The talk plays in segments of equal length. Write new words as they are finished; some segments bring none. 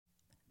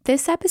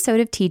This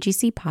episode of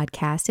TGC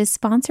Podcast is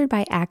sponsored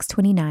by Acts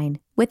 29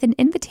 with an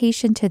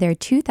invitation to their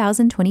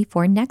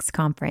 2024 Next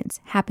Conference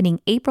happening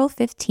April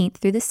 15th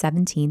through the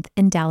 17th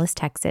in Dallas,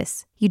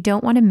 Texas. You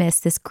don't want to miss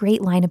this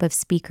great lineup of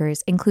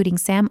speakers, including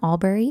Sam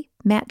Albury,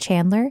 Matt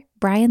Chandler,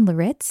 Brian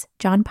Laritz,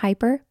 John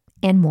Piper,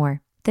 and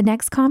more. The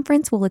Next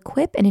Conference will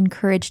equip and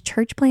encourage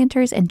church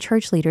planters and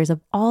church leaders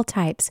of all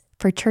types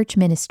for church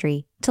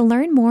ministry. To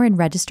learn more and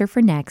register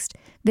for Next,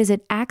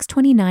 visit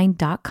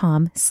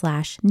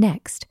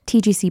acts29.com/next.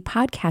 TGC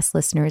podcast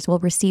listeners will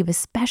receive a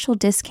special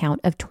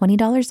discount of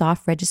 $20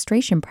 off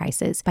registration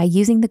prices by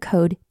using the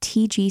code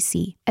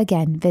TGC.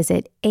 Again,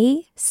 visit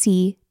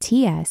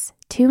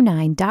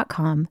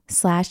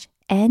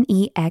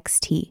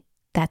acts29.com/next.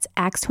 That's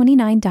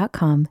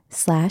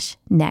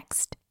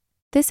acts29.com/next.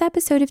 This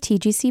episode of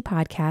TGC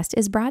Podcast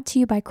is brought to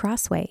you by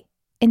Crossway.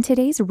 In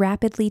today's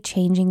rapidly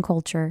changing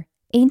culture,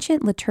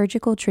 ancient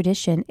liturgical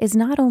tradition is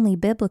not only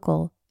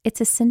biblical, it's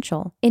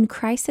essential. In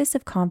Crisis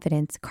of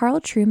Confidence,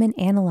 Carl Trueman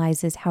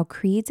analyzes how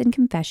creeds and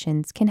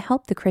confessions can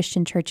help the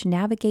Christian church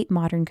navigate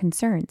modern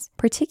concerns,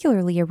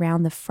 particularly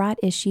around the fraught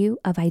issue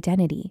of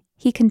identity.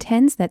 He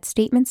contends that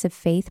statements of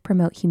faith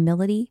promote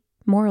humility,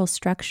 moral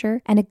structure,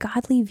 and a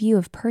godly view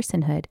of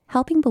personhood,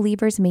 helping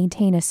believers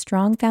maintain a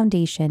strong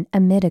foundation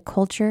amid a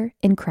culture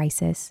in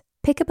crisis.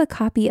 Pick up a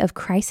copy of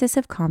Crisis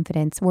of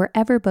Confidence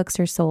wherever books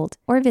are sold,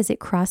 or visit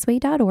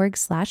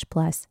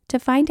crossway.org/plus to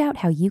find out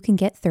how you can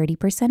get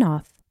 30%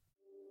 off.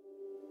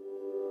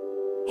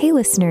 Hey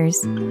listeners,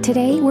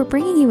 today we're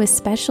bringing you a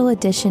special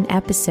edition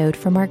episode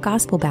from our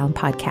Gospel Bound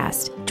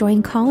podcast.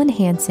 Join Collin,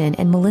 Hansen,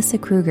 and Melissa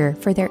Kruger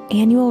for their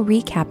annual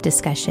recap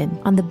discussion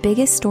on the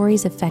biggest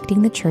stories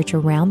affecting the church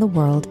around the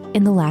world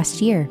in the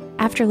last year.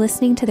 After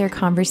listening to their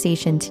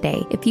conversation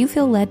today, if you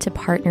feel led to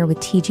partner with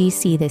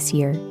TGC this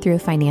year through a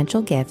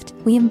financial gift,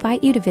 we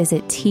invite you to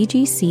visit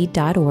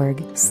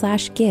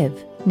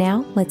tgc.org/give.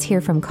 Now let's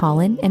hear from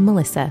Collin and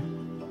Melissa.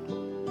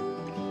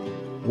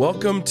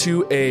 Welcome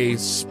to a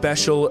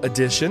special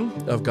edition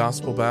of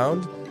Gospel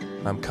Bound.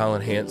 I'm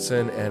Collin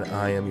Hansen, and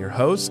I am your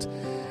host.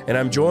 And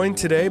I'm joined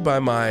today by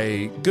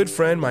my good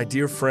friend, my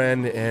dear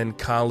friend, and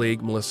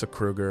colleague, Melissa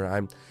Kruger.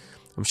 I'm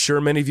sure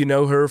many of you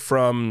know her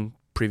from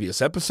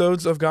previous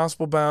episodes of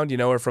Gospel Bound. You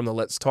know her from the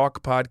Let's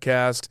Talk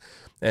podcast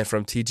and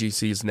from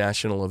TGC's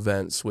national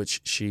events, which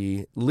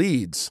she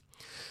leads.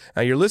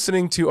 Now, you're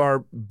listening to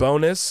our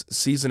bonus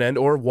season end,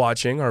 or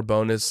watching our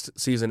bonus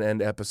season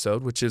end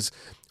episode, which is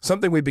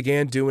something we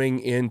began doing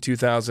in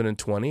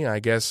 2020. I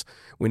guess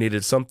we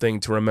needed something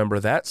to remember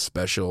that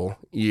special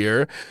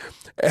year.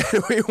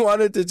 And we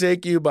wanted to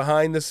take you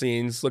behind the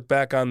scenes, look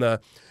back on the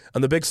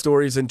big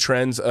stories and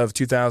trends of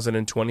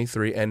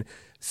 2023. And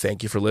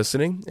thank you for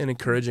listening and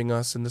encouraging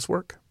us in this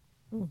work.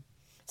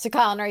 So,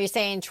 Collin, are you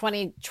saying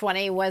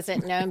 2020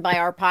 wasn't known by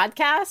our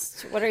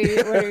podcast? What are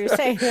you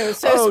saying? It was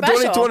so special.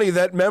 2020,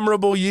 that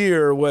memorable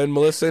year when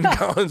Melissa and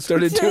Collin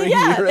started doing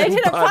year-end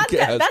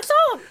podcasts. That's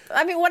all.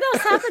 I mean, what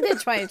else happened in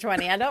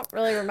 2020? I don't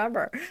really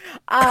remember.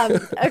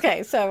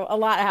 Okay, so a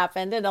lot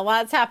happened, and a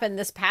lot's happened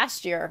this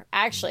past year.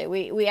 Actually,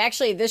 we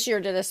actually this year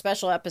did a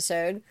special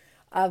episode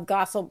of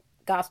Gospel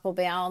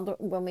Bound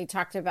when we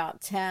talked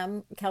about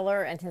Tim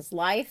Keller and his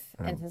life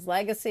and his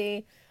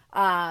legacy.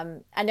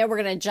 I know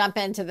we're going to jump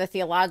into the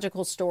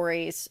theological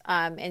stories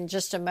in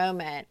just a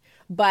moment,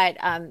 but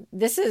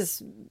this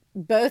is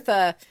both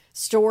a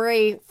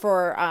story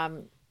for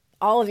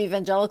all of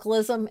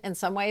evangelicalism in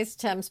some ways,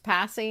 Tim's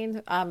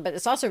passing, but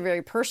it's also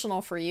very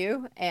personal for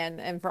you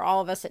and for all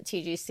of us at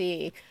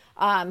TGC.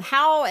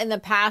 How in the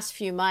past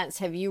few months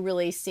have you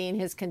really seen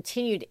his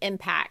continued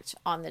impact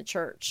on the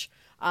church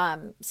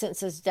since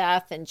his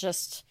death, and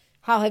just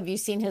how have you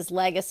seen his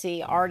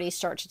legacy already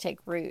start to take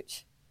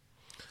root?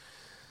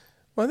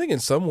 Well, I think in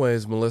some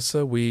ways,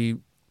 Melissa, we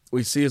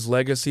see his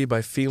legacy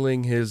by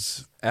feeling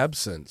his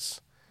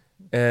absence.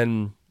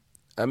 And,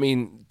 I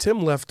mean,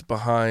 Tim left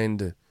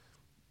behind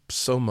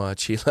so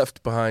much. He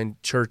left behind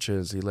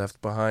churches. He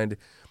left behind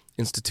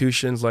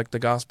institutions like the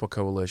Gospel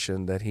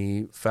Coalition that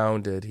he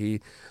founded. He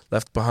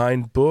left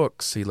behind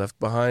books. He left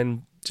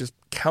behind just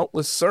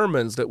countless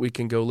sermons that we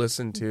can go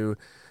listen to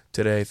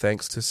today,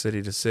 thanks to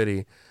City to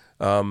City.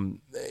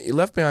 He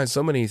left behind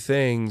so many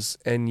things,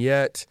 and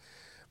yet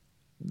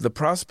the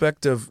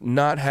prospect of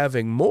not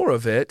having more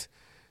of it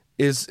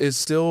is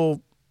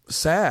still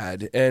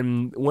sad.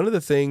 And one of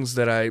the things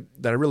that I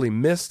really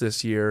missed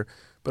this year,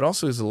 but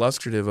also is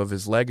illustrative of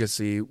his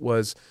legacy,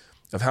 was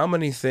of how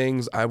many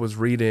things I was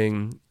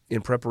reading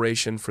in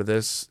preparation for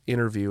this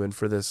interview and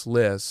for this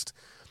list,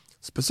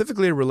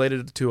 specifically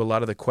related to a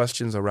lot of the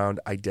questions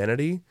around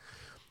identity,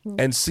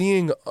 and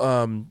seeing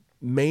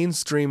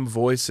mainstream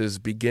voices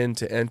begin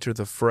to enter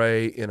the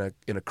fray in a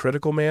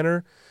critical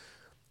manner.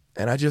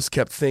 And I just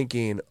kept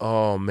thinking,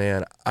 oh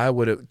man,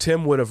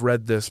 Tim would have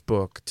read this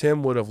book.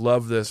 Tim would have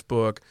loved this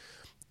book.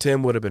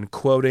 Tim would have been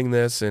quoting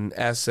this in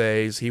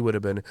essays. He would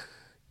have been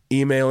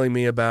emailing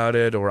me about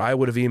it, or I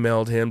would have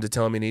emailed him to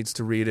tell him he needs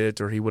to read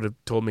it, or he would have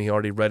told me he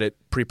already read it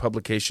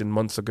pre-publication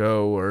months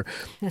ago, or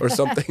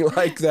something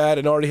like that,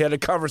 and already had a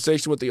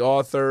conversation with the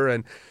author.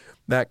 And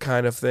that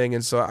kind of thing.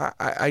 And so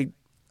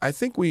I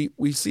think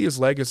we see his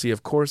legacy,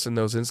 of course, in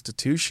those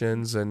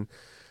institutions, and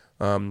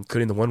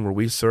including the one where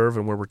we serve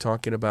and where we're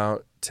talking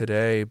about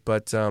today.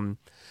 But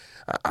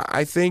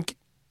I think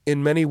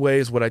in many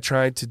ways what I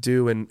tried to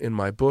do in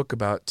my book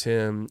about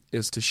Tim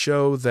is to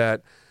show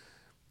that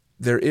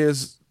there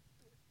is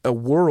a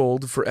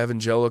world for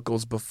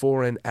evangelicals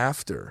before and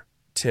after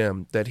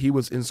Tim, that he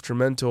was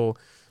instrumental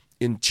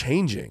in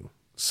changing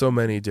so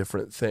many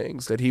different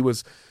things, that he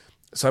was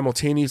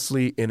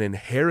simultaneously an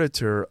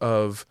inheritor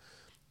of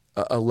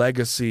a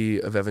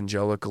legacy of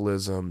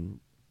evangelicalism,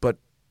 but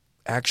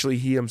actually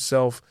he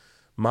himself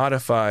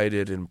modified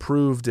it,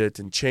 improved it,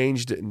 and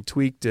changed it and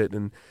tweaked it.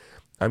 And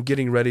I'm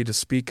getting ready to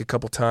speak a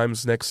couple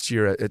times next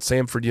year at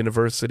Samford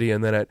University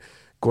and then at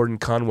Gordon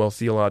Conwell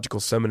Theological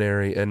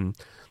Seminary, and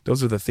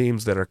those are the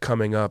themes that are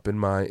coming up in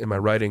my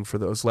writing for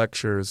those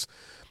lectures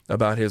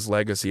about his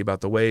legacy,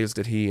 about the ways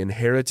that he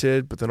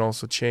inherited but then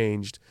also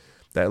changed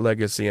that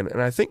legacy.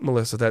 And I think,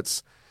 Melissa,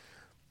 that's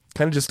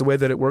kind of just the way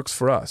that it works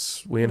for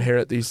us. We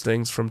inherit these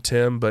things from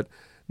Tim, but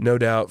no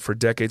doubt for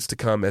decades to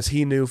come, as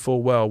he knew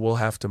full well, we'll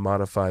have to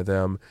modify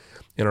them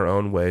in our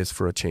own ways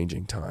for a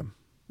changing time.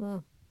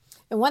 And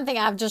one thing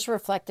I've just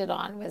reflected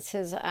on was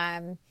his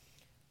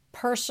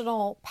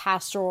personal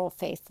pastoral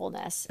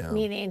faithfulness,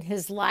 meaning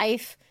his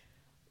life,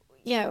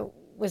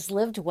 was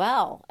lived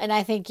well. And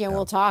I think,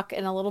 we'll talk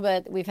in a little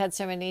bit. We've had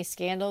so many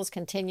scandals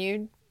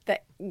continued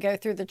that go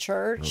through the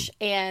church.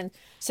 And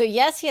so,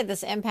 yes, he had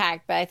this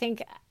impact, but I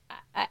think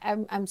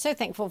I'm so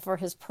thankful for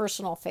his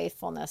personal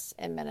faithfulness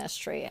in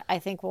ministry. I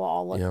think we'll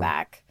all look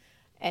back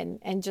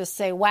and just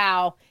say,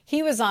 wow,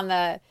 he was on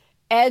the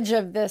edge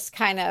of this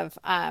kind of,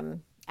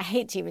 I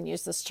hate to even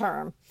use this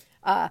term,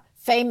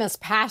 famous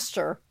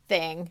pastor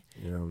thing.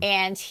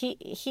 And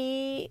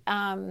he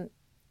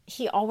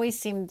always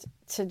seemed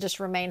to just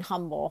remain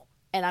humble.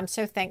 And I'm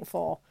so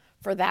thankful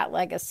for that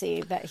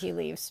legacy that he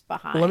leaves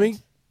behind. Well,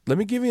 let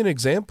me give you an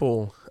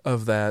example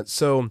of that.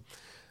 So,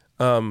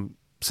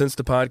 since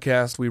the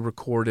podcast we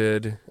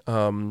recorded,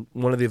 one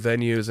of the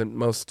venues and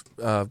most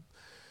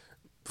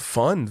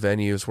fun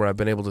venues where I've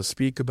been able to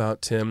speak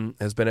about Tim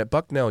has been at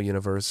Bucknell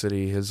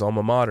University, his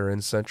alma mater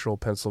in central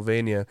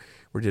Pennsylvania,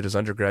 where he did his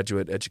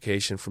undergraduate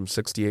education from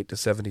 68 to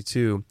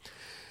 72.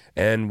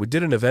 And we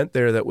did an event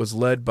there that was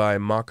led by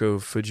Mako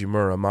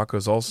Fujimura.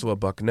 Mako's also a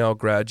Bucknell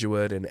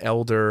graduate, an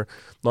elder,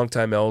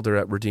 longtime elder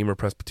at Redeemer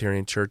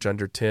Presbyterian Church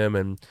under Tim,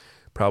 and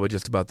probably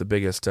just about the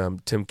biggest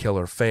Tim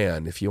Keller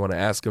fan, if you want to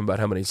ask him about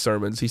how many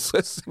sermons he's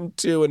listened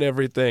to and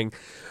everything.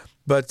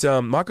 But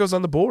Mako's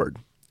on the board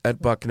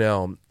at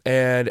Bucknell.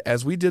 And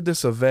as we did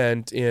this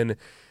event in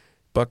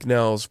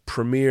Bucknell's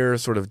premier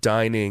sort of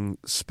dining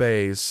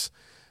space,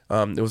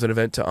 it was an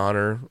event to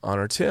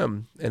honor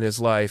Tim and his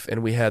life.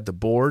 And we had the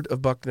board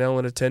of Bucknell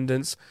in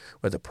attendance.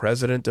 We had the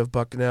president of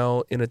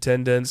Bucknell in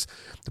attendance.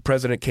 The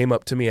president came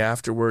up to me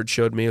afterward,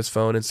 showed me his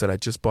phone and said, "I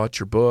just bought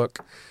your book."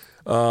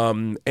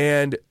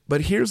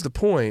 But here's the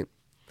point.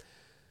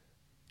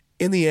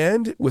 In the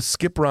end, with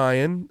Skip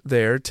Ryan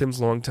there, Tim's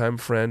longtime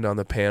friend on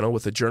the panel,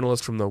 with a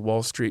journalist from the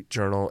Wall Street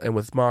Journal, and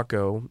with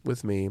Mako,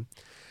 with me,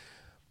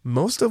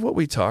 most of what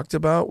we talked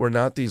about were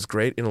not these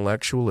great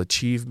intellectual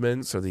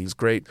achievements or these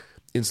great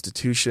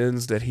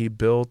institutions that he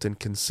built and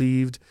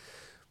conceived.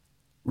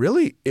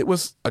 Really, it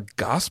was a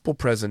gospel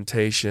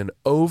presentation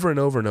over and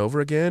over and over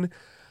again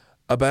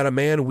about a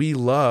man we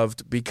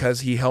loved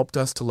because he helped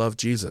us to love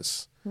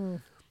Jesus.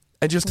 And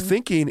just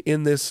thinking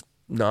in this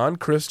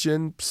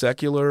non-Christian,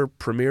 secular,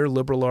 premier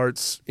liberal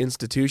arts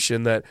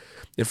institution that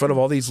in front of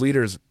all these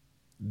leaders,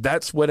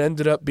 that's what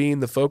ended up being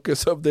the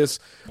focus of this.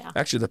 Yeah.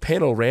 Actually, the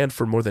panel ran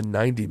for more than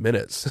 90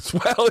 minutes as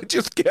well. It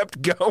just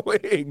kept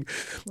going.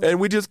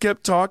 And we just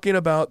kept talking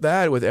about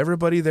that with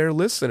everybody there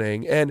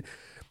listening. And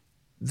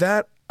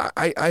that,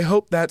 I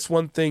hope that's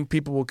one thing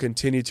people will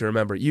continue to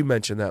remember. You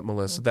mentioned that,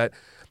 Melissa.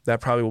 That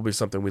probably will be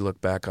something we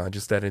look back on,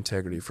 just that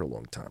integrity for a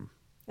long time.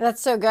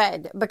 That's so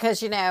good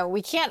because,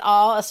 we can't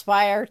all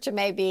aspire to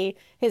maybe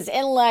his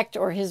intellect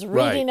or his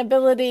reading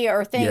ability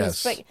or things,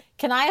 yes. But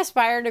can I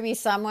aspire to be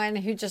someone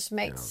who just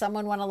makes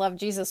someone want to love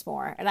Jesus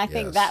more? And I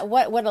think that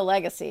what a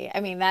legacy.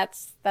 I mean,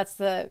 that's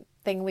the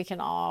thing we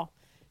can all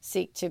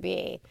seek to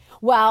be.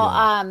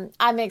 Well,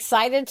 I'm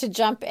excited to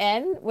jump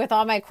in with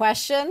all my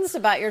questions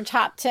about your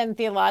top 10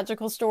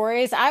 theological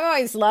stories. I've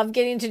always loved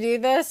getting to do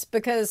this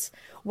because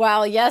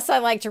while, yes, I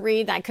like to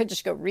read, and I could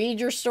just go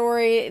read your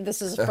story.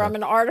 This is from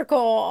an article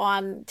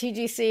on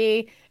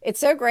TGC. It's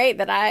so great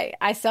that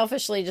I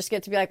selfishly just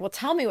get to be like, well,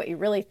 tell me what you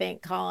really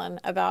think,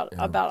 Collin, about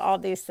all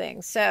these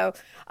things. So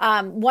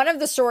one of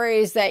the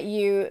stories that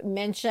you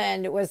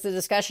mentioned was the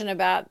discussion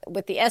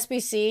with the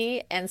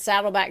SBC and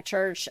Saddleback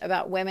Church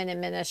about women in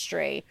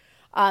ministry.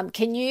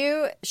 Can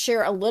you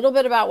share a little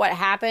bit about what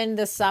happened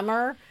this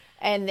summer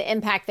and the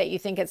impact that you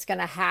think it's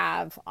going to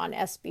have on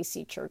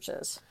SBC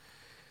churches?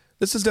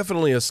 This is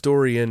definitely a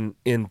story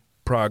in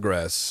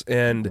progress.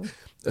 And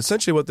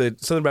essentially what the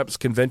Southern Baptist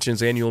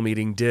Convention's annual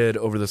meeting did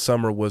over the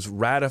summer was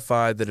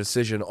ratify the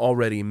decision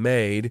already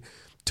made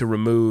to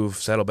remove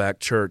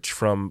Saddleback Church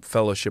from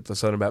fellowship, the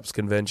Southern Baptist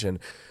Convention.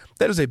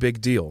 That is a big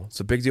deal. It's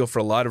a big deal for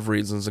a lot of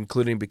reasons,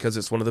 including because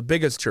it's one of the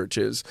biggest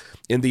churches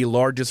in the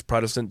largest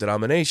Protestant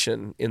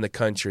denomination in the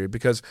country,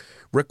 because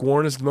Rick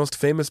Warren is the most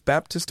famous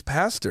Baptist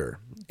pastor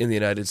in the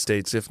United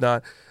States, if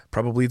not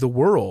probably the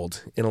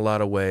world in a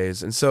lot of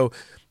ways. And so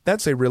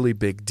that's a really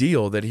big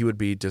deal that he would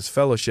be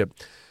disfellowshipped.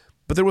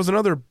 But there was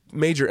another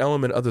major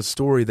element of the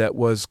story that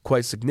was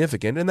quite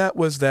significant, and that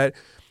was that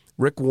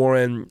Rick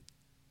Warren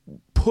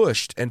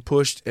pushed and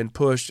pushed and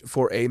pushed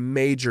for a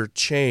major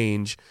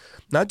change,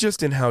 not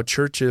just in how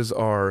churches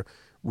are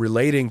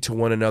relating to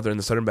one another in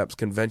the Southern Baptist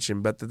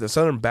Convention, but that the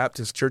Southern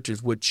Baptist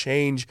churches would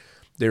change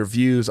their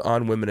views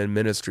on women in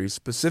ministry,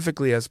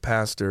 specifically as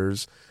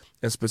pastors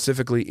and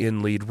specifically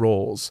in lead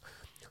roles.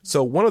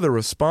 So one of the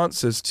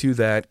responses to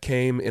that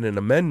came in an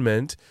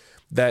amendment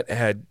that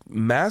had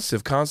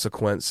massive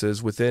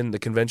consequences within the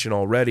convention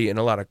already, and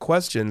a lot of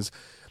questions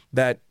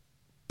that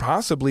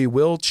possibly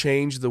will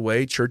change the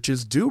way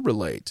churches do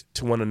relate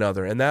to one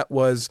another. And that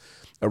was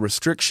a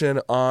restriction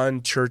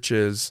on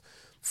churches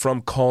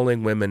from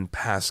calling women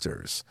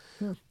pastors.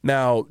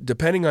 Now,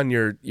 depending on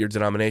your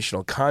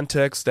denominational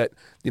context, that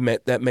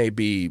may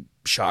be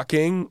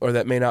shocking or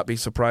that may not be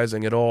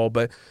surprising at all.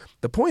 But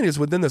the point is,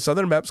 within the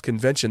Southern Baptist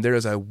Convention, there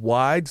is a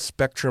wide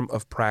spectrum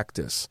of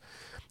practice.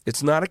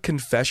 It's not a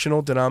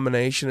confessional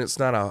denomination. It's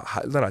not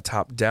a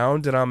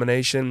top-down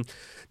denomination.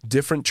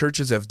 Different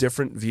churches have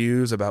different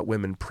views about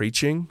women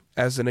preaching,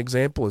 as an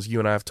example, as you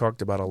and I have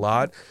talked about a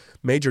lot.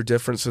 Major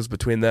differences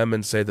between them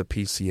and, say, the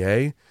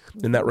PCA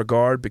in that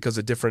regard because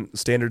of different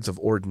standards of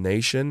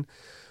ordination.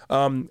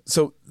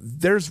 So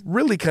there's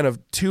really kind of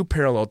two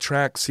parallel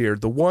tracks here.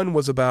 The one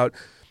was about,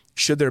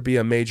 should there be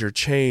a major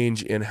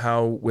change in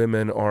how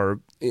women are,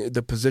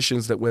 the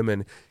positions that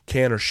women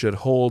can or should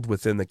hold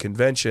within the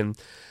convention.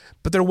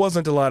 But there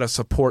wasn't a lot of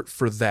support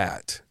for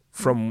that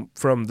from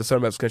the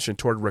Southern Baptist Convention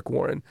toward Rick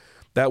Warren.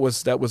 That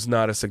was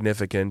not a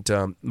significant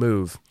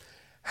move.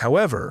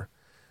 However,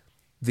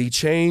 the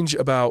change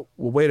about,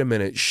 well, wait a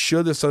minute,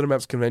 should the Southern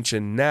Baptist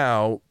Convention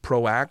now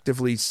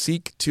proactively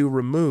seek to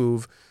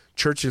remove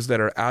churches that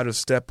are out of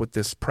step with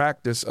this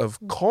practice of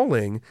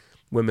calling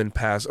women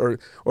pastors,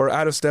 or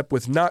out of step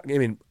with not, I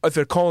mean, if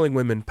they're calling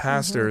women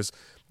pastors,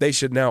 they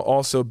should now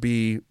also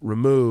be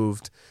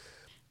removed.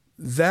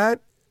 That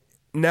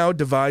now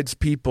divides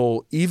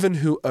people even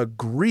who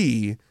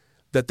agree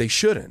that they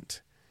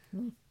shouldn't.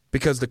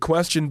 Because the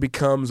question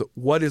becomes,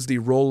 what is the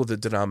role of the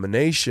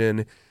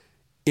denomination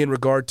in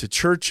regard to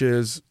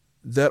churches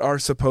that are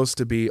supposed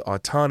to be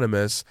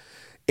autonomous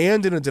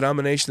and in a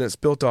denomination that's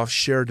built off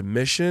shared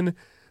mission,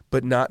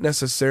 but not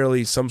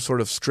necessarily some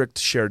sort of strict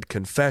shared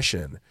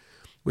confession,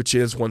 which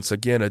is, once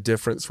again, a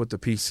difference with the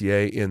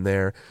PCA in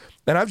there.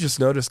 And I've just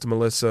noticed,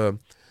 Melissa,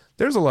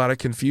 there's a lot of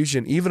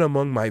confusion even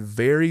among my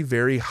very,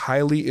 very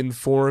highly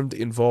informed,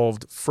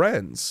 involved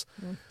friends,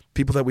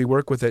 people that we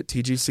work with at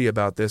TGC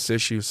about this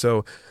issue.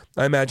 So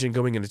I imagine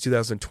going into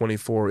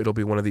 2024, it'll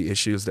be one of the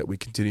issues that we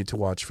continue to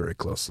watch very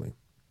closely.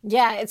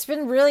 Yeah, it's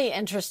been really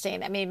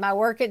interesting. I mean, my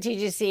work at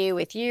TGC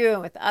with you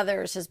and with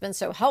others has been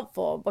so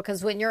helpful,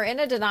 because when you're in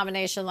a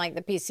denomination like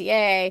the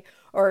PCA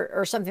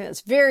or something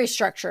that's very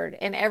structured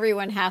and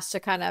everyone has to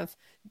kind of,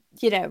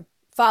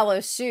 follow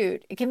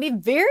suit, it can be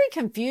very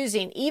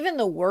confusing, even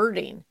the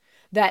wording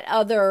that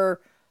other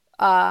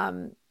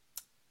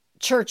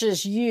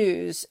churches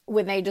use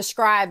when they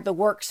describe the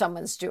work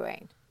someone's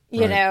doing.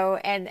 You know,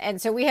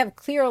 and so we have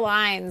clear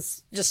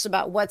lines just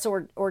about what's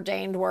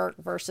ordained work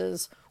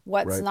versus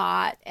what's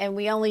not. And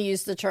we only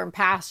use the term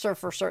pastor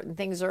for certain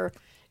things,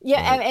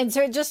 and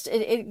so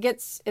it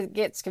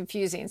gets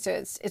confusing. So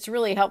it's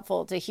really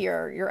helpful to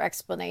hear your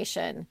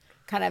explanation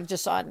kind of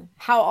just on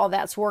how all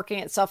that's working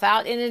itself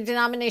out in a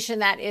denomination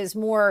that is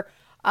more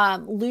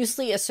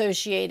loosely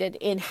associated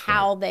in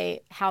how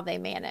they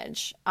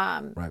manage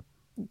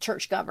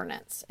church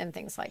governance and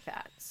things like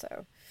that.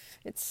 So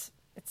it's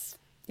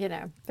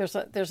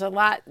there's a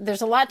lot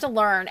to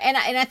learn, and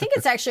I think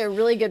it's actually a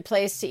really good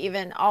place to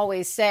even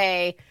always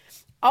say,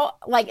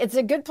 it's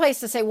a good place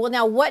to say, well,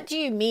 now what do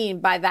you mean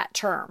by that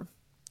term?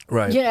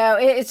 Right.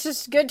 It's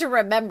just good to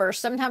remember.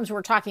 Sometimes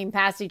we're talking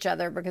past each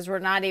other because we're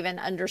not even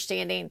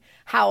understanding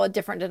how a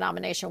different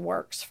denomination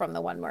works from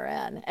the one we're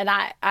in. And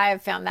I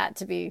have found that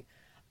to be,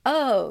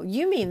 oh,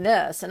 you mean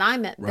this, and I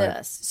meant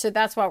this. So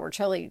that's why we're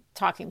totally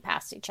talking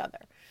past each other.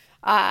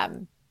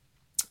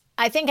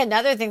 I think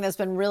another thing that's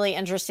been really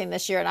interesting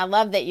this year, and I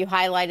love that you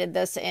highlighted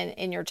this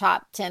in your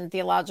top 10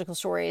 theological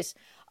stories.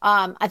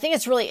 I think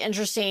it's really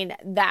interesting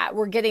that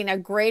we're getting a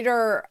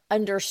greater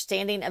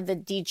understanding of the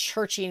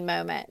de-churching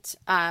moment.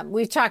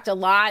 We've talked a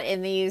lot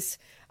in these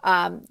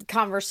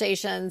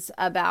conversations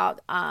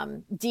about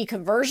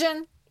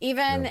deconversion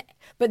even,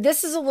 but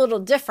this is a little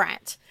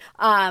different.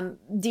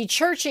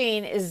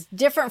 De-churching is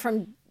different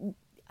from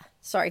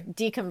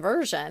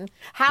deconversion.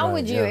 How Right,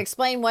 would you yeah.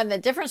 explain the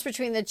difference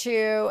between the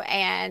two?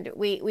 And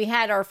we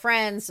had our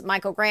friends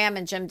Michael Graham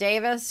and Jim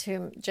Davis,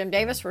 whom Jim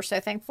Davis, we're so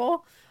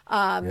thankful,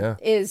 Yeah.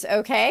 is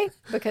okay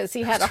because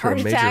he had a After a heart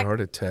major attack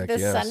heart attack.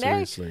 this Yeah,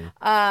 Sunday. seriously.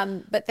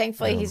 But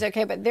thankfully he's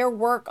okay. But their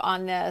work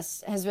on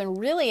this has been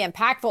really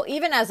impactful.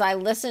 Even as I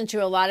listened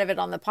to a lot of it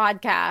on the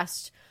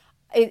podcast,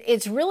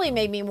 it's really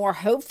made me more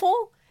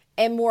hopeful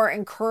and more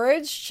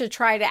encouraged to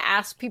try to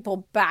ask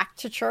people back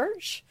to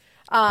church.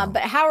 But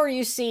how are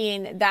you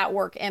seeing that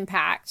work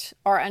impact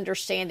our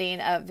understanding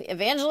of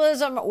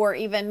evangelism, or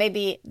even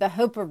maybe the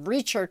hope of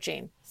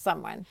rechurching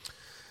someone?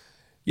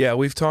 Yeah,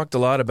 we've talked a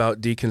lot about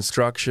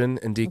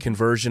deconstruction and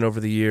deconversion over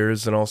the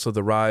years, and also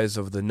the rise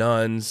of the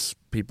nuns,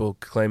 people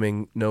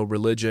claiming no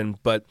religion.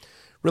 But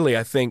really,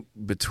 I think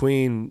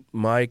between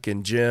Mike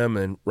and Jim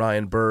and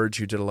Ryan Burge,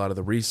 who did a lot of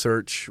the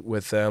research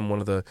with them,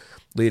 one of the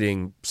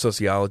leading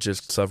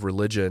sociologists of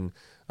religion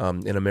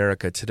in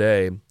America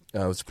today,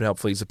 it's been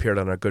helpful. He's appeared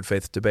on our Good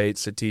Faith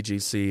debates at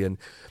TGC and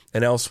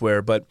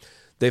elsewhere. But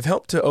they've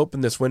helped to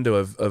open this window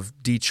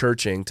of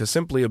de-churching to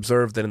simply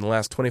observe that in the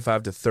last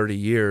 25 to 30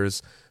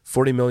 years,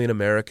 40 million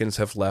Americans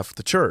have left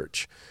the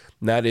church.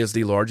 And that is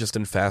the largest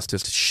and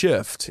fastest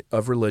shift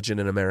of religion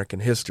in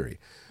American history.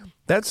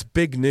 That's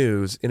big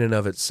news in and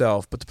of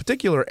itself. But the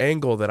particular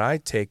angle that I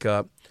take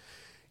up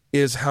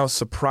is how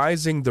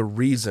surprising the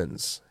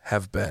reasons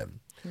have been.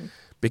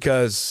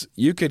 Because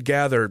you could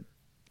gather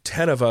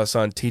 10 of us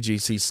on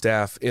TGC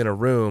staff in a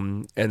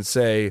room and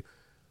say,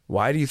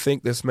 why do you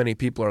think this many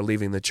people are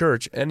leaving the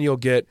church? And you'll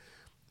get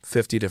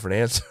 50 different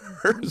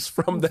answers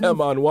from them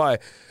on why.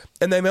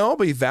 And they may all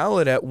be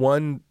valid at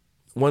one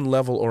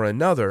level or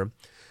another.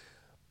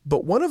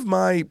 But one of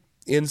my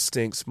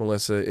instincts,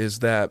 Melissa, is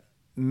that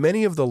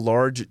many of the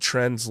large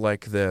trends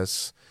like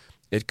this,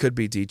 it could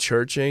be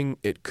de-churching,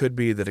 it could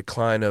be the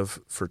decline of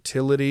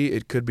fertility,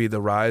 it could be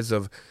the rise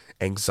of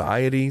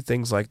anxiety,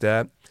 things like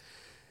that.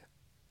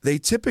 They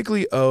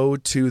typically owe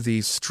to the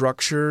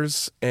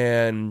structures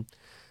and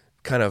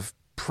kind of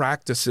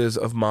practices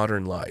of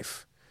modern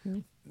life.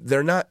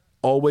 They're not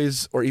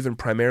always or even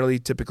primarily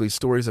typically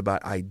stories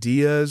about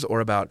ideas or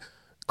about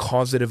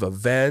causative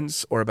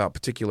events or about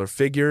particular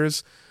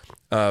figures.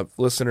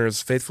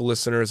 Listeners, faithful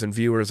listeners and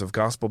viewers of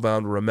Gospel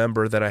Bound will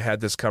remember that I had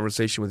this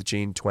conversation with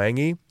Jean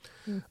Twenge,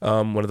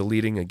 one of the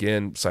leading,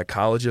 again,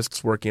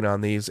 psychologists working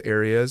on these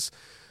areas.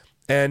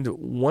 And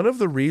one of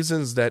the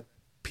reasons that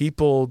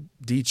people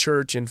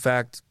de-church, in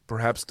fact,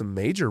 perhaps the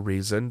major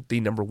reason, the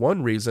number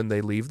one reason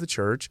they leave the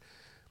church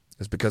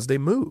is because they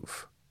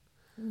move.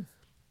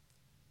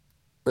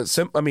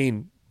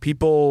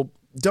 People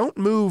don't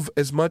move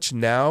as much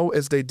now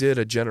as they did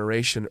a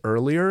generation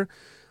earlier,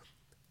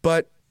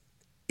 but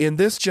in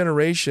this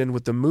generation,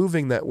 with the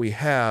moving that we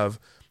have,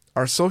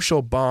 our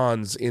social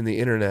bonds in the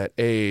internet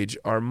age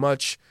are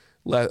much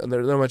less,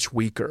 they're much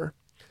weaker.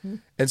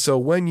 And so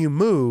when you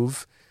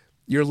move,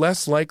 you're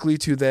less likely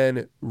to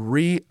then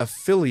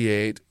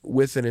re-affiliate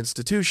with an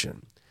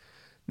institution.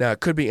 Now,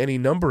 it could be any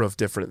number of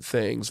different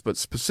things, but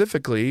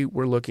specifically,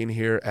 we're looking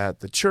here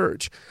at the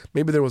church.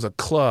 Maybe there was a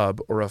club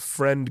or a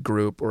friend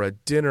group or a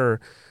dinner,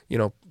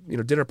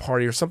 dinner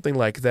party or something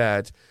like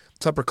that,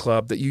 supper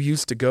club that you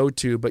used to go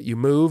to, but you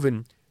move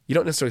and you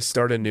don't necessarily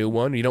start a new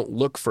one. You don't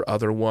look for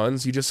other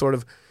ones. You just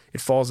you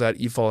fall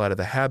out of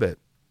the habit.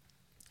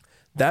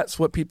 That's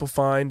what people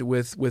find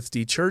with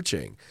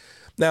de-churching.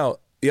 Now,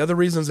 the other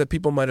reasons that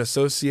people might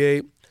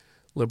associate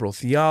liberal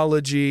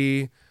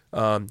theology,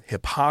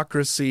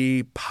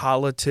 hypocrisy,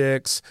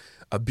 politics,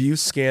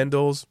 abuse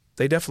scandals,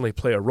 they definitely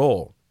play a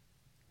role.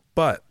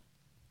 But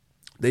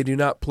they do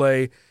not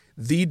play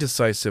the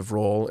decisive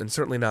role, and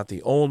certainly not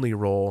the only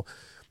role.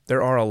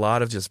 There are a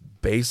lot of just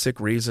basic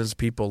reasons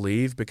people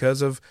leave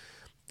because of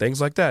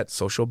things like that.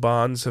 Social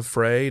bonds have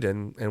frayed,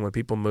 and when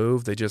people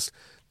move, they don't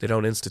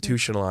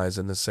institutionalize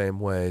in the same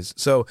ways.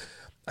 So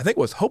I think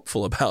what's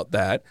hopeful about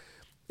that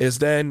is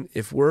then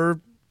if we're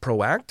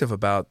proactive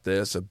about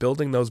this, of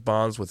building those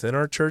bonds within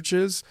our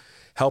churches,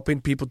 helping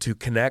people to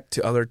connect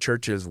to other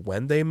churches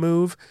when they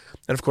move.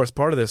 And of course,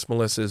 part of this,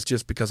 Melissa, is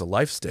just because of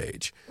life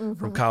stage,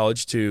 from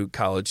college to,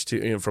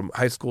 from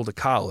high school to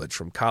college,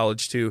 from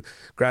college to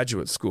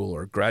graduate school,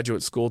 or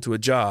graduate school to a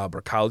job,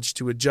 or college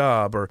to a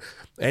job, or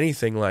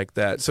anything like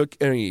that. So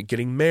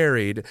getting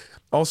married,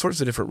 all sorts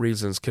of different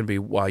reasons can be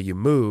why you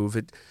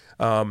move,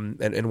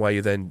 and why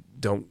you then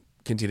don't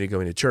continue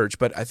going to church.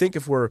 But I think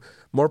if we're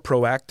more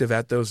proactive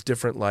at those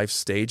different life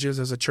stages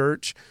as a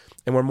church,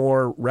 and we're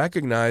more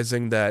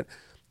recognizing that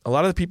a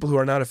lot of the people who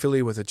are not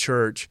affiliated with a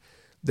church,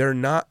 they're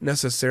not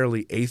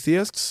necessarily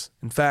atheists.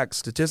 In fact,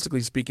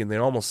 statistically speaking, they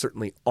almost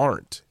certainly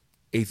aren't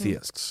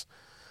atheists.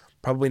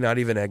 Probably not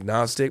even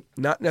agnostic,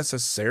 not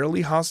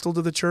necessarily hostile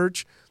to the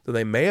church, though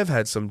they may have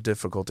had some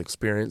difficult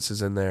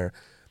experiences in there.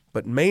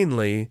 But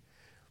mainly,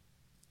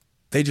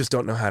 they just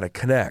don't know how to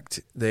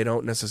connect. They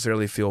don't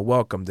necessarily feel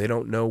welcome. They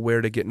don't know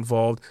where to get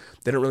involved.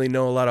 They don't really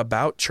know a lot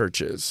about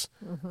churches,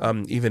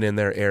 even in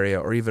their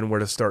area, or even where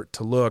to start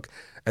to look.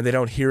 And they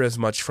don't hear as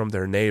much from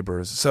their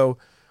neighbors. So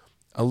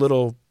a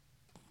little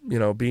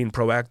being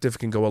proactive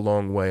can go a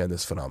long way in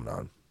this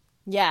phenomenon.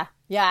 Yeah.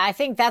 I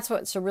think that's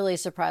what's really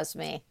surprised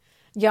me.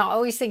 I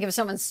always think if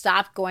someone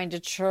stopped going to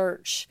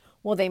church,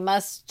 well, they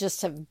must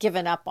just have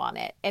given up on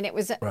it. And it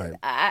was, Right.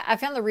 I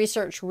found the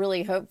research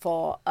really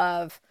hopeful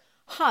of,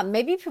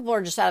 maybe people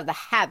are just out of the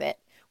habit,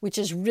 which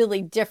is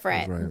really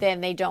different Right.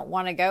 than they don't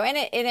want to go. And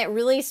it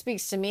really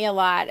speaks to me a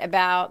lot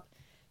about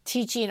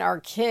teaching our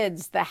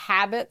kids the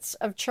habits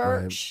of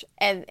church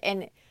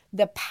and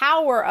the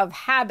power of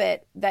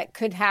habit that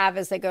could have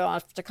as they go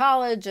off to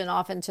college and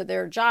off into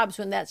their jobs,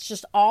 when that's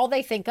just all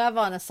they think of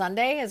on a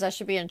Sunday is I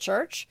should be in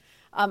church.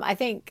 I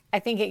think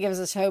it gives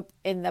us hope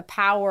in the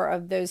power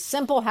of those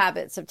simple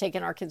habits of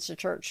taking our kids to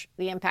church,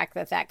 the impact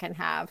that can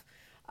have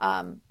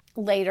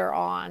later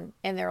on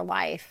in their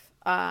life.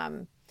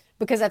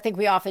 Because I think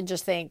we often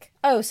just think,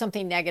 oh,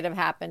 something negative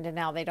happened and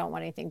now they don't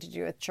want anything to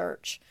do with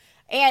church.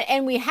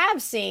 And we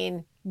have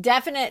seen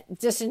definite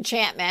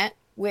disenchantment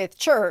with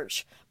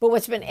church. But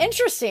what's been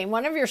interesting,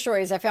 one of your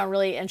stories I found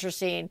really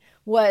interesting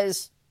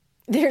was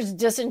there's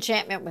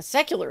disenchantment with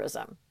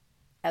secularism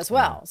as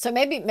well. So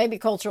maybe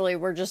culturally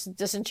we're just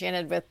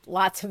disenchanted with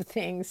lots of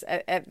things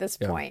at this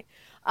point.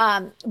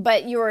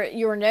 But you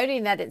were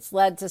noting that it's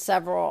led to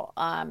several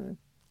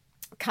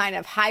kind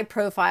of high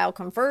profile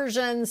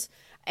conversions,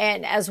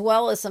 and as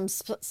well as some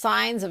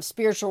signs of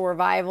spiritual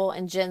revival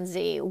in Gen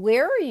Z.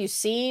 Where are you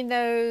seeing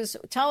those?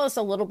 Tell us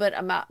a little bit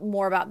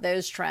more about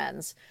those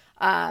trends.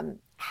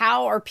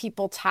 How are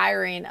people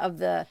tiring of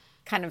the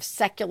kind of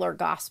secular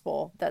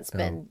gospel that's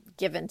been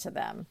given to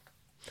them?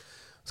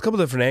 There's a couple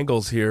different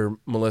angles here,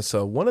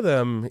 Melissa. One of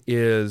them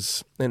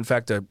is, in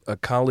fact, a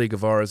colleague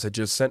of ours had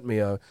just sent me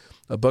a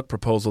book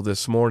proposal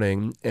this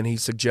morning, and he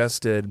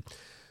suggested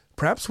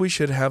perhaps we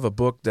should have a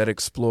book that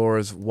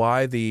explores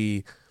why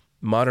the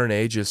modern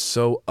age is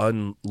so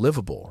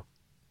unlivable.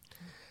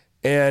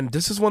 And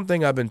this is one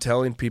thing I've been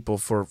telling people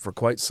for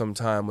quite some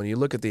time. When you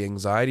look at the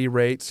anxiety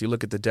rates, you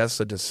look at the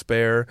deaths of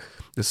despair,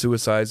 the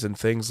suicides and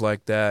things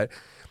like that,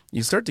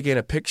 you start to gain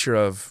a picture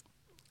of,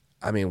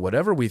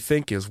 whatever we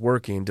think is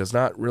working does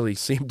not really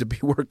seem to be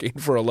working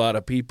for a lot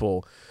of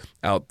people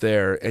out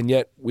there. And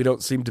yet we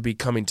don't seem to be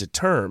coming to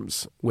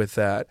terms with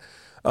that.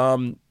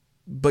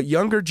 But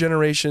younger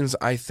generations,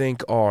 I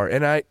think, are.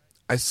 And I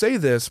say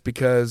this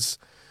because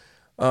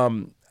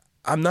I'm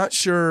not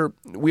sure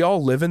we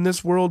all live in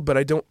this world, but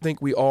I don't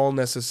think we all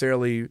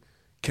necessarily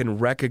can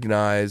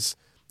recognize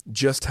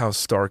just how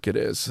stark it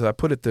is. So I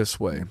put it this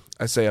way.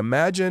 I say,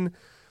 imagine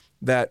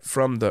that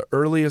from the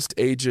earliest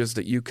ages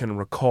that you can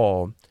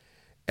recall,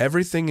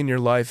 everything in your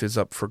life is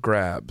up for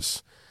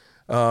grabs.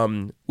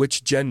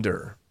 Which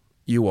gender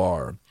you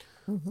are,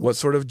 what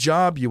sort of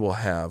job you will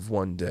have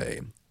one day,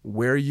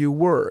 where you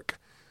work,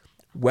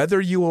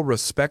 whether you will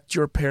respect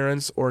your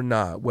parents or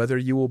not, whether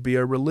you will be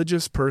a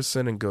religious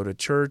person and go to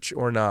church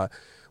or not,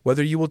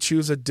 whether you will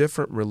choose a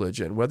different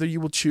religion, whether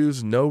you will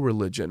choose no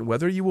religion,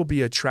 whether you will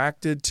be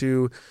attracted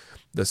to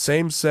the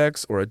same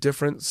sex or a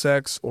different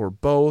sex or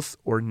both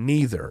or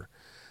neither.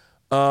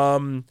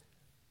 What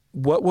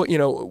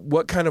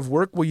kind of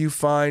work will you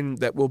find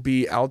that will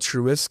be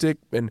altruistic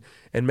and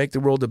make the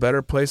world a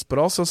better place, but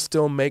also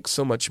still make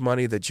so much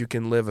money that you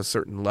can live a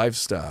certain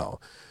lifestyle?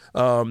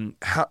 How I'm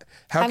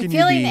can you be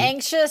feeling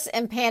anxious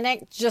and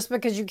panicked just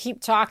because you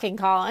keep talking,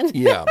 Collin.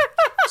 Yeah.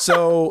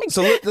 So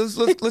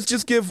let's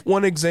just give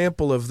one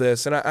example of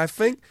this, and I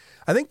think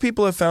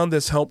people have found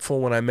this helpful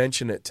when I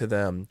mention it to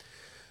them.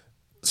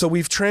 So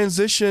we've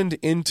transitioned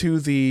into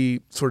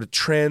the sort of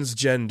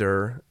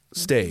transgender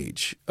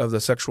stage of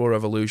the sexual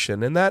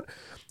revolution, and that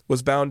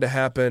was bound to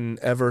happen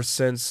ever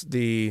since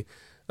the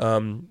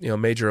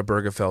Major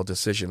Obergefell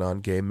decision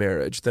on gay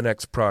marriage. The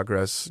next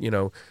progress,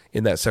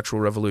 in that sexual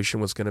revolution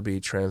was going to be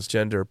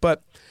transgender.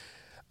 But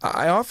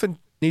I often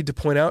need to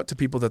point out to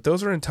people that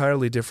those are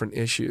entirely different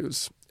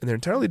issues. And they're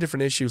entirely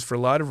different issues for a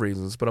lot of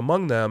reasons, but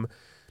among them,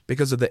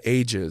 because of the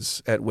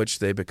ages at which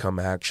they become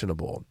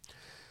actionable.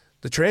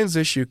 The trans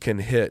issue can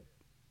hit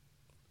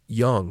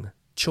young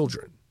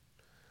children.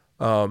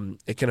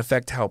 It can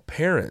affect how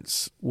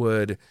parents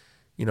would,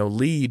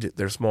 lead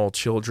their small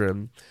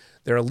children.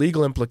 There are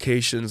legal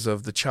implications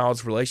of the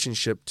child's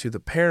relationship to the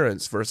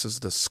parents versus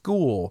the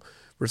school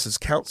versus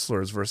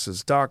counselors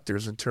versus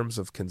doctors in terms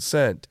of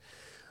consent.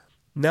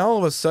 Now, all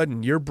of a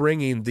sudden, you're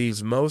bringing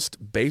these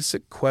most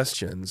basic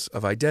questions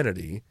of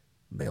identity,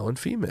 male and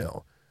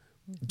female.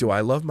 Do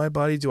I love my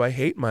body? Do I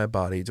hate my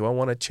body? Do I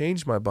want to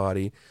change my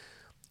body?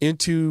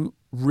 Into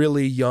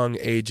really young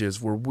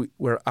ages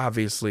where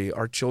obviously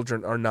our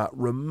children are not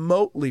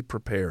remotely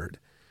prepared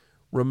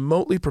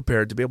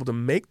to be able to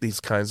make these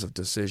kinds of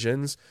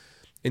decisions.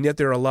 And yet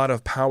there are a lot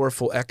of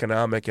powerful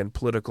economic and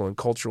political and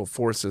cultural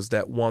forces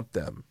that want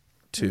them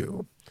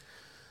to.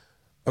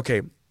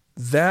 Okay,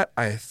 that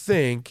I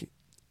think,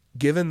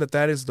 given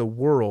that is the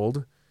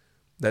world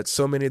that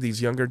so many of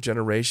these younger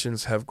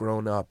generations have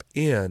grown up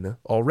in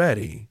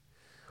already,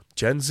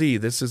 Gen Z,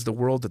 this is the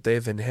world that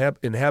they've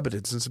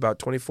inhabited since about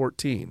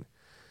 2014.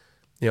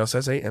 So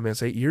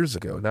that's 8 years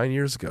ago, 9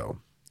 years ago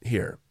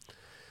here.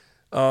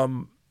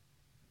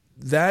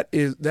 That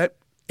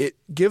it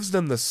gives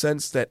them the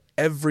sense that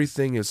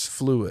everything is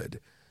fluid,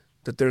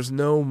 that there's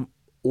no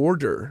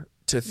order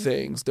to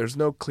things, there's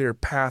no clear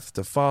path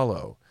to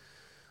follow.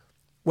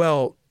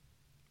 Well,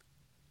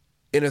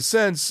 in a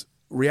sense,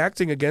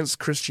 reacting against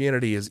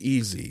Christianity is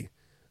easy.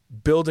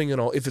 Building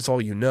if it's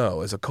all you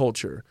know as a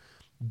culture,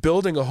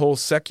 building a whole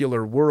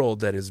secular world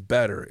that is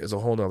better is a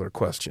whole other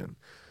question.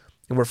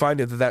 And we're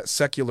finding that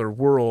secular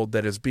world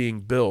that is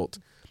being built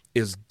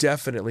is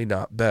definitely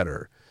not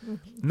better.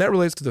 And that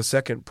relates to the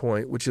second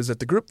point, which is that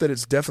the group that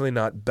it's definitely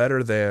not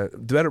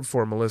better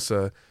for,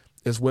 Melissa,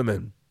 is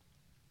women.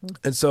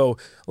 And so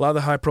a lot of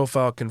the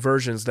high-profile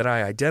conversions that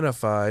I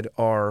identified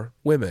are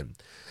women.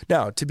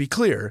 Now, to be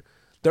clear,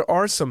 there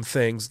are some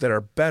things that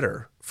are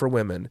better for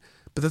women,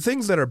 but the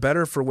things that are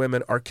better for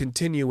women are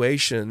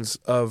continuations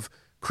of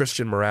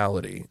Christian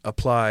morality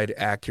applied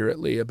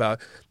accurately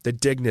about the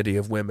dignity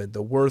of women,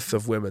 the worth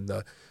of women,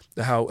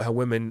 how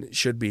women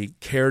should be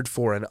cared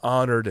for and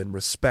honored and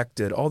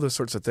respected, all those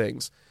sorts of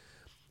things.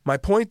 My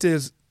point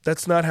is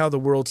that's not how the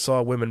world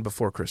saw women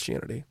before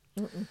Christianity.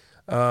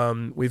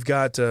 We've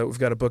got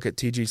a book at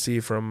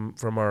TGC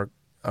from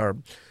our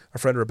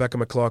friend Rebecca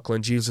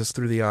McLaughlin, Jesus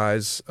Through the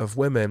Eyes of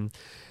Women.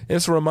 And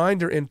it's a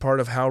reminder in part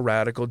of how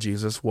radical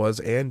Jesus was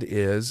and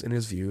is in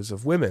his views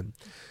of women.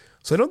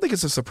 So I don't think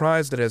it's a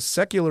surprise that as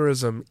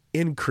secularism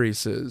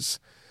increases,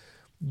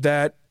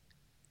 that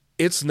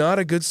it's not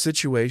a good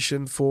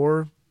situation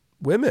for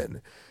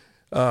women.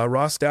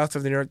 Ross Douthat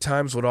of the New York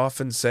Times would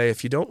often say,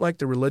 if you don't like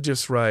the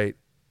religious right,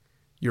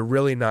 you're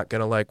really not going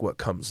to like what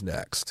comes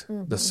next,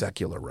 the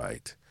secular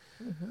right.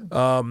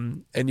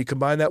 And you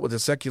combine that with the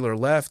secular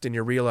left and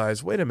you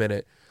realize, wait a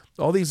minute,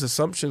 all these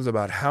assumptions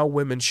about how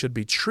women should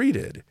be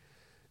treated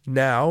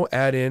now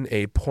add in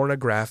a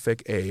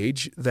pornographic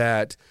age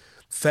that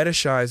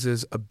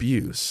fetishizes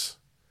abuse.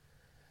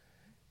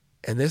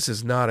 And this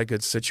is not a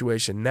good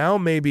situation. Now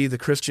maybe the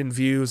Christian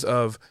views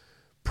of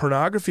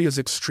pornography is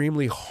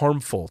extremely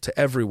harmful to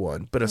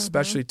everyone, but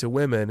especially to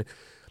women,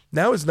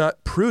 now is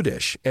not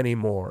prudish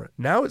anymore.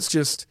 Now it's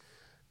just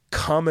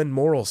common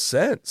moral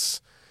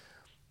sense.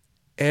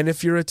 And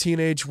if you're a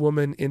teenage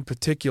woman in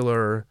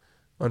particular,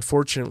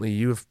 unfortunately,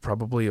 you have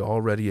probably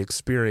already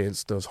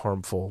experienced those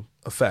harmful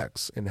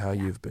effects in how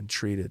you've been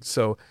treated.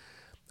 So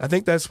I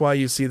think that's why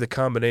you see the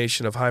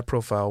combination of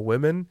high-profile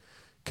women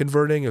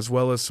converting as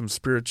well as some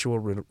spiritual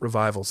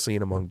revival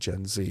seen among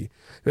Gen Z.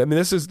 I mean,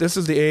 this is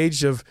the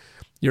age of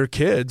your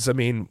kids. I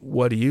mean,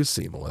 what do you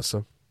see,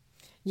 Melissa?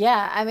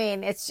 Yeah, I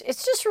mean, it's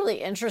just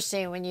really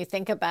interesting when you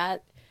think about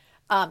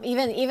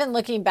even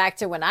looking back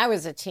to when I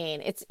was a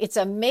teen. It's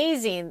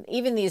amazing,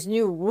 even these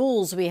new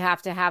rules we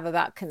have to have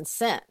about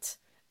consent,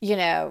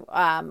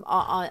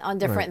 on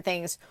different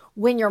things.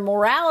 When your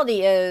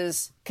morality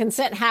is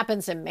consent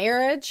happens in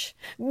marriage,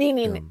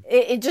 meaning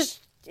you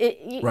just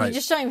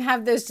don't even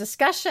have those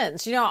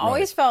discussions. I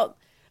always felt,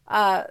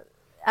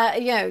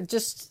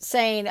 just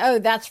saying, oh,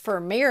 that's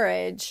for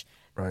marriage.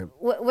 Right.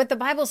 What the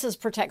Bible says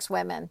protects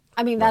women.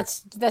 I mean,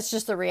 that's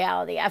just the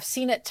reality. I've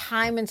seen it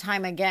time and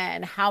time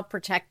again, how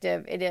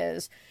protective it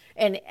is.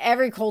 In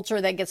every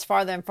culture that gets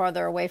farther and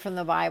farther away from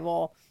the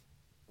Bible,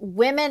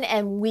 women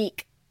and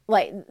weak,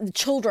 like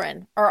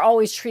children, are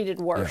always treated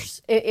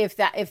worse, if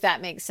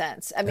that makes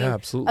sense. I mean,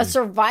 absolutely. A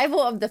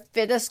survival of the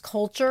fittest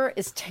culture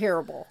is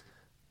terrible.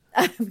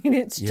 I mean,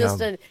 it's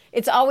just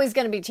it's always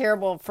going to be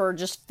terrible for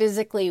just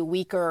physically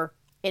weaker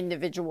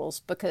individuals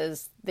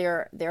because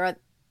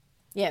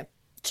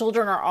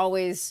children are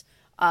always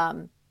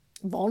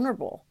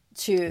vulnerable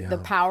to the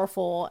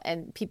powerful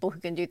and people who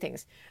can do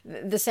things.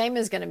 The same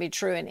is going to be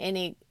true in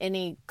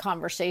any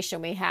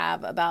conversation we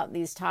have about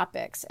these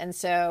topics. And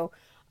so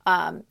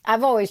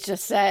I've always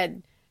just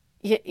said,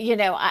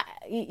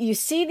 you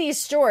see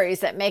these stories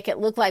that make it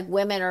look like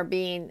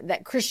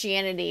that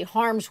Christianity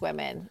harms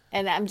women.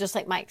 And I'm just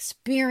like, my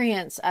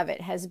experience of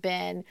it has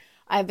been,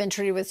 I've been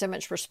treated with so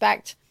much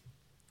respect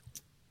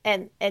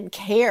and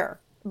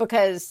care,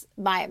 because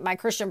my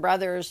Christian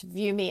brothers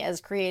view me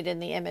as created in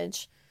the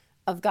image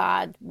of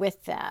God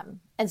with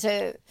them. And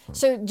so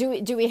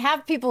do we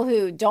have people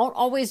who don't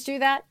always do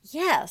that?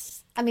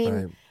 Yes. I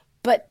mean,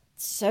 but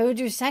so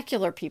do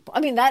secular people.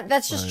 I mean,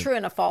 that's just true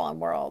in a fallen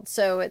world.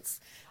 So it's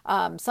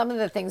some of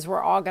the things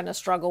we're all going to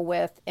struggle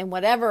with in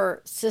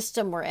whatever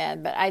system we're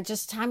in. But I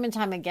just, time and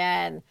time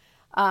again,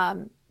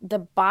 the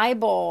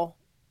Bible,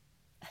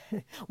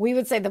 we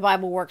would say the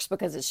Bible works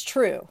because it's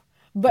true.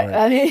 But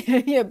I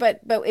mean,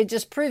 but it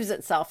just proves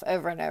itself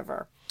over and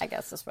over, I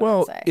guess is what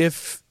I'm saying.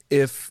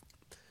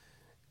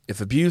 If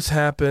abuse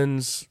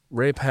happens,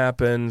 rape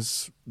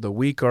happens, the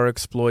weak are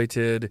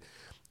exploited,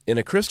 in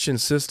a Christian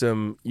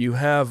system, you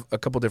have a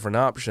couple different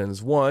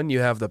options. One, you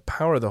have the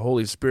power of the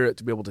Holy Spirit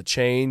to be able to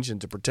change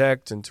and to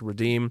protect and to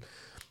redeem,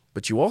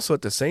 but you also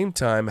at the same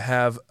time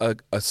have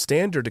a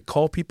standard to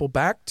call people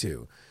back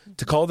to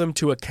call them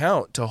to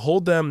account, to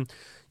hold them,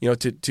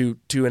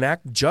 to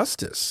enact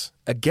justice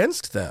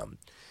against them.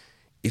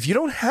 If you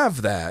don't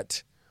have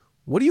that,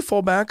 what do you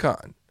fall back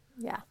on?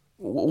 Yeah.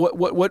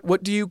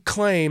 What do you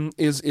claim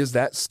is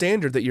that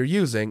standard that you're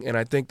using? And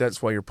I think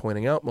that's why you're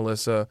pointing out,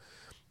 Melissa,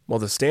 Well,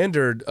 the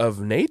standard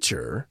of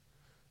nature,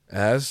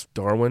 as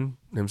Darwin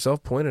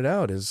himself pointed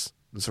out, is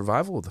the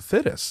survival of the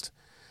fittest.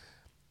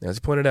 As he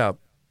pointed out,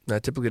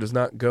 that typically does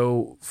not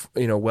go,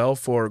 well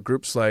for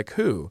groups like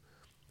who?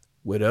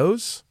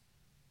 Widows?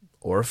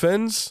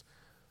 Orphans?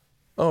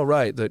 Oh,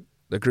 right, the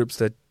groups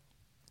that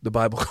the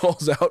Bible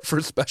calls out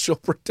for special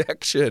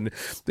protection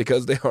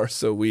because they are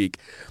so weak.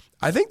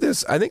 I think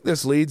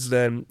this leads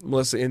then,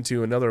 Melissa,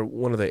 into another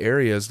one of the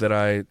areas that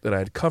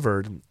I'd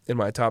covered in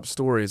my top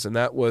stories, and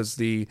that was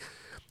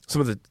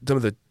some of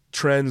the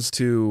trends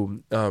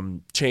to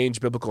change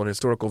biblical and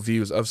historical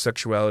views of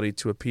sexuality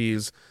to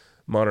appease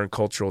modern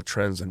cultural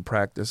trends and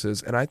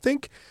practices. And I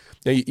think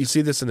you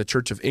see this in the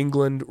Church of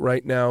England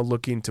right now,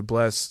 looking to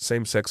bless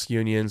same-sex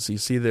unions. You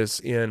see this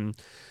in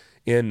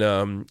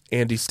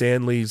Andy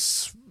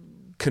Stanley's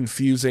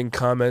confusing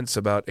comments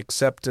about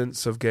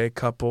acceptance of gay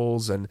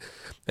couples and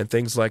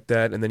things like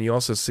that. And then you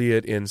also see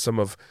it in some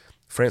of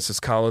Pope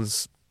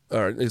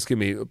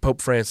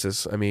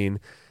Francis. I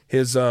mean,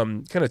 his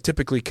kind of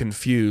typically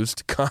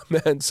confused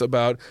comments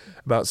about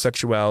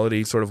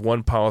sexuality, sort of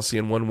one policy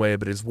in one way,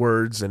 but his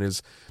words and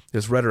his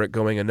rhetoric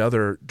going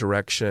another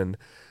direction.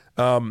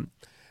 The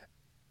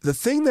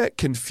thing that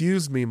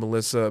confused me,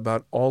 Melissa,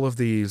 about all of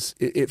these,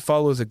 it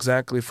follows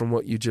exactly from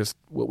what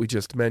we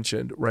just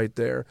mentioned right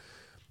there.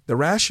 The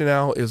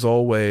rationale is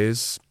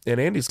always, and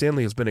Andy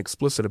Stanley has been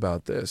explicit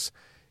about this,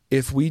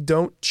 if we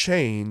don't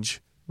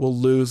change, we'll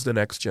lose the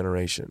next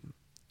generation.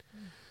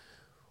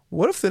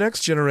 What if the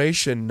next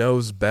generation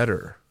knows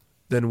better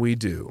than we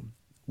do?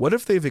 What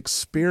if they've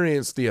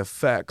experienced the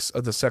effects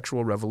of the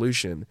sexual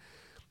revolution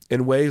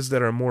in ways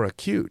that are more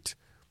acute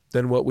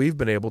than what we've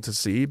been able to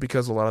see,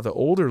 because a lot of the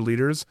older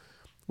leaders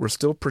were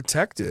still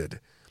protected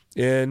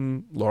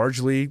in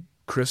largely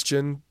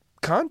Christian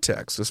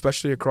contexts,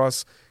 especially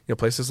across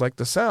places like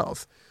the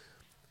South?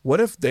 What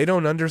if they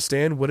don't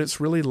understand what it's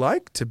really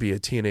like to be a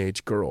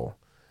teenage girl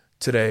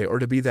today, or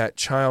to be that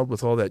child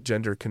with all that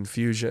gender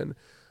confusion?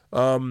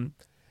 In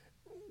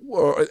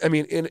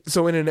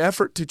an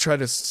effort to try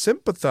to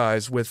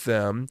sympathize with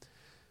them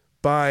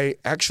by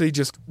actually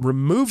just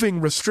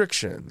removing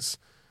restrictions,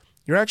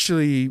 you're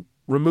actually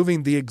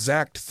removing the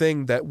exact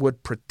thing that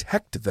would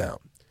protect them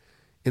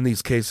in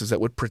these cases, that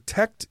would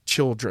protect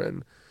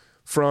children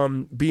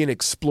from being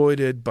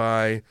exploited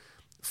by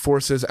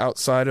forces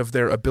outside of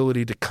their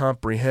ability to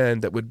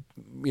comprehend, that would,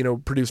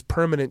 produce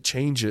permanent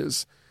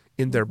changes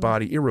in their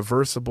body,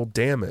 irreversible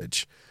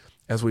damage,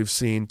 as we've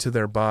seen, to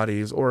their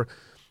bodies. Or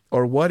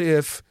what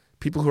if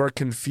people who are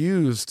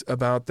confused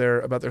about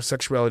their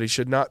sexuality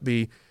should not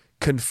be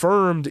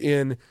confirmed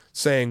in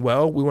saying,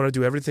 well, we want to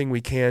do everything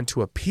we can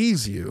to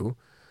appease you,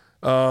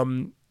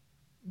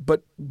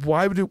 but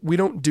why we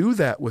don't do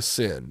that with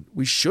sin?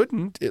 We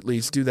shouldn't at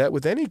least do that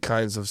with any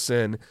kinds of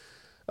sin.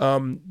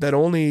 That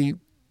only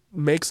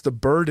makes the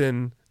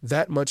burden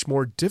that much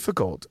more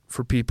difficult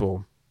for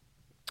people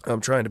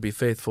trying to be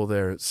faithful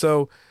there.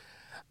 So,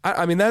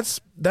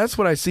 that's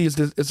what I see is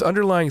this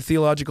underlying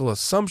theological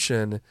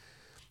assumption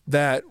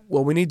that,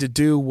 well, we need to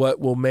do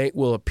what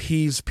will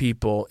appease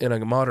people in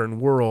a modern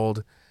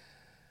world.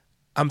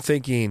 I'm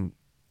thinking,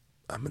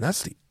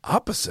 that's the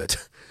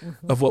opposite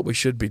of what we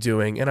should be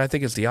doing. And I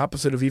think it's the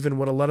opposite of even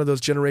what a lot of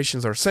those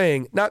generations are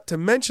saying, not to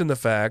mention the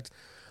fact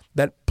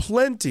that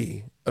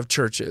plenty of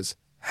churches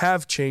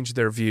have changed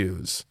their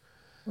views.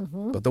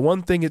 But the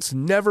one thing it's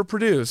never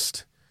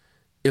produced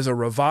is a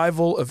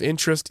revival of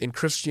interest in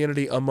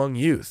Christianity among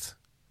youth.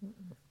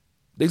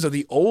 These are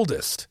the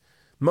oldest,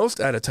 most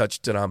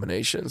out-of-touch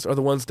denominations are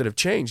the ones that have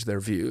changed their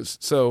views.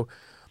 So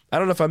I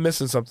don't know if I'm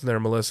missing something there,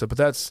 Melissa, but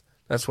that's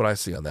what I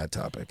see on that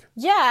topic.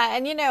 Yeah,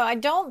 and I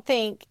don't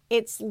think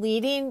it's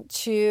leading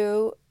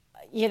to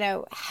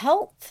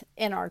health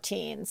in our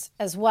teens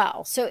as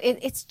well. So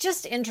it's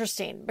just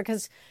interesting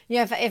because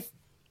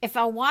if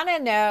I want to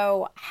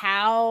know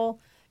how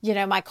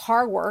my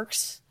car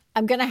works,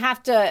 I'm going to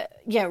have to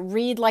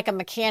read like a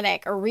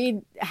mechanic, or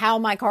read how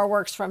my car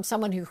works from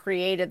someone who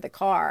created the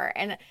car.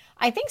 And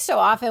I think so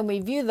often we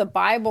view the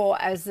Bible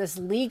as this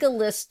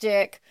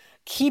legalistic,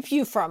 keep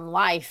you from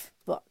life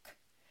book.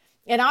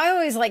 And I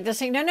always like to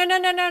say,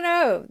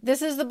 no.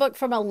 This is the book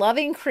from a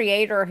loving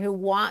creator who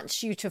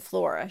wants you to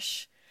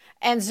flourish.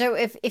 And so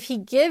if he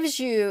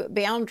gives you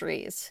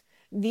boundaries,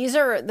 these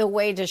are the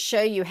way to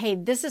show you, hey,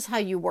 this is how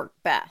you work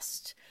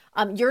best.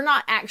 You're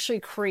not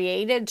actually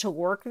created to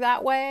work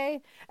that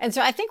way. And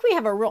so I think we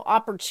have a real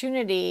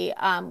opportunity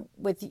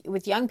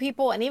with young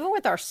people, and even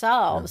with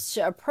ourselves,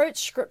 to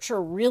approach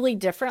Scripture really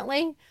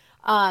differently.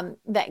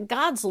 That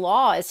God's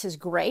law is his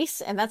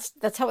grace, and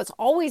that's how it's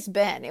always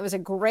been. It was a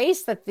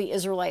grace that the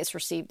Israelites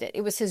received it.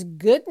 It was his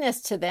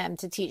goodness to them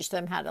to teach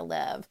them how to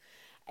live.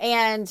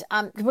 And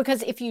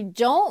because if you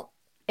don't,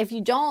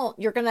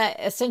 you're going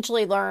to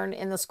essentially learn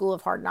in the school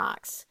of hard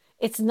knocks.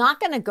 It's not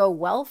going to go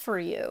well for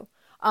you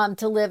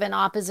to live in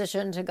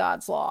opposition to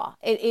God's law.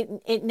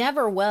 It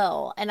never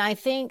will. And I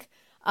think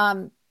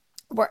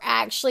we're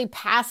actually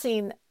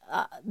passing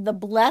the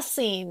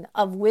blessing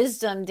of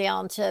wisdom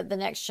down to the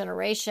next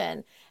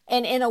generation.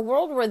 And in a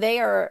world where they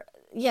are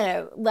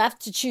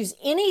left to choose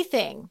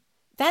anything.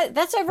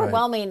 That's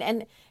overwhelming.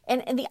 Right.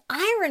 And the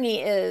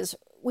irony is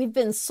we've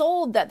been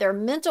sold that their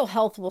mental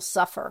health will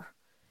suffer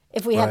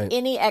if we have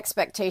any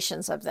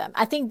expectations of them.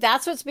 I think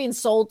that's what's being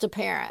sold to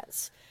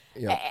parents.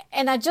 Yep.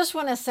 And I just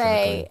want to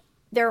say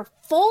their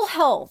full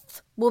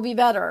health will be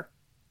better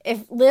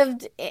if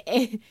lived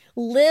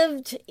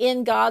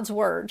in God's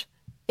word.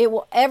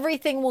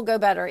 Everything will go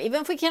better.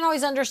 Even if we can't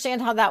always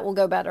understand how that will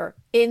go better,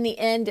 in the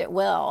end it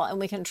will. And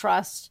we can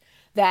trust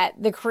that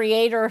the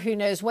Creator, who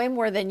knows way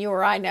more than you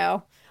or I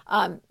know,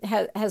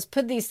 has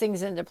put these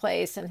things into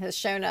place and has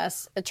shown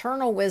us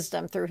eternal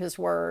wisdom through his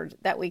word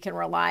that we can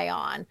rely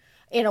on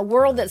in a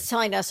world that's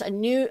telling us a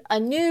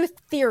new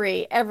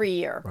theory every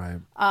year.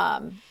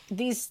 Right.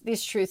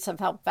 These truths have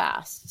helped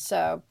fast.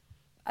 So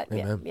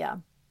yeah.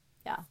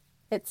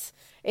 It's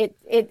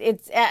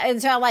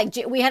like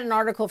we had an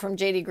article from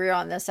J.D. Greer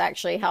on this,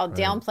 actually, how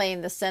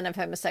downplaying the sin of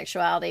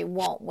homosexuality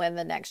won't win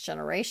the next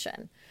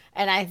generation.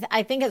 And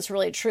I think it's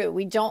really true.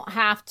 We don't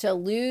have to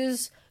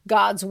lose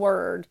God's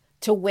word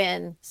to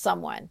win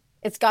someone.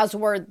 It's God's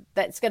word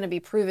that's going to be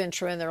proven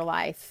true in their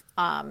life.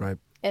 And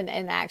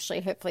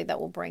actually, hopefully that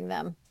will bring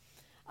them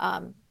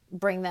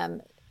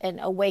and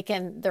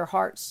awaken their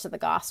hearts to the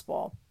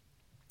gospel.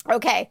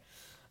 Okay.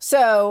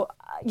 So,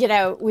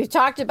 we've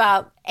talked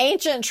about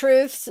ancient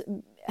truths,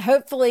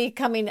 hopefully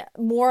coming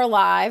more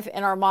alive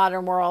in our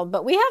modern world,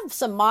 but we have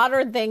some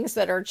modern things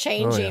that are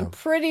changing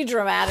pretty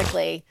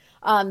dramatically.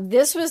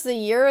 This was the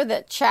year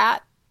that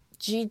Chat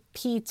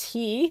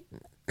GPT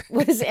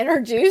was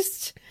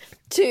introduced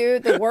to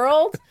the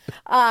world.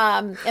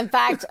 In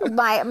fact,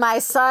 my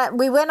son,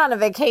 we went on a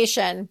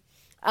vacation.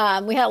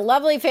 We had a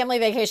lovely family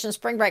vacation,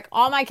 spring break,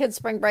 all my kids'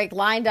 spring break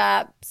lined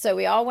up. So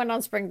we all went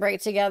on spring break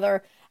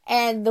together.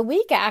 And the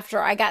week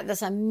after, I got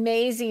this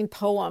amazing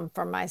poem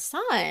from my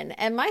son.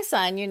 And my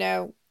son,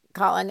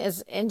 Collin,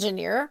 is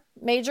engineer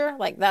major.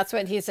 Like, that's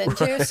what he's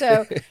into.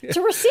 So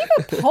to receive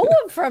a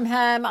poem from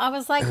him, I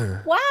was like,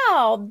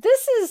 wow,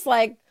 this is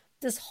like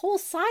this whole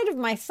side of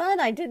my son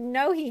I didn't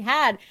know he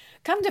had.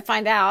 Come to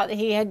find out,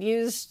 he had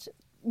used,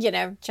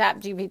 Chat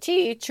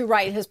GPT to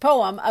write his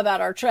poem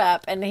about our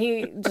trip. And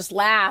he just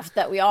laughed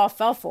that we all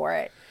fell for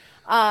it.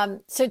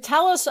 So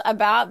tell us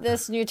about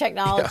this new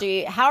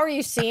technology. Yeah. How are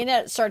you seeing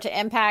it start to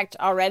impact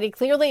already?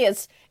 Clearly,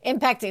 it's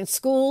impacting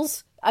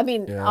schools. I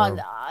mean,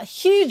 on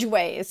huge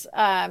ways.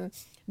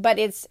 But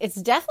it's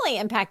definitely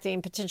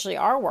impacting potentially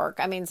our work.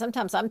 I mean,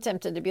 sometimes I'm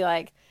tempted to be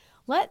like,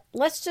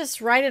 let's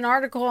just write an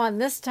article on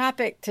this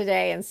topic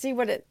today and see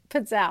what it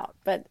puts out.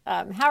 But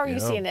how are you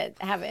seeing it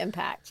have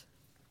impact?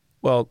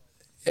 Well,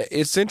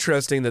 it's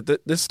interesting that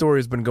this story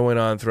has been going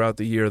on throughout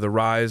the year, the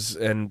rise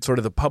and sort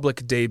of the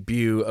public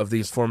debut of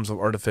these forms of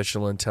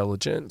artificial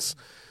intelligence,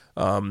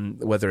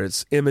 whether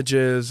it's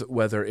images,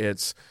 whether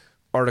it's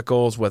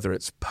articles, whether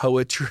it's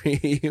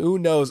poetry, who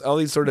knows, all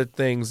these sort of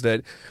things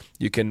that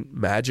you can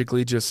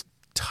magically just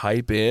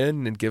type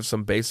in and give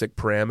some basic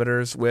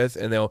parameters with,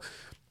 and they'll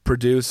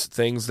produce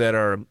things that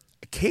are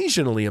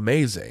occasionally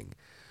amazing,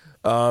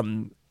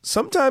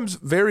 sometimes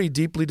very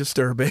deeply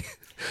disturbing,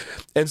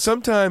 and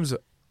sometimes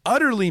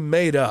utterly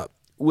made up,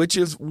 which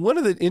is one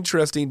of the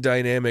interesting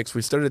dynamics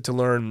we started to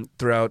learn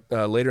throughout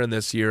later in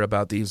this year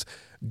about these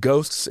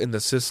ghosts in the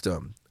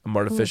system of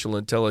artificial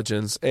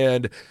intelligence.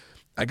 And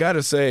I got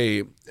to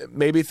say,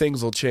 maybe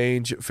things will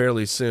change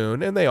fairly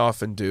soon, and they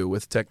often do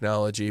with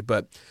technology.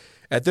 But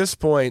at this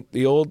point,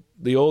 the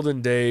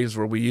olden days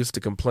where we used to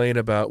complain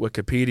about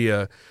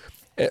Wikipedia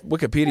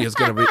is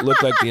going to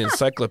look like the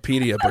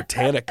Encyclopedia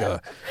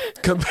Britannica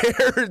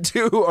compared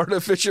to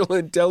artificial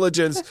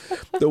intelligence,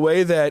 the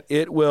way that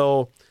it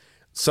will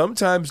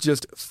sometimes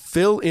just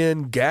fill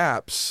in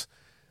gaps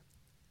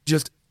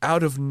just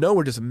out of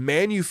nowhere, just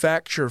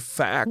manufacture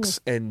facts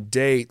and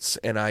dates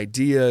and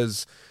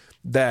ideas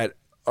that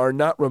are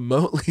not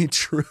remotely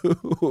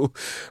true.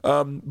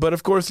 But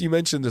of course, you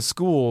mentioned the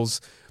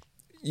schools.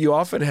 You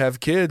often have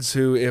kids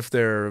who, if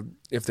they're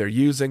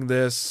using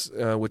this,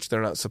 which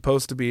they're not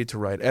supposed to be, to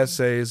write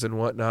essays and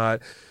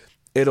whatnot,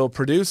 it'll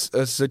produce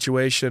a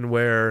situation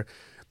where,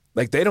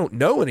 like, they don't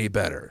know any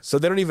better. So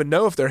they don't even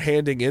know if they're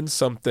handing in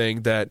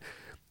something that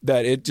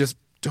it just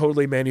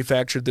totally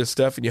manufactured this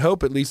stuff. And you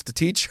hope at least the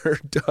teacher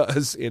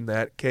does in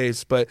that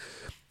case. But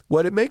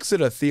what it makes it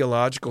a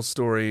theological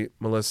story,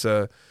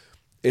 Melissa,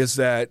 is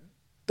that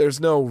there's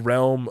no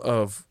realm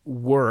of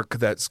work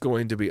that's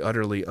going to be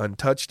utterly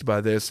untouched by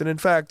this. And in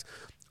fact,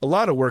 a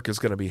lot of work is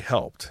going to be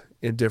helped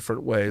in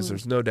different ways.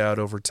 There's no doubt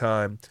over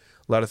time,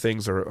 a lot of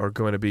things are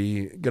going to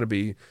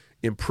be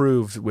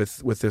improved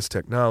with this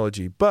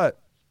technology.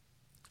 But,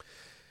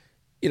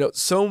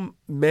 so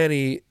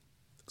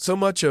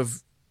much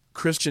of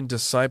Christian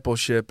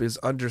discipleship is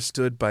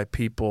understood by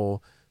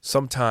people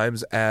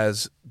sometimes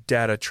as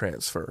data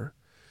transfer.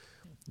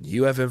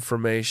 You have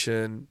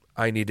information,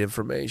 I need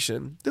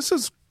information. This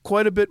is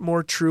quite a bit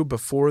more true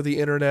before the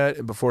internet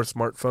and before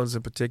smartphones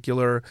in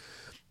particular,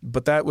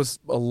 but that was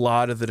a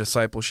lot of the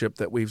discipleship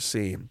that we've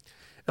seen.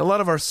 And a lot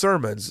of our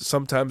sermons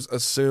sometimes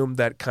assume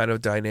that kind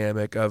of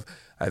dynamic of,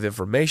 I have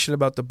information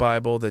about the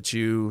Bible that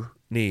you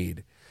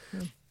need.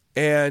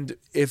 And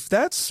if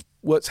that's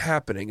what's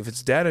happening, if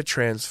it's data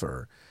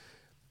transfer,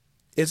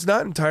 it's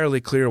not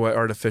entirely clear why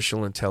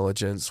artificial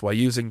intelligence, why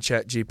using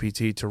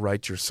ChatGPT to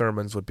write your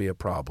sermons would be a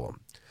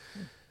problem.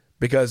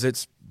 Because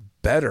it's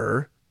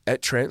better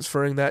at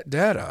transferring that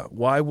data.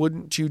 Why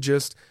wouldn't you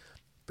just,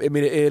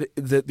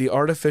 the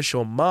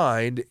artificial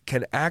mind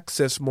can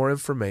access more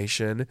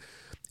information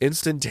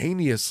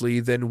instantaneously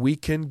than we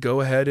can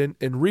go ahead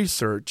and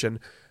research and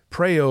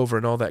pray over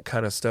and all that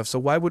kind of stuff. So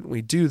why wouldn't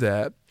we do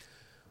that?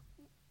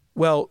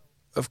 Well,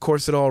 of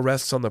course, it all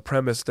rests on the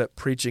premise that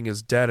preaching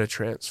is data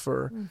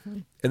transfer,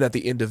 and that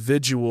the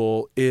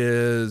individual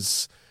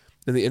is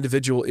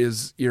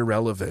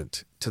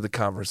irrelevant to the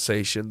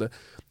conversation.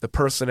 The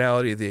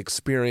personality, the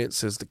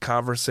experiences, the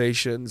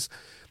conversations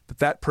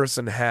that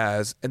person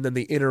has, and then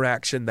the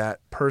interaction that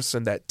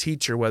person, that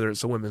teacher, whether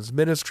it's a women's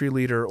ministry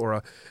leader or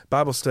a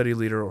Bible study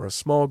leader or a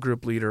small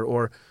group leader,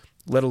 or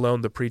let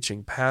alone the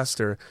preaching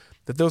pastor,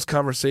 that those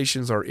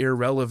conversations are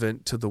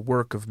irrelevant to the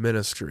work of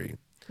ministry.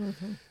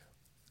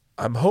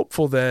 I'm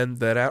hopeful then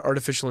that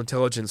artificial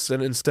intelligence, then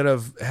instead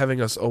of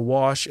having us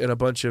awash in a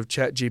bunch of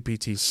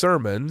ChatGPT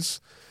sermons,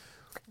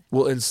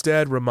 will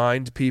instead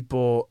remind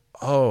people,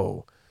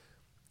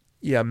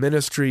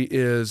 ministry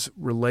is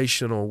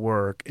relational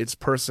work. It's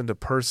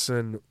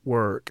person-to-person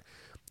work,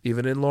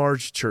 even in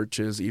large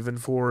churches, even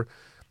for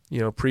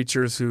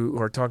preachers who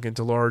are talking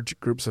to large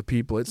groups of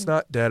people. It's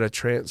not data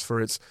transfer.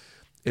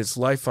 It's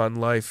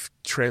life-on-life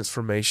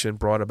transformation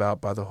brought about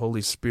by the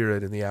Holy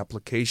Spirit in the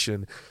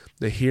application,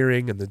 the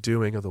hearing and the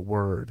doing of the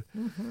Word.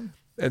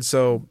 And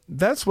so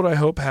that's what I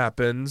hope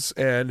happens.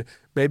 And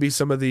maybe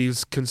some of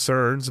these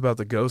concerns about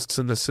the ghosts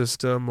in the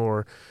system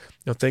or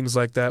things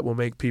like that will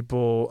make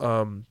people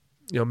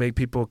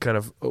kind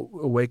of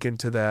awaken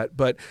to that.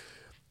 But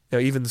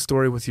even the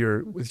story with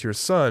your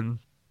son,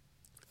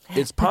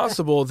 it's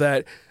possible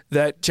that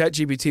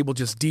ChatGPT will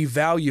just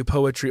devalue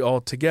poetry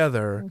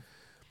altogether.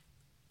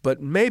 But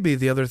maybe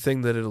the other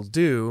thing that it'll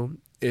do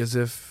is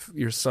if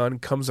your son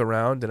comes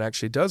around and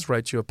actually does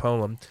write you a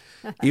poem,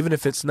 even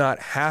if it's not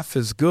half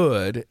as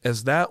good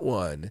as that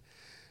one,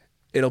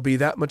 it'll be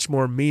that much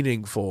more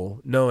meaningful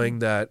knowing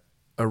that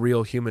a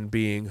real human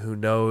being who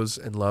knows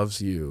and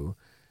loves you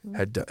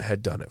had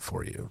done it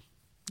for you.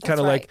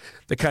 Kind of like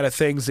the kind of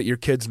things that your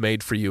kids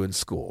made for you in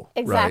school.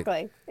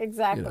 Exactly.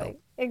 Right?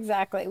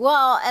 Exactly.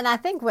 Well, and I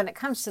think when it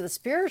comes to the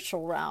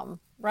spiritual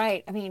realm,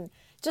 right? I mean,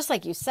 just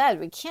like you said,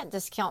 we can't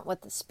discount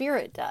what the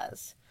Spirit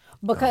does,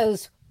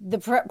 because the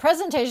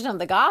presentation of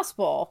the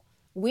gospel,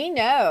 we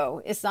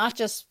know it's not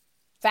just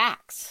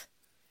facts.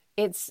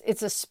 It's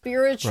a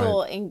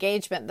spiritual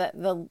engagement that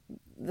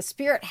the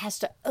Spirit has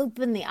to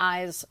open the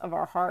eyes of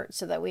our hearts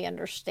so that we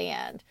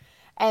understand.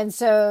 And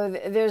so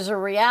there's a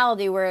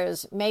reality,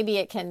 whereas maybe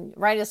it can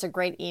write us a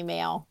great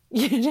email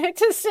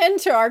to send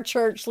to our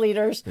church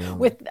leaders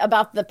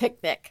about the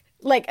picnic.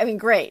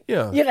 Great.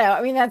 Yeah.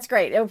 That's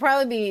great. It'll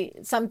probably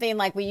be something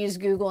like we use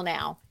Google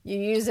now. You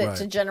use it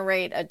to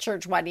generate a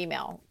church-wide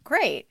email.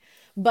 Great.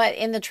 But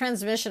in the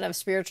transmission of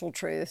spiritual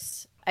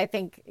truths, I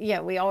think,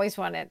 we always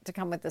want it to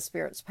come with the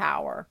Spirit's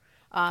power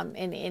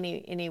in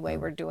any way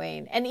we're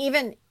doing. And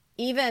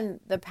even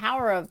the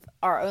power of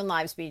our own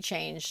lives be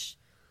changed,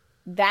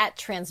 that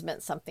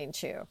transmits something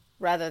too,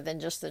 rather than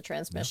just the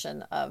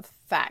transmission of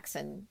facts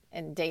and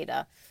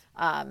data.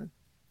 And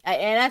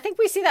I think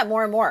we see that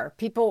more and more.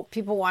 People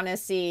want to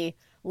see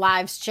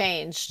lives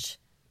changed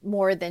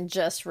more than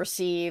just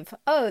receive,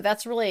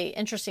 that's really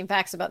interesting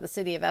facts about the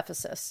city of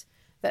Ephesus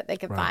that they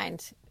can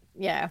find,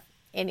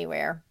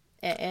 anywhere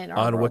in our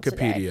on world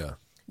Wikipedia. Today.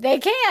 They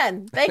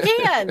can.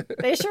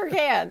 They sure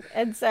can.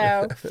 And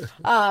so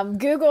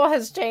Google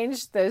has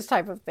changed those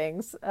type of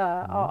things,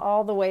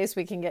 all the ways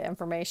we can get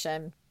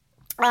information.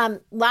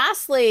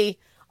 Lastly,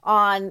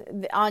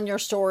 on your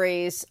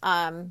stories,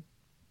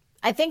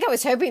 I think I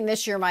was hoping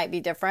this year might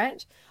be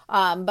different.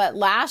 But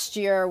last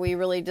year we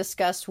really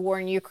discussed war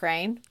in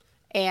Ukraine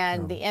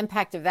and the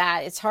impact of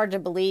that. It's hard to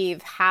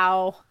believe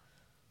how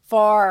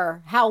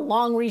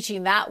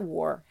long-reaching that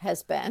war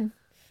has been.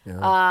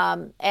 Yeah.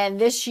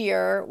 And this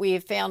year we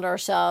found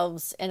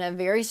ourselves in a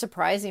very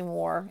surprising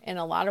war in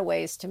a lot of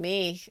ways to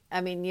me.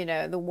 I mean,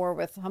 the war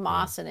with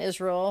Hamas and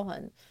Israel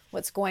and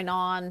what's going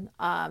on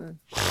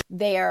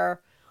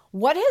there.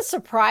 What has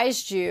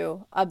surprised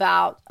you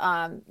about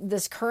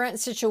this current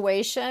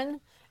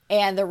situation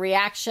and the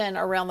reaction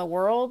around the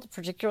world,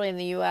 particularly in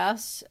the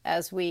U.S.,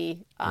 as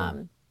we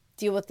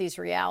deal with these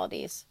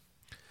realities?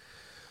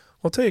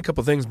 I'll tell you a couple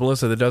of things,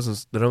 Melissa, that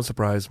don't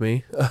surprise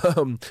me.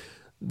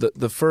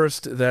 The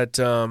first, that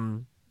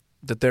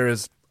there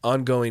is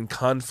ongoing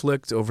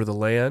conflict over the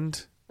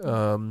land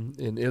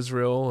in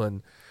Israel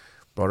and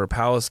broader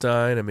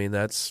Palestine. I mean,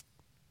 that's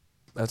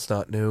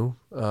not new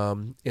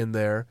in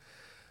there.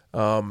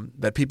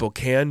 That people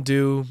can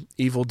do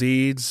evil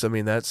deeds. I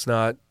mean, that's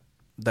not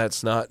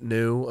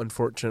new,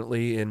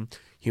 unfortunately, in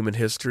human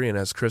history. And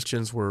as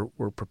Christians, we're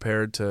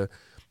prepared to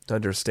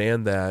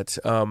understand that.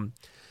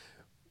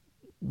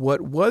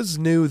 What was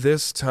new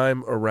this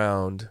time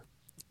around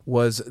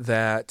was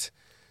that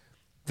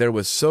there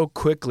was so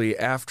quickly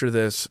after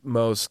this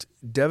most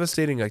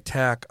devastating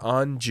attack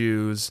on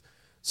Jews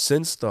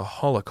since the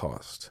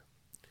Holocaust.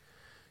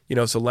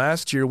 So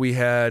last year we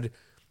had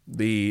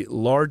the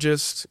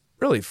largest,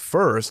 really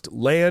first,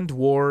 land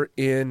war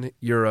in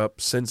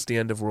Europe since the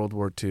end of World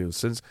War II.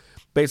 Since,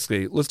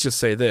 basically, let's just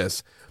say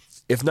this.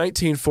 If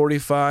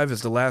 1945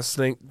 is the last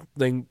thing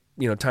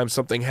time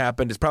something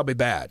happened, it's probably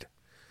bad.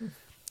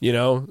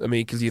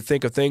 Because you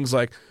think of things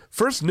like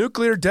first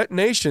nuclear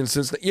detonation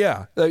since,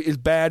 it's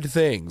bad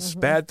things. Mm-hmm.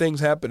 Bad things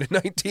happened in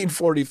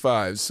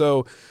 1945.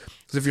 So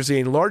if you're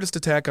seeing largest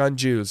attack on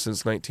Jews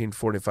since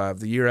 1945,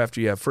 the year after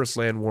you have first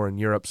land war in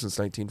Europe since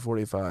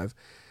 1945,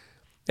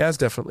 that's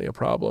definitely a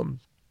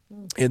problem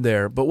in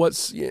there. But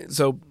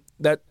so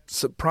that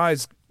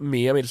surprised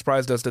me. It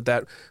surprised us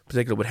that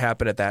particular would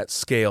happen at that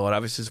scale. It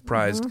obviously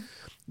surprised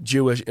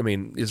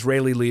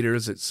Israeli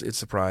leaders. It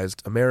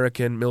surprised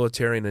American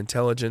military and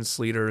intelligence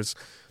leaders.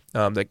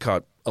 That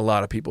caught a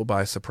lot of people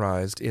by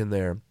surprise in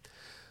there.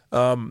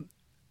 The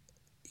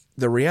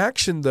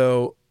reaction,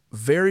 though,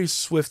 very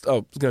swift. Oh, I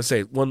was going to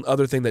say one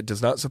other thing that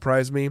does not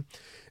surprise me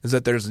is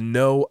that there's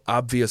no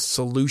obvious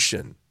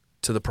solution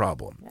to the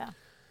problem. Yeah.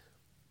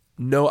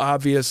 No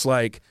obvious,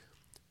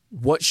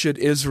 what should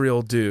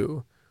Israel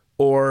do?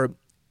 Or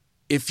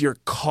if you're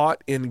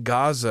caught in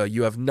Gaza,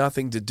 you have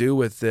nothing to do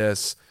with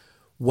this.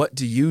 What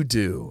do you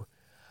do?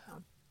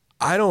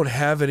 I don't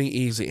have any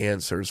easy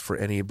answers for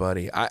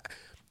anybody.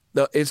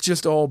 It's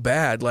just all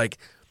bad.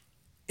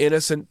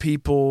 Innocent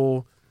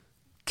people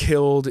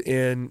killed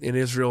in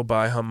Israel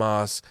by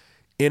Hamas,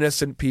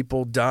 innocent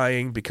people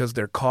dying because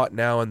they're caught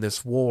now in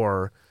this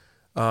war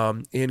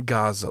in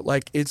Gaza.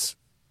 It's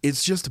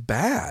just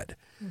bad.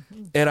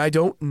 Mm-hmm. And I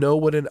don't know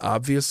what an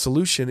obvious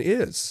solution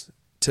is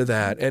to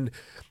that. And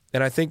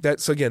I think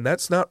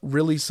that's not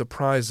really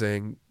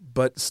surprising,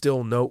 but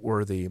still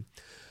noteworthy.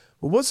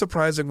 What was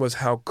surprising was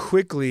how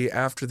quickly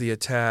after the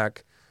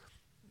attack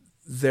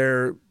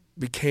there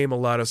became a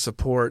lot of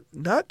support,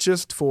 not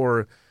just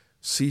for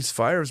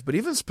ceasefires, but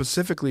even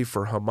specifically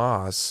for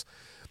Hamas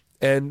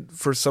and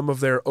for some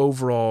of their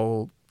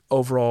overall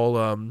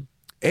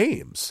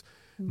aims,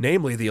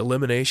 namely the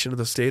elimination of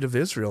the state of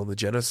Israel and the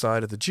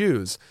genocide of the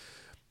Jews.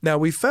 Now,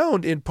 we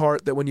found in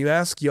part that when you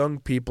ask young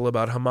people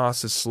about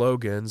Hamas's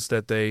slogans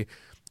that they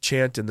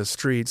chant in the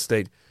streets,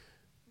 they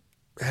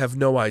have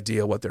no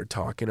idea what they're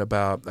talking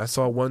about. I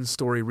saw one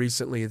story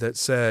recently that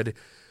said,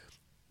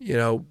 they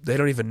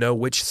don't even know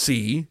which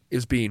sea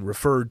is being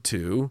referred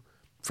to,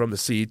 from the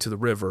sea to the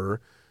river,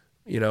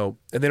 and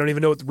they don't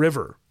even know what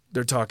river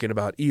they're talking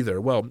about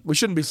either. Well, we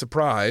shouldn't be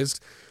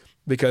surprised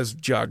because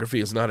geography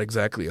is not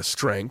exactly a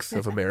strength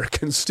of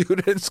American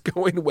students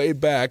going way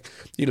back.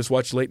 You just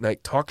watch late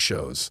night talk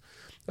shows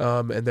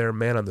and their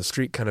man on the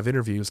street kind of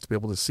interviews to be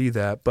able to see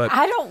that. But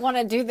I don't want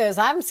to do those.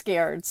 I'm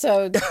scared.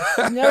 So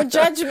no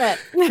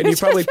judgment. And you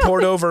probably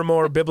poured over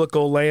more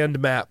biblical land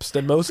maps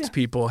than most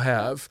people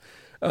have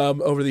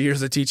over the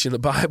years of teaching the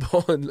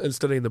Bible and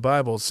studying the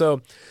Bible.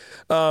 So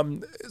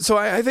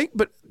I think,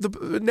 but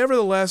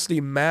nevertheless,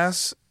 the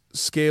mass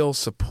scale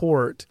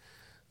support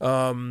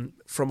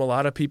from a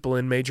lot of people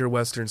in major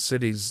Western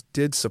cities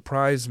did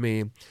surprise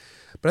me.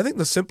 But I think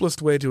the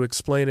simplest way to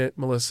explain it,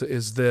 Melissa,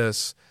 is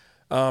this.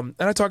 And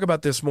I talk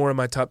about this more in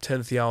my top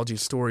 10 theology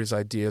stories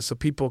idea, so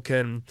people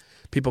can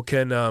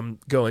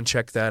go and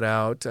check that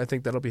out. I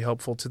think that'll be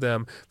helpful to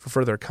them for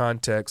further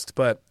context.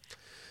 But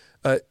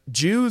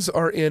Jews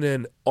are in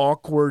an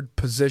awkward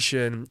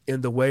position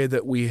in the way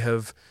that we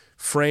have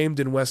framed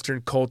in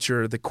Western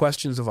culture the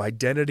questions of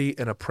identity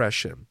and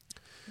oppression.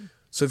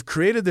 So we've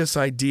created this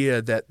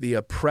idea that the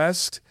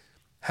oppressed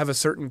have a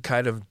certain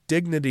kind of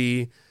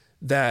dignity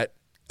that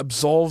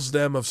absolves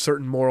them of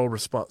certain moral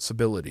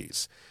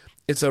responsibilities.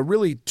 It's a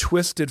really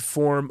twisted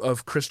form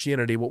of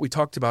Christianity, what we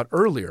talked about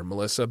earlier,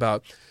 Melissa,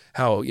 about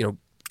how,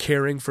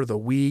 caring for the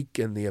weak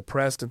and the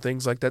oppressed and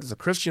things like that is a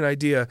Christian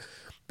idea,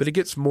 but it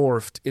gets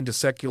morphed into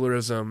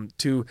secularism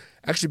to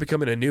actually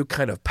becoming a new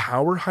kind of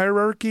power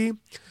hierarchy.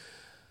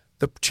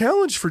 The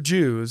challenge for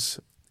Jews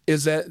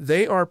is that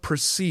they are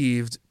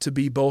perceived to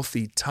be both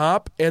the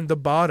top and the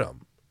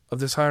bottom of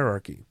this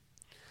hierarchy.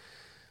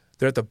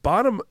 They're at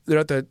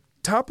the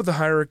top of the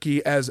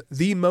hierarchy as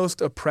the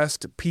most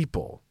oppressed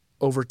people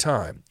over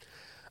time.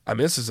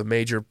 This is a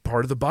major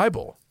part of the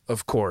Bible,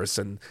 of course,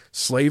 and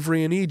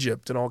slavery in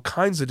Egypt and all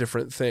kinds of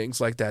different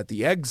things like that.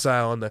 The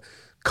exile and the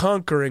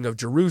conquering of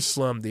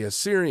Jerusalem, the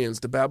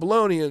Assyrians, the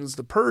Babylonians,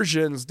 the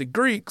Persians, the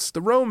Greeks,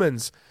 the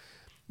Romans.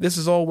 This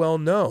is all well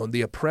known,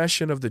 the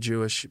oppression of the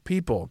Jewish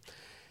people.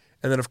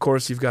 And then, of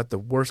course, you've got the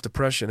worst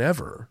oppression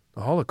ever,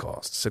 the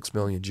Holocaust, 6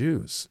 million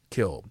Jews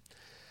killed.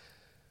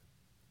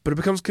 But it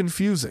becomes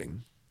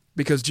confusing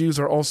because Jews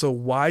are also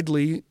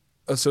widely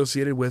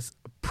associated with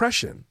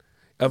oppression,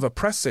 of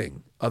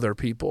oppressing other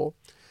people.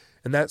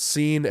 And that's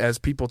seen as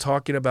people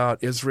talking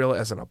about Israel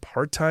as an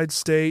apartheid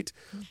state,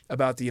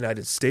 about the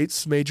United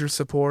States' major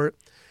support,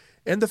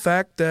 and the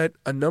fact that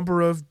a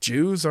number of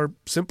Jews are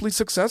simply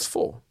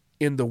successful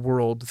in the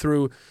world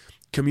through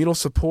communal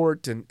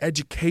support and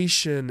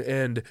education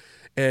and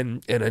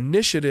and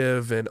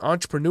initiative and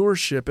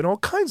entrepreneurship and all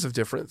kinds of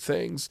different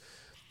things.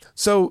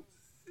 So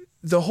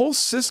the whole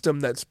system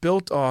that's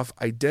built off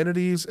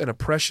identities and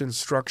oppression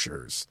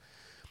structures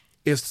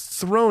is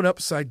thrown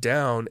upside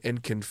down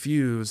and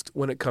confused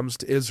when it comes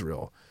to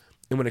Israel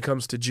and when it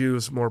comes to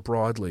Jews more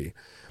broadly.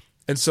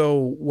 And so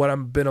what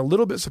I've been a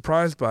little bit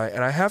surprised by,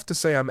 and I have to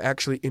say I'm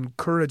actually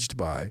encouraged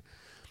by,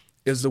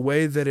 is the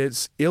way that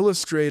it's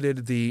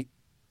illustrated the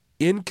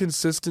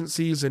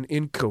inconsistencies and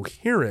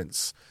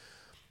incoherence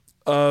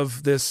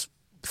of this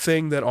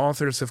thing that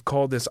authors have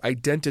called this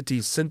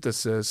identity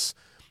synthesis,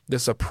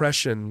 this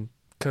oppression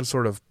kind of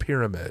sort of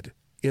pyramid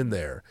in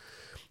there.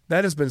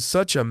 That has been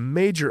such a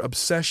major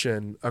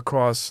obsession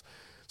across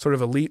sort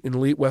of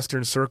elite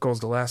Western circles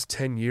the last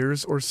 10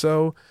 years or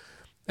so.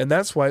 And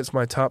that's why it's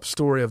my top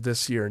story of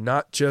this year,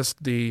 not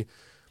just the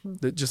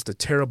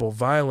terrible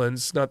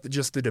violence, not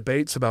just the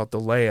debates about the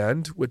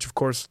land, which of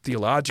course,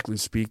 theologically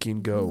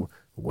speaking, go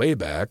way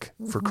back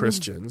for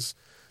Christians,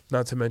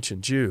 not to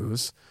mention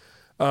Jews,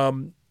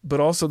 but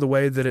also the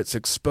way that it's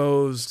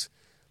exposed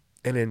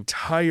an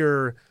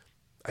entire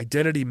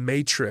identity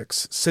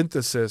matrix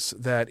synthesis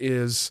that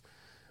is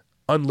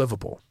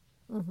unlivable,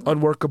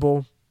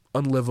 unworkable,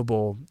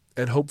 unlivable,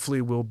 and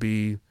hopefully will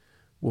be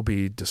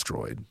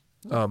destroyed.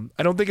 I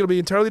don't think it'll be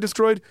entirely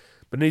destroyed,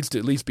 but it needs to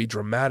at least be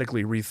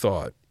dramatically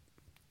rethought.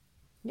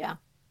 Yeah.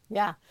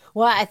 Yeah.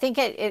 Well, I think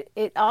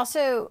it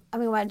also, I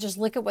mean, when I just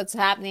look at what's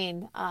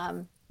happening,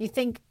 you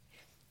think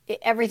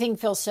everything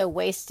feels so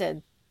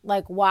wasted.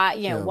 Like why,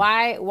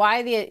 why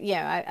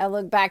I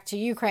look back to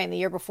Ukraine the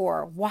year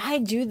before. Why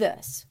do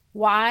this?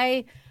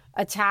 Why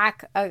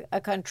attack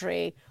a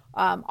country?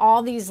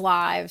 All these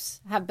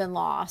lives have been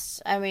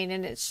lost. I mean,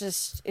 and it's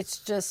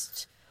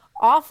just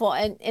awful.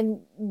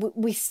 And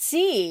we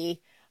see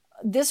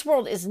this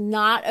world is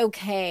not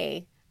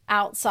okay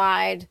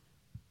outside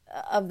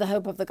of the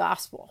hope of the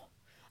gospel.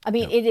 I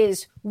mean, it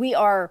is, we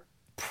are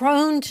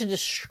prone to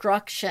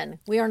destruction.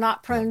 We are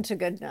not prone to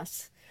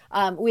goodness.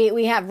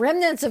 We have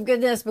remnants of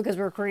goodness because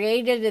we're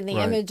created in the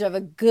image of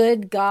a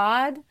good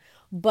God,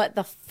 but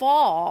the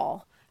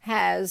fall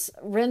has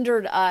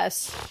rendered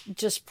us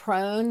just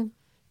prone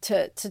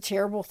to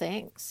terrible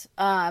things.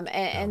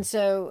 And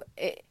so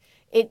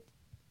it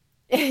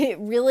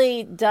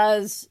really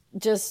does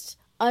just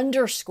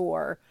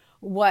underscore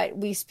what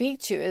we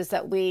speak to, is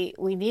that we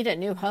need a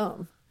new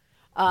home.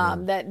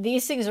 That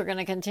these things are going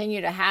to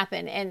continue to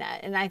happen.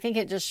 And I think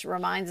it just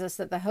reminds us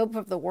that the hope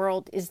of the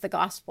world is the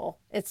gospel.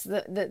 It's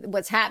the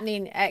what's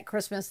happening at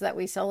Christmas that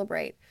we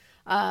celebrate.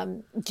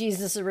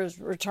 Jesus'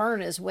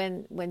 return is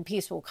when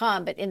peace will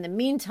come. But in the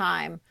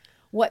meantime,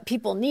 what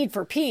people need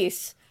for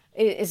peace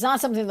is not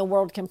something the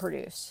world can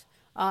produce.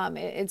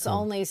 It's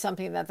only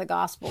something that the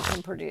gospel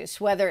can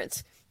produce, whether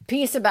it's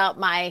peace about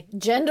my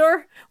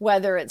gender,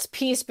 whether it's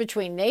peace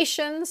between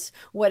nations,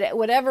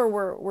 whatever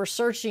we're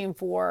searching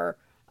for.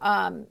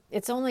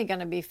 It's only going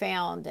to be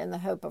found in the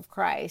hope of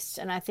Christ.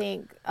 And I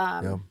think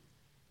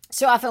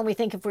so often we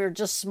think if we were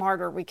just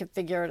smarter, we could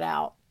figure it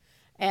out.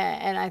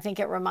 And I think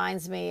it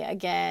reminds me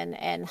again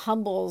and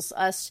humbles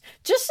us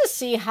just to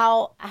see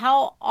how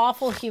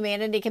awful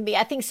humanity can be.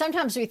 I think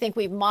sometimes we think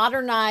we've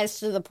modernized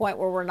to the point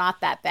where we're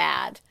not that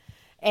bad.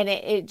 And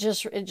it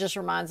just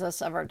reminds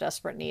us of our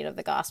desperate need of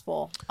the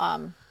gospel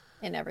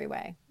in every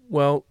way.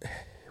 Well,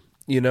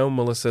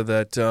 Melissa,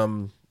 that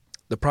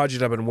the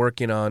project I've been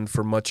working on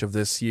for much of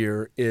this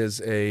year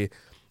is a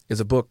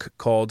book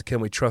called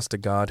 "Can We Trust a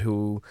God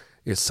Who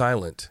Is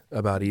Silent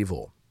About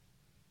Evil?"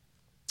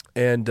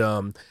 And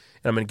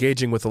I'm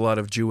engaging with a lot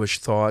of Jewish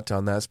thought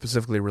on that,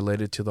 specifically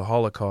related to the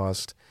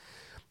Holocaust.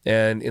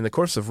 And in the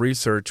course of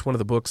research, one of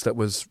the books that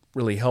was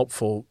really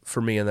helpful for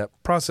me in that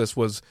process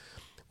was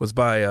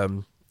by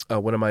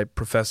one of my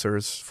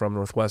professors from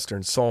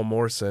Northwestern, Saul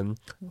Morson,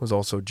 who was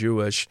also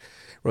Jewish,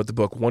 wrote the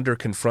book "Wonder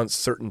Confronts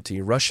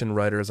Certainty: Russian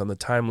Writers on the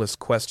Timeless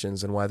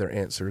Questions and Why Their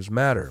Answers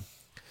Matter."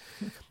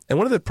 And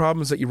one of the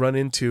problems that you run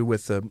into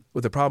with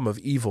the problem of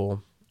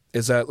evil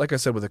is that, like I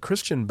said, with a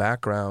Christian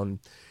background,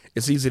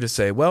 it's easy to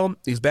say, well,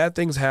 these bad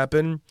things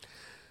happen.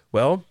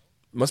 Well,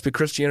 it must be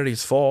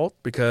Christianity's fault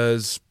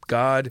because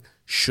God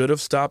should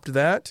have stopped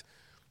that,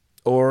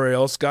 or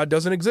else God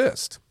doesn't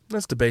exist.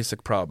 That's the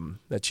basic problem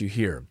that you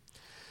hear.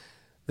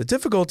 The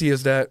difficulty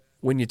is that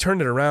when you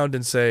turn it around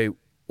and say,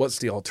 what's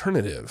the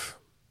alternative?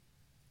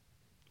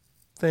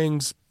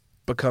 Things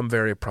become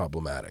very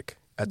problematic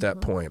at that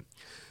point.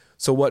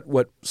 So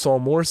what Saul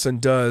Morson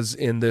does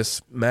in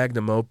this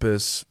magnum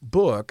opus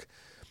book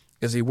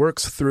is he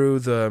works through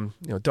the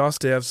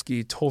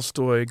Dostoevsky,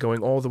 Tolstoy,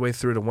 going all the way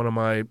through to one of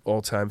my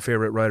all-time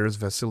favorite writers,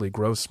 Vasily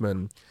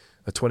Grossman,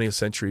 a 20th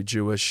century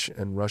Jewish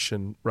and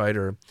Russian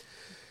writer.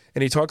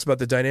 And he talks about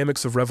the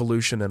dynamics of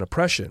revolution and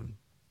oppression.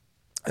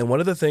 And one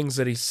of the things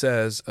that he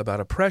says about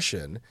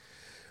oppression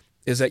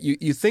is that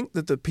you think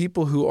that the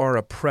people who are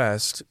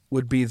oppressed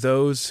would be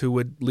those who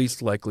would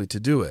least likely to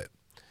do it.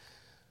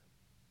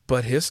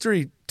 But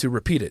history, to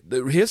repeat it,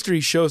 history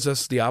shows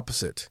us the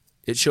opposite.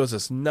 It shows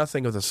us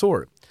nothing of the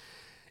sort.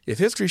 If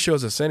history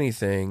shows us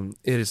anything,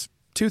 it is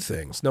two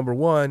things. Number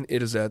one,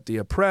 it is that the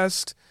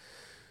oppressed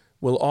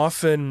will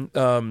often,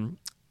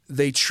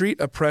 they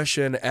treat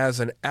oppression as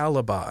an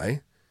alibi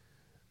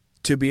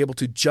to be able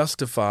to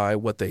justify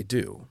what they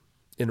do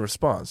in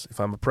response. If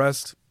I'm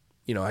oppressed,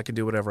 I can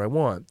do whatever I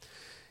want.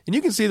 And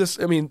you can see this,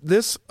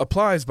 this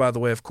applies, by the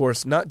way, of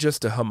course, not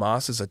just to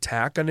Hamas's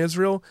attack on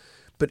Israel,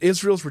 but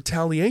Israel's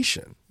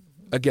retaliation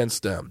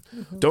against them.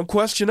 Don't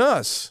question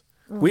us.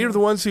 We are the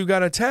ones who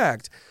got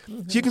attacked.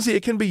 So you can see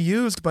it can be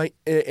used by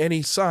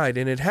any side,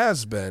 and it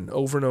has been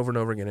over and over and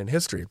over again in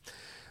history.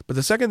 But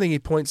the second thing he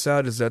points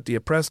out is that the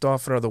oppressed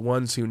often are the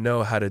ones who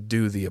know how to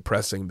do the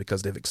oppressing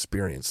because they've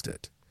experienced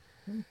it.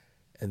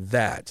 And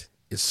that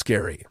is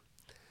scary.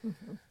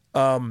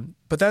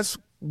 But that's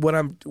what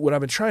I've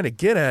been trying to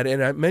get at,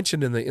 and I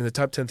mentioned in the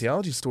top 10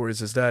 theology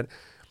stories, is that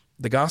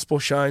the gospel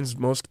shines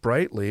most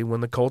brightly when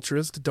the culture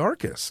is the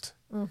darkest.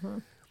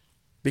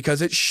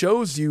 Because it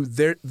shows you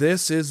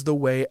this is the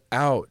way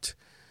out.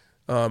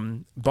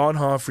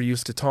 Bonhoeffer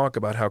used to talk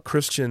about how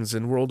Christians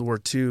in World War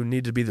II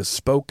need to be the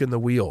spoke in the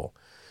wheel.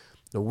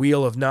 The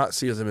wheel of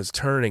Nazism is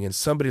turning, and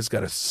somebody's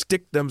got to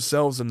stick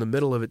themselves in the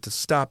middle of it to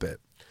stop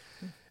it.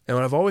 And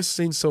what I've always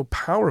seen so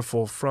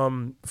powerful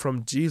from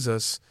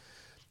Jesus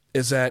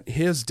is that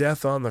his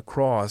death on the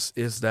cross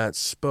is that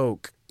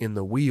spoke in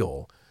the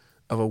wheel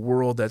of a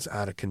world that's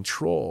out of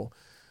control.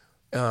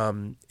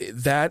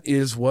 That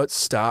is what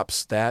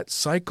stops that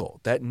cycle,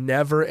 that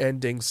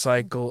never-ending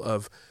cycle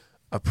of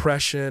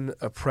oppression,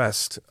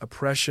 oppressed,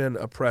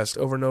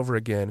 over and over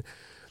again.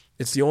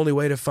 It's the only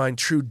way to find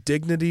true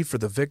dignity for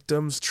the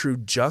victims, true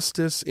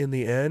justice in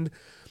the end,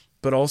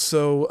 but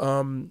also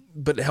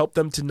but help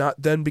them to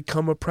not then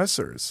become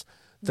oppressors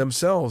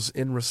themselves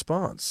in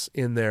response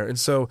in there. And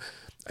so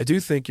I do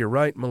think you're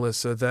right,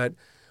 Melissa,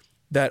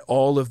 that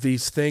all of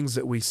these things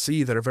that we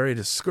see that are very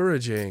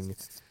discouraging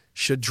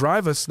should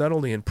drive us not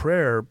only in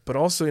prayer, but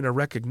also in a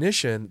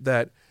recognition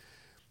that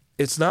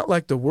it's not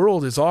like the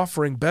world is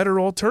offering better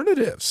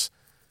alternatives.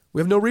 We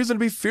have no reason to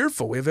be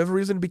fearful. We have every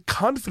reason to be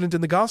confident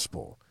in the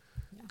gospel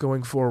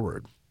going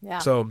forward. Yeah.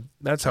 So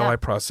that's how I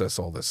process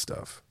all this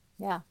stuff.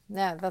 Yeah,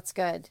 no, that's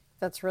good.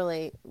 That's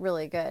really,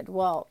 really good.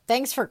 Well,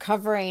 thanks for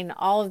covering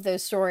all of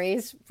those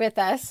stories with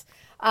us.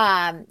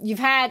 You've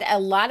had a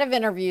lot of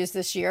interviews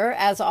this year,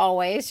 as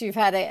always. You've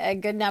had a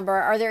good number.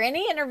 Are there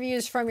any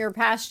interviews from your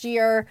past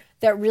year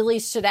that really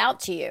stood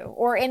out to you,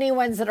 or any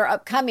ones that are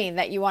upcoming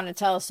that you want to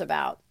tell us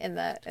about in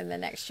the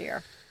next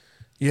year?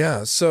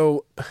 Yeah,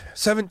 so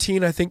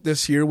 17, I think,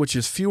 this year, which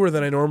is fewer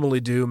than I normally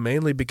do,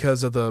 mainly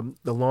because of the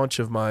launch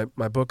of my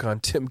book on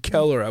Tim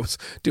Keller. I was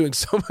doing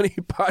so many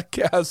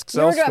podcasts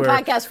elsewhere. You were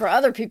doing podcasts for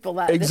other people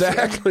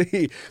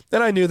Exactly.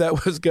 And I knew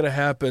that was going to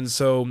happen,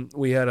 so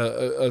we had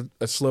a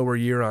slower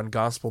year on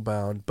Gospel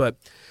Bound. But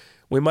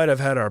we might have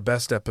had our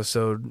best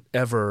episode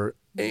ever,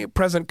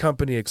 present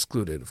company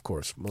excluded, of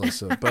course,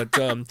 Melissa. But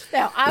no,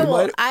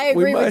 I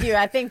agree with you.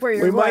 I think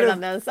you're going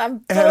on this. I'm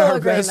full had our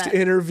agreement. best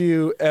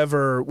interview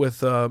ever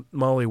with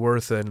Molly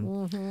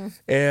Worthen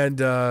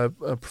and a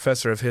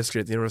professor of history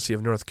at the University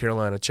of North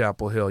Carolina,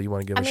 Chapel Hill. You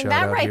want to give a shout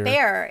out right here?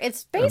 There,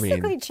 it's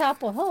basically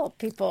Chapel Hill.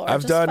 People are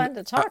fun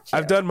to talk to.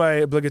 I've done my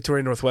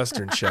obligatory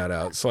Northwestern shout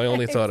out, so I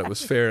only thought it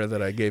was fair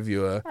that I gave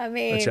you a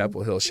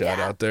Chapel Hill shout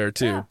out there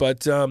too. Yeah.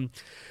 But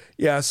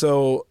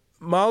so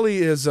Molly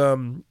is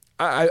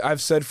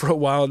I've said for a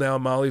while now,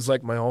 Molly's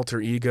like my alter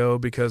ego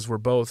because we're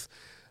both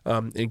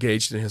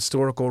engaged in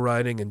historical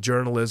writing and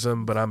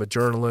journalism, but I'm a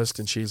journalist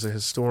and she's a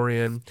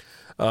historian.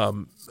 I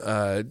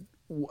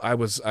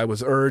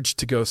was urged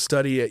to go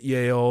study at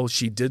Yale.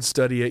 She did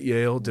study at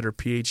Yale, did her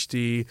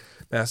PhD,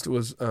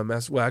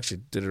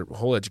 actually did her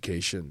whole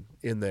education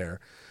in there.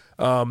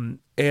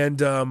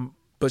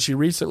 But she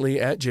recently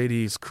at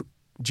J.D.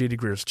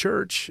 Greer's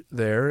church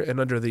there, and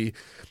under the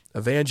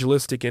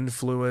evangelistic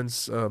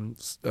influence of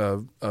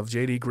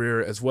J.D.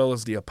 Greer, as well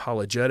as the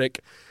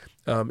apologetic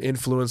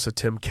influence of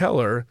Tim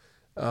Keller,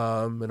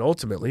 and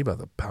ultimately by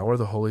the power of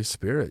the Holy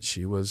Spirit,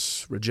 she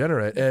was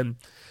regenerate. And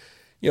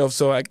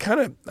so I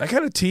kind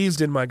of teased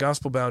in my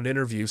Gospel Bound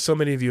interview. So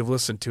many of you have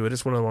listened to it.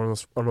 It's one of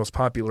our most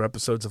popular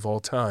episodes of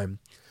all time.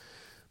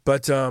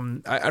 But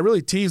I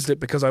really teased it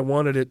because I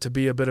wanted it to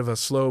be a bit of a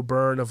slow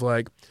burn of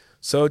like,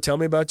 so tell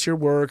me about your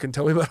work and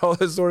tell me about all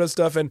this sort of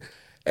stuff. And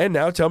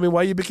now tell me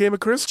why you became a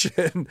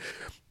Christian,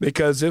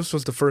 because this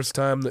was the first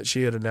time that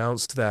she had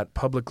announced that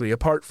publicly,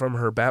 apart from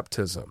her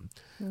baptism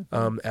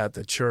at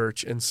the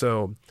church. And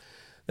so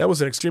that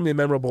was an extremely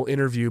memorable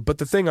interview. But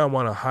the thing I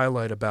want to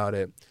highlight about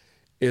it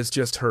is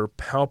just her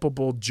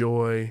palpable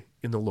joy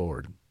in the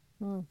Lord.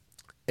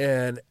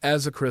 And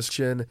as a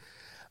Christian,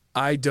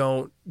 I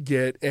don't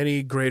get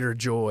any greater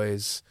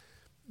joys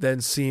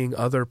than seeing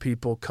other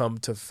people come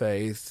to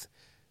faith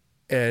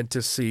and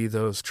to see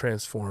those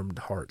transformed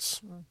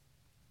hearts.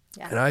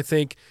 Yeah. And I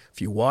think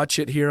if you watch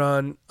it here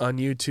on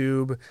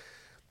YouTube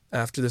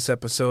after this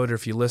episode, or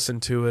if you listen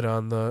to it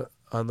on the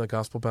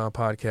Gospel Bound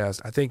podcast,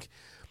 I think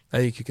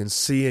you can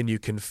see and you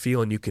can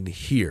feel and you can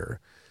hear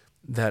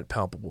that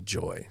palpable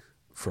joy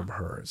from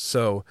her.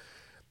 So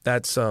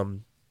that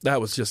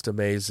was just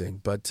amazing.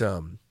 But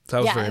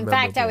That was very in memorable.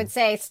 fact, I would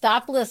say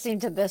stop listening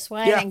to this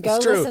one and go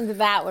it's true. listen to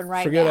that one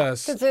right Forget now.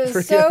 us. Because it was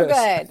Forget so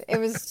us. good. It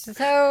was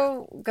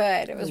so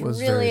good. It was was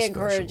really very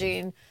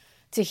encouraging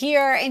to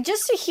hear. And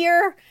just to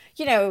hear,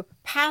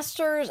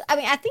 pastors. I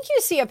mean, I think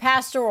you see a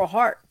pastoral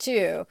heart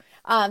too.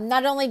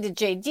 Not only did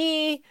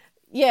JD,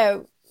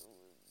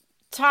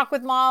 talk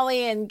with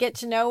Molly and get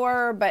to know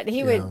her, but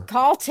he would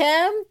call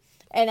Tim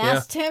and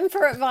ask Tim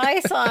for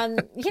advice on,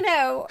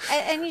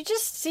 and you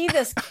just see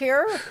this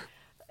care.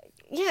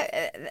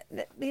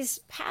 These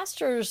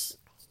pastors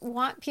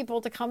want people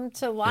to come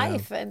to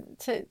life and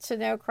to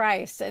know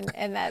Christ,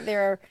 and that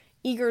they're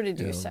eager to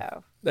do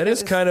so. That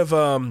is kind of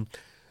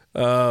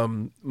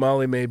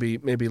Molly may be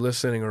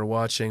listening or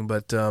watching,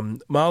 but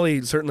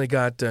Molly certainly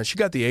got she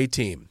got the A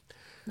team.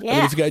 Yeah. I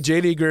mean, if you got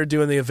J.D. Greer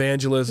doing the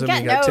evangelism,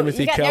 you got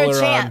Timothy Keller no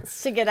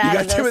chance to get out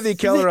of this. Timothy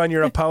Keller on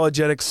your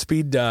apologetic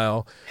speed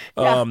dial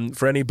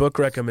for any book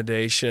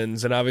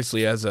recommendations, and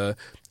obviously as a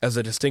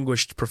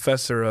distinguished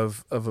professor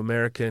of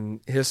American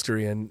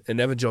history and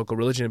evangelical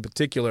religion in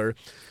particular,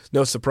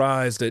 no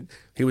surprise that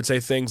he would say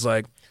things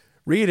like,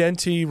 read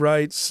N.T.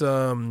 Wright's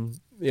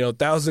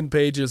 1,000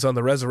 pages on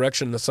the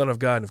resurrection of the Son of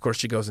God, and of course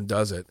she goes and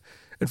does it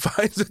and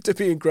finds it to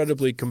be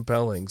incredibly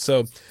compelling.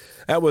 So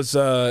that was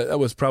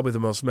probably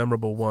the most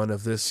memorable one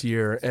of this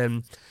year.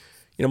 And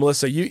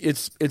Melissa,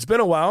 it's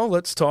been a while.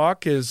 Let's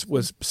Talk was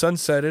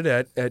sunsetted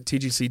at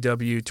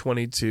TGCW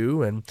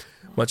 22, and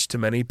much to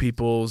many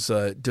people's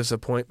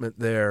disappointment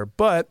there.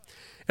 And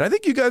I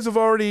think you guys have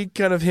already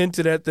kind of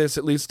hinted at this,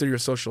 at least through your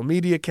social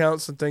media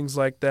accounts and things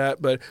like that.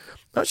 But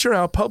not sure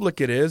how public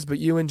it is. But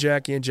you and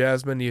Jackie and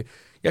Jasmine, you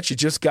actually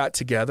just got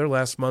together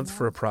last month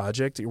for a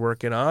project that you're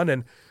working on,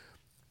 and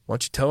why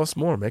don't you tell us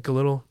more? Make a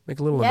little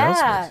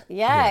announcement.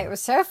 Yeah, it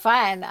was so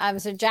fun.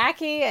 So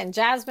Jackie and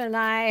Jasmine and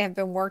I have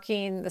been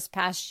working this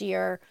past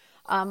year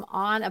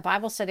on a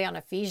Bible study on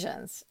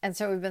Ephesians. And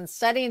so we've been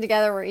studying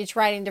together. We're each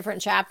writing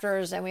different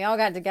chapters, and we all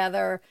got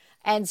together.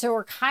 And so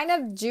we're kind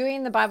of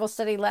doing the Bible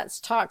study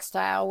Let's Talk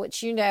style,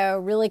 which,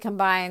 really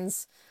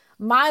combines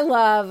my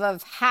love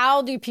of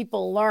how do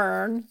people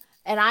learn.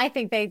 And I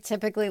think they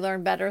typically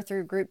learn better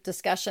through group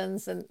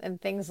discussions and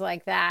things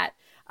like that.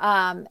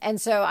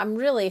 And so I'm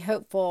really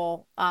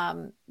hopeful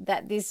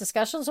that these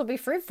discussions will be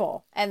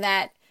fruitful, and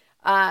that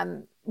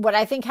what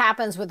I think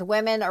happens with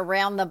women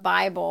around the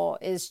Bible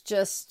is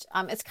just,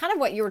 it's kind of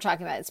what you were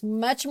talking about. It's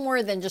much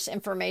more than just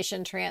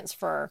information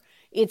transfer.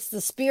 It's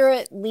the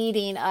Spirit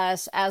leading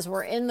us as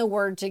we're in the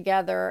Word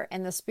together,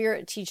 and the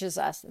Spirit teaches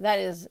us. That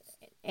is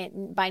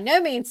by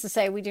no means to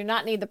say we do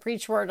not need the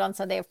preach word on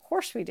Sunday. Of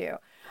course we do.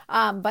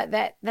 But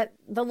that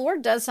the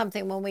Lord does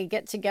something when we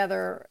get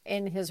together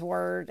in His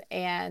Word,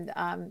 and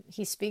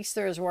He speaks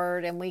through His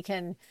Word, and we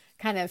can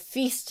kind of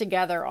feast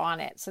together on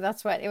it. So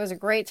it was a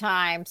great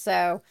time.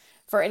 So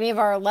for any of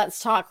our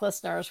Let's Talk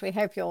listeners, we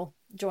hope you'll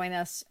join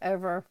us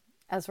over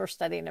as we're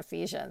studying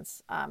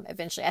Ephesians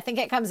eventually. I think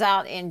it comes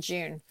out in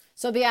June.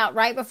 So it'll be out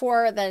right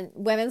before the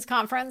women's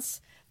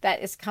conference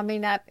that is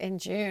coming up in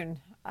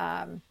June.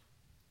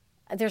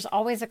 There's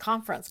always a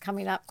conference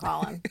coming up,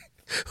 Collin.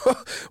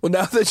 Well,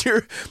 now that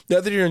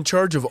you're in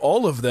charge of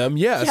all of them,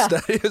 yes,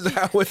 that is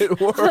how it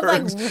works. Who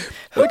wants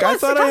to come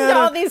to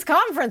all these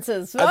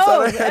conferences? I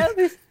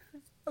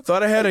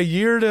thought I had a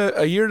year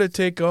to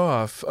take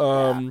off.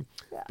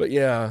 But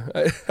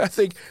I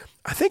think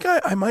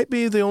I might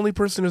be the only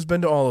person who's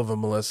been to all of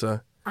them,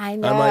 Melissa. I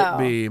know. I might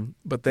be,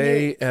 but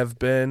they have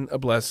been a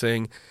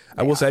blessing.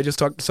 I will say, I just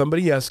talked to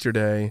somebody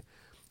yesterday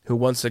who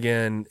once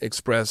again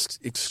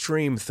expressed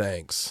extreme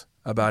thanks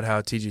about how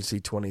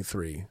TGC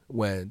 23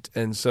 went.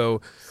 And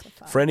so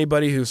for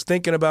anybody who's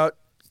thinking about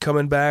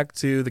coming back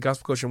to the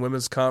Gospel Coalition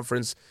Women's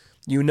Conference,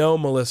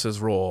 Melissa's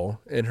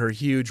role and her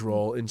huge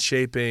role in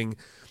shaping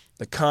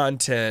the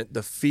content,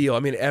 the feel,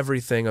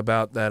 everything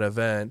about that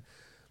event.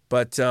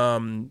 But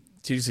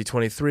TGC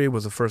 23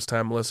 was the first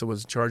time Melissa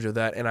was in charge of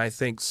that, and I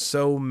think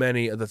so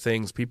many of the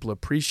things people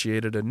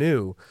appreciated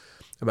anew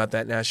about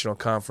that national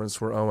conference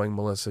were owing,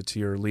 Melissa, to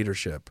your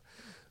leadership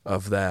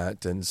of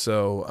that. And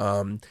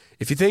so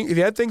if you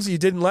had things that you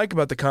didn't like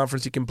about the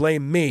conference, you can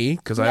blame me,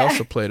 because I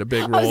also played a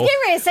big role. I was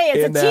getting ready to say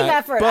it's a team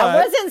effort.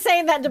 I wasn't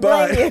saying that to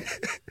blame you.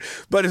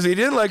 But if you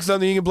didn't like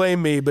something, you can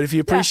blame me. But if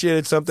you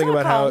appreciated something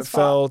about how it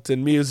felt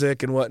and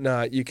music and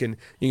whatnot, you can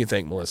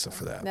thank Melissa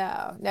for that.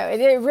 No,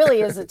 it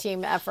really is a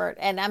team effort.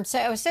 And I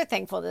was so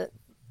thankful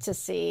to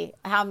see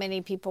how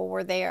many people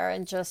were there,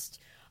 and just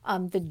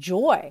the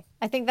joy.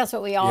 I think that's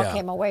what we all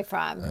came away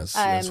from. That's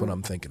what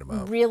I'm thinking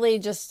about. Really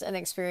just an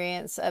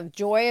experience of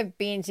joy of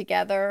being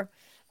together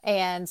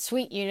and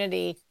sweet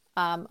unity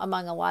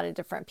among a lot of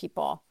different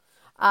people.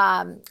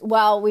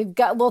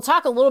 We'll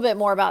talk a little bit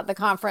more about the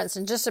conference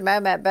in just a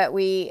moment, but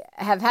we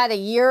have had a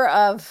year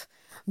of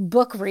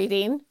book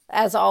reading,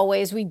 as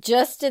always. We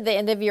just did the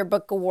end of year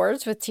book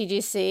awards with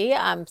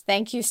TGC.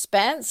 Thank you,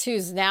 Spence,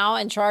 who's now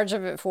in charge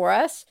of it for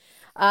us.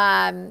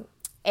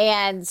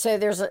 And so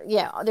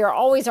there are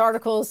always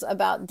articles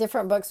about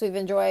different books we've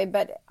enjoyed,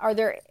 but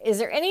is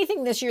there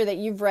anything this year that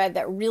you've read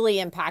that really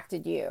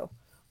impacted you,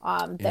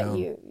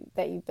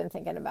 that you've been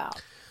thinking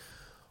about?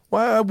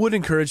 Well, I would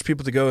encourage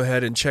people to go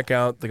ahead and check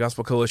out the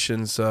Gospel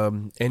Coalition's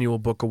annual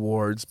book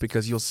awards,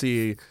 because you'll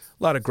see a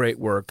lot of great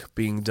work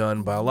being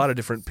done by a lot of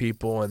different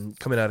people and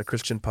coming out of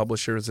Christian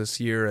publishers this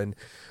year. And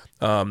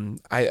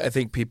I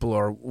think people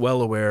are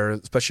well aware,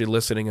 especially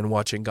listening and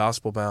watching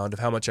Gospel Bound, of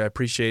how much I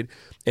appreciate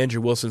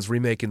Andrew Wilson's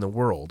Remaking the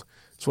World.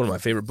 It's one of my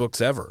favorite books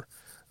ever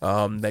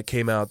that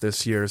came out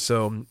this year.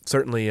 So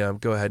certainly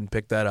go ahead and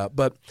pick that up.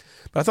 But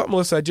I thought,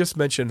 Melissa, I just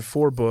mentioned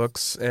 4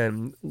 books,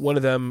 and one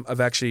of them I've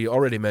actually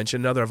already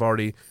mentioned. Another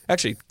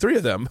actually 3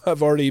 of them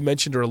I've already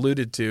mentioned or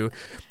alluded to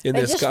in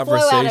this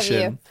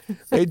conversation.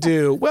 They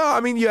do. Well, I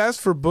mean, you asked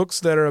for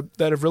books that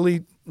have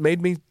really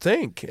made me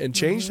think and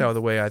changed how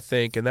the way I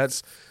think, and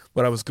that's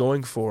what I was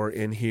going for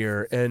in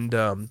here. And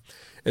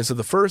so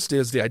the first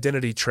is The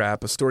Identity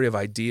Trap, A Story of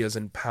Ideas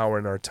and Power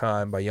in Our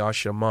Time by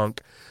Yasha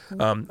Monk.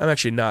 I'm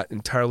actually not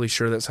entirely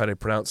sure that's how to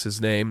pronounce his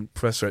name,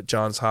 professor at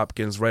Johns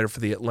Hopkins, writer for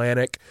The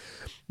Atlantic.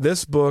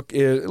 This book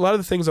is, a lot of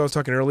the things I was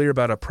talking earlier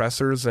about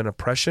oppressors and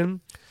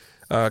oppression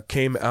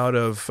came out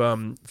of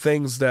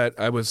things that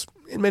I was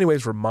in many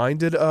ways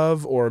reminded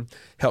of or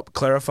helped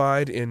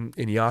clarified in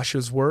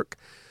Yasha's work.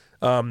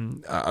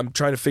 I'm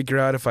trying to figure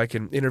out if I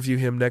can interview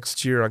him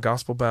next year on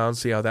Gospel Bound,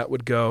 see how that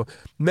would go.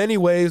 Many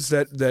ways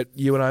that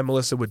you and I,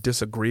 Melissa, would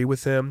disagree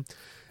with him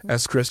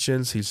as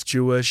Christians. He's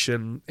Jewish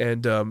and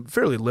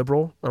fairly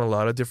liberal on a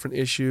lot of different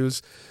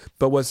issues.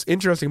 But what's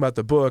interesting about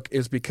the book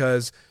is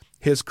because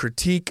his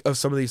critique of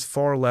some of these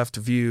far left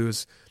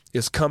views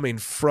is coming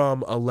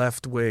from a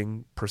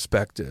left-wing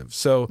perspective.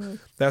 So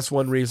that's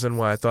one reason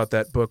why I thought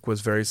that book was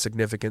very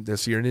significant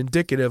this year and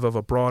indicative of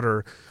a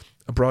broader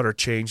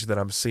change that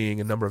I'm seeing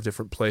in a number of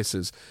different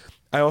places.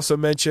 I also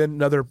mentioned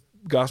another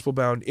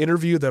Gospel-bound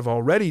interview that I've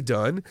already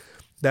done.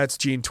 That's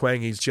Gene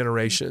Twangy's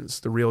Generations,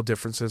 the real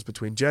differences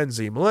between Gen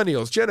Z,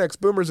 Millennials, Gen X,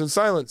 Boomers, and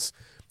Silence,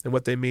 and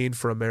what they mean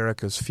for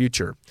America's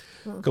future.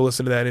 Go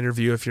listen to that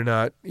interview if you're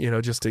not,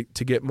 just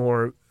to get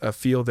more a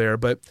feel there.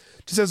 But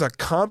just as a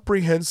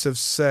comprehensive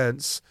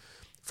sense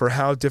for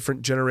how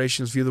different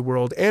generations view the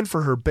world, and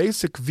for her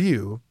basic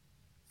view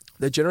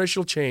that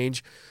generational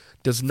change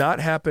does not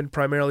happen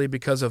primarily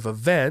because of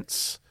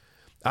events,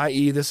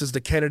 i.e. this is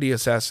the Kennedy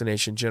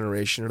assassination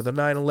generation or the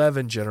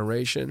 9/11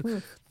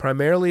 generation.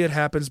 Primarily it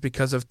happens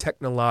because of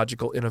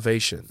technological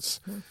innovations.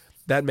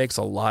 That makes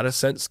a lot of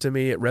sense to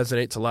me. It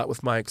resonates a lot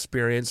with my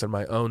experience and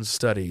my own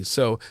studies.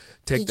 So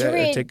did you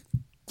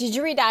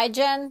read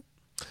iGen?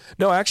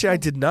 No, actually I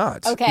did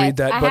not read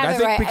that book. I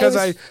think right. because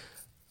I've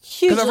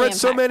read impactful.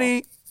 so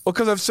many. Well,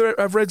 because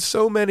I've read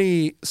so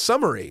many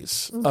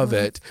summaries of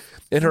it,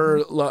 and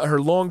her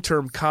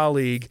long-term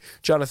colleague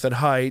Jonathan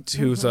Haidt,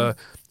 who's a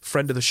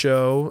friend of the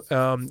show,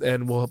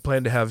 and we'll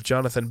plan to have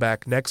Jonathan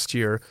back next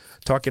year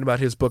talking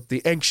about his book,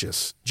 The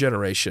Anxious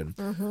Generation,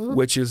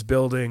 which is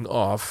building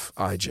off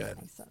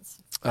iGen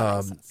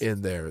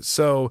in there.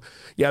 So,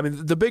 yeah, I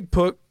mean, the big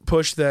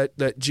push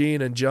that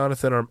Gene and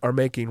Jonathan are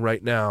making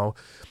right now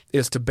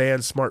is to ban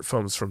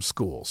smartphones from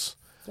schools.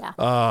 Yeah.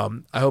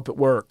 I hope it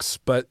works.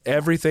 But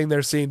everything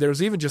they're seeing, there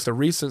was even just a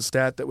recent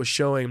stat that was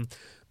showing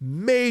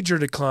major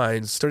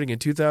declines starting in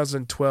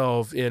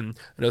 2012 in,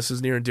 I know this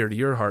is near and dear to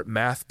your heart,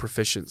 math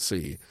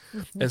proficiency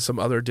and some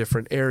other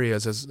different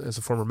areas as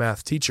a former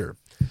math teacher.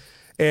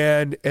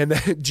 And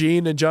then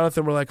Gene and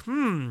Jonathan were like,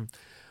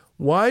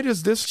 why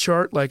does this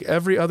chart, like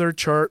every other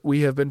chart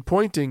we have been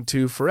pointing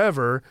to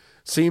forever,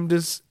 seem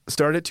to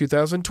start at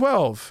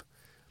 2012?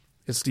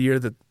 It's the year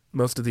that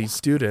most of these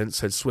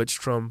students had switched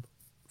from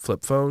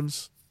flip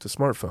phones to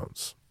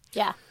smartphones.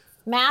 Yeah.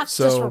 Math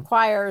just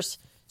requires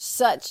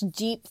such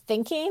deep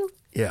thinking.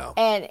 Yeah.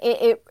 And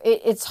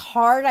it's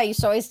hard. I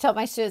used to always tell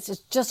my students, it's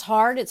just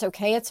hard. It's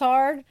okay. It's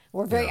hard.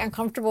 We're very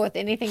uncomfortable with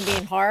anything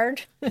being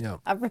hard. Yeah.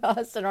 I've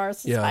realized in our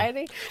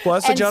society. Well,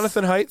 that's the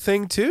Jonathan Haidt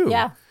thing too.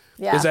 Yeah.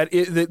 Yeah. Is that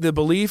the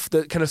belief,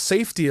 the kind of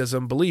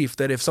safetyism belief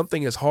that if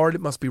something is hard,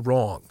 it must be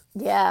wrong.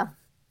 Yeah.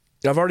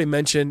 I've already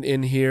mentioned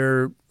in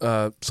here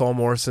Saul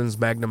Morrison's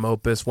magnum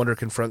opus, Wonder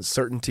Confronts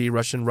Certainty,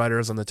 Russian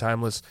Writers on the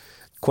Timeless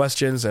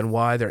Questions and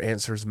Why Their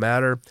Answers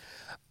Matter.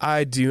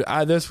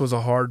 This was a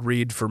hard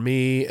read for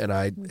me, and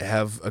I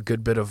have a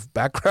good bit of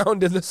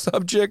background in the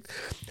subject.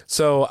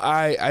 So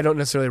I don't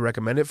necessarily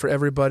recommend it for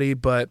everybody,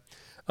 but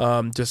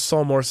just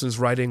Saul Morrison's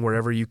writing,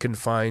 wherever you can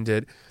find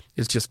it,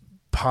 is just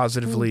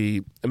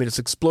positively, it's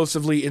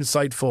explosively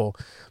insightful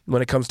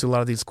when it comes to a lot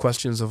of these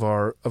questions of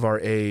our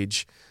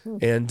age.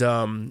 And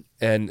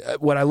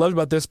what I loved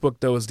about this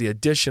book, though, is the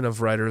addition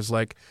of writers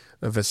like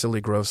Vasily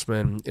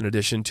Grossman, in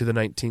addition to the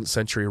 19th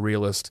century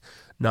realist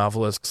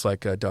novelists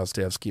like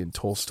Dostoevsky and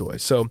Tolstoy.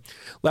 So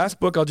last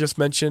book I'll just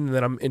mention, and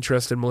then I'm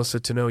interested, Melissa,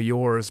 to know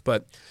yours,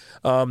 but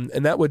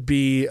and that would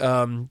be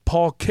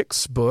Paul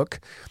Kick's book,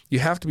 You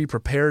Have to Be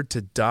Prepared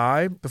to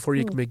Die Before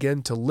You Can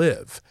Begin to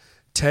Live,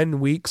 10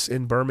 Weeks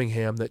in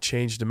Birmingham That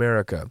Changed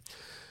America.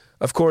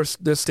 Of course,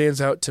 this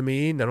stands out to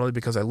me not only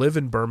because I live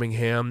in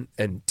Birmingham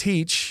and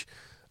teach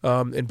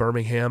in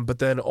Birmingham, but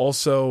then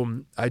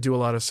also I do a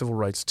lot of civil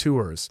rights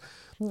tours.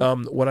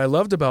 What I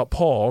loved about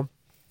Paul,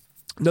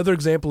 another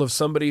example of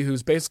somebody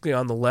who's basically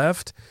on the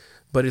left,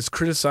 but is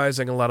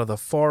criticizing a lot of the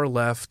far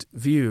left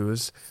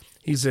views.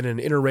 He's in an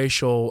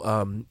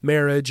interracial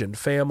marriage and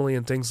family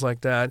and things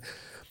like that.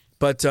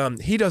 But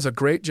he does a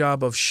great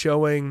job of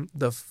showing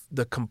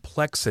the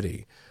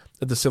complexity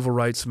of the civil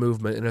rights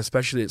movement, and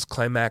especially its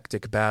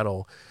climactic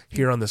battle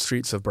here on the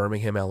streets of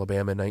Birmingham,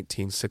 Alabama in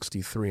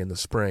 1963 in the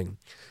spring,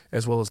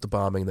 as well as the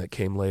bombing that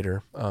came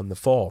later in the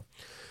fall.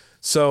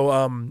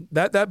 So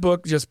that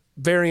book, just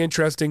very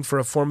interesting for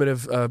a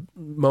formative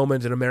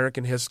moment in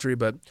American history,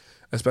 but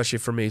especially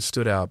for me,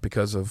 stood out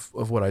because of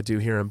what I do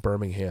here in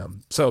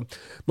Birmingham. So,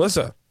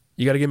 Melissa,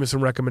 you got to give me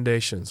some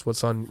recommendations.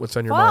 What's on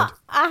your mind?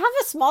 I have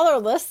a smaller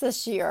list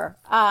this year.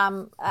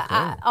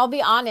 I'll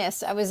be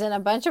honest. I was in a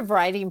bunch of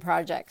writing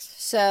projects,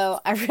 so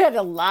I read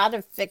a lot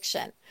of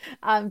fiction,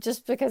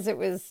 just because it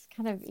was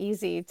kind of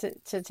easy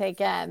to take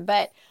in.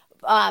 But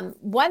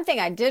one thing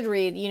I did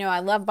read, I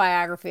love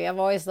biography. I've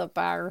always loved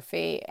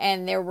biography,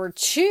 and there were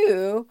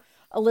 2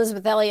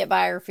 Elizabeth Elliot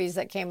biographies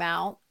that came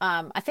out.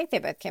 I think they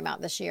both came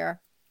out this year.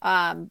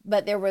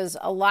 But there was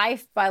A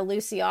Life by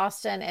Lucy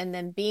Austin, and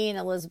then Being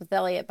Elizabeth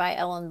Elliot by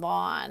Ellen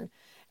Vaughn.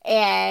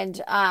 And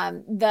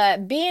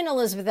the Being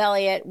Elizabeth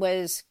Elliot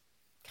was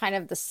kind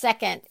of the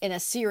second in a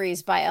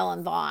series by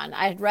Ellen Vaughn.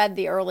 I had read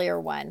the earlier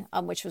one,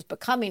 which was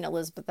Becoming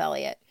Elizabeth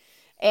Elliot.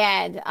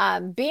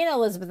 And Being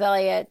Elizabeth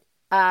Elliot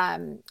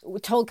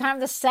told kind of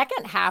the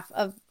second half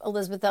of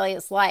Elizabeth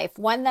Elliot's life,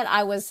 one that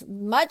I was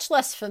much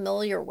less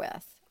familiar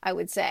with, I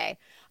would say.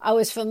 I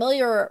was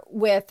familiar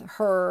with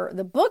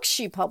the books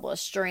she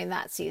published during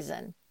that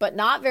season, but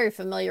not very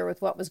familiar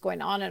with what was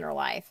going on in her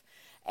life.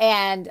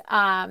 And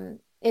I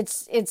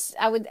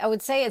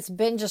would say it's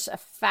been just a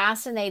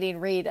fascinating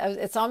read.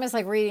 It's almost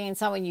like reading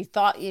someone you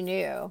thought you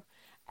knew,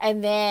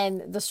 and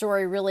then the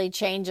story really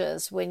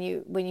changes when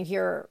you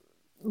hear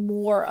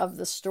more of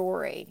the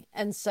story.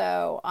 And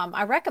so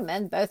I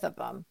recommend both of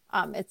them.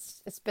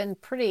 It's been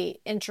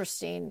pretty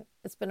interesting.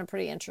 It's been a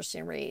pretty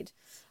interesting read.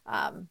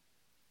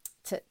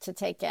 To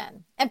take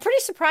in, and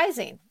pretty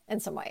surprising in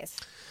some ways.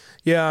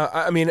 Yeah,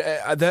 I mean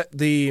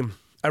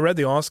I read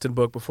the Austin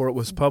book before it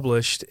was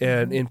published,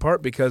 and in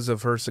part because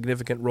of her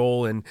significant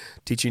role in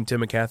teaching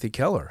Tim and Kathy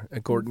Keller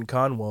at Gordon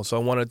Conwell. So I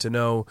wanted to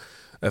know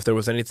if there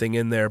was anything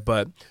in there,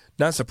 but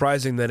not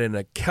surprising that in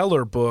a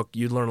Keller book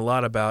you'd learn a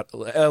lot about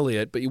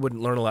Eliot, but you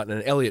wouldn't learn a lot in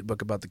an Eliot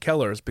book about the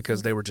Kellers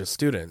because they were just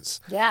students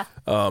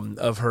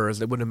of hers.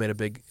 They wouldn't have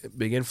made a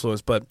big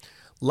influence, but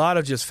a lot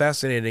of just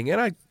fascinating,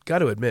 and I got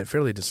to admit,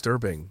 fairly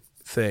disturbing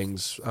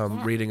things,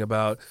 reading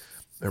about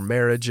their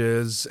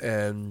marriages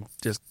and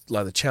just a lot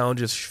of the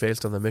challenges she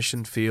faced on the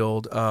mission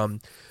field.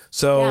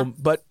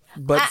 But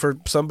for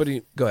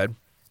somebody, go ahead.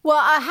 Well,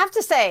 I have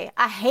to say,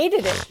 I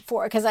hated it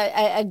because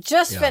I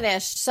just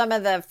finished some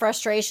of the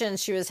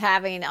frustrations she was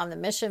having on the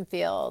mission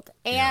field.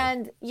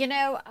 And,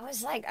 I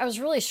was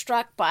really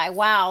struck by,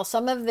 wow,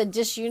 some of the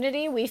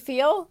disunity we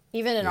feel,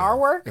 even in our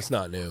work. It's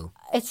not new.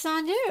 It's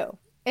not new.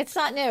 It's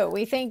not new.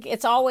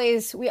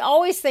 We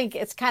always think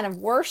it's kind of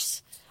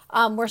worse.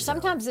 Where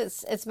sometimes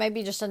it's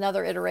maybe just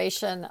another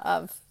iteration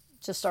of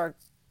just our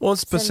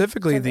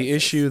specifically the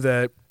issue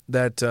that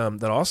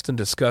Austin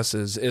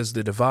discusses is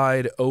the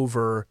divide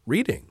over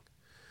reading,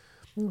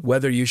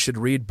 whether you should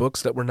read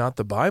books that were not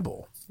the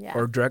Bible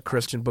or direct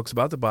Christian books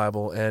about the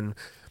Bible, and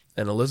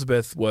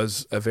Elizabeth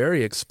was a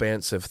very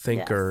expansive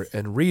thinker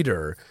and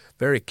reader,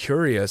 very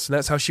curious, and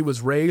that's how she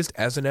was raised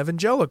as an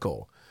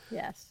evangelical.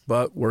 Yes.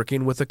 But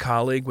working with a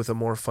colleague with a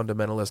more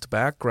fundamentalist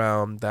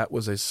background, that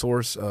was a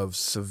source of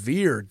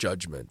severe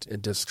judgment and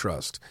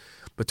distrust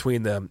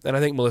between them. And I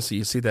think, Melissa,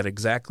 you see that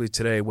exactly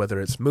today, whether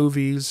it's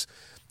movies,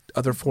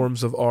 other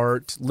forms of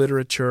art,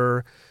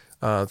 literature,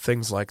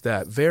 things like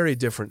that. Very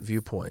different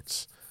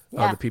viewpoints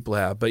that people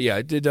have. But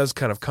it does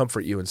kind of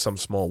comfort you in some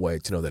small way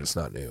to know that it's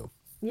not new.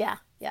 Yeah,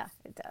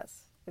 it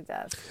does. It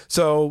does.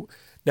 So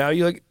now,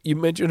 you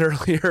mentioned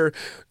earlier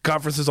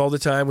conferences all the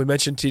time. We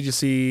mentioned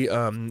TGC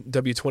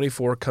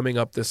W24 coming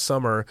up this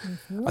summer.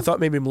 Mm-hmm. I thought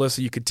maybe,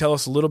 Melissa, you could tell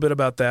us a little bit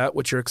about that,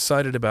 what you're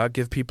excited about,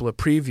 give people a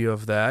preview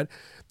of that.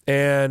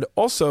 And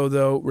also,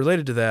 though,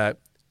 related to that,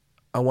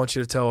 I want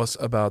you to tell us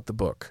about the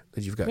book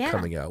that you've got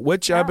coming out,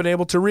 which I've been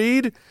able to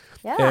read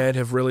and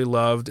have really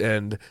loved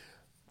and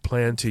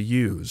plan to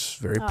use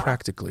very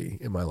practically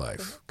in my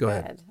life. Go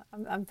ahead.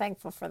 I'm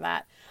thankful for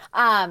that.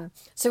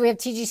 So we have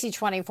TGC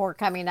 24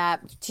 coming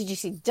up,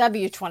 TGC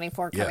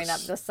W24 coming up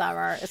this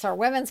summer. It's our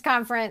women's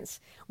conference.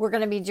 We're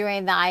going to be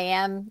doing the I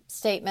am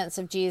statements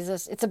of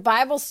Jesus. It's a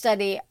Bible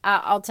study.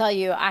 I'll tell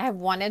you, I have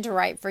wanted to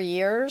write for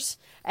years,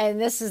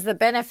 and this is the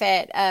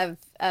benefit of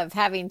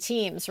having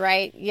teams,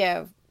 right?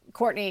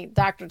 Courtney,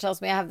 doctor,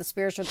 tells me I have the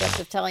spiritual gift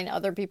of telling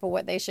other people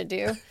what they should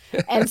do.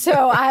 And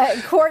so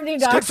Courtney,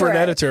 doctor. It's good for an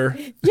editor.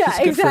 Yeah,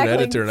 it's good for an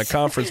editor and a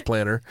conference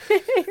planner.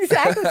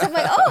 Exactly. So I'm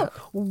like,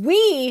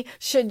 we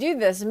should do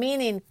this.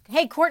 Meaning,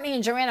 hey, Courtney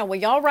and Joanna, will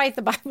y'all write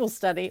the Bible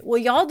study? Will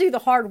y'all do the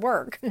hard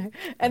work?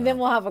 And then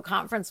we'll have a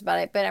conference about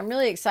it. But I'm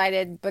really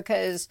excited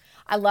because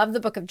I love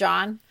the book of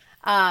John.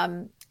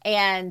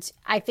 And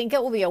I think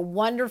it will be a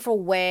wonderful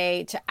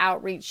way to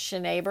outreach to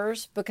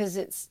neighbors because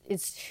it's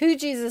who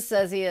Jesus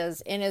says he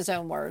is in his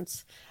own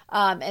words.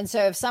 And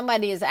so if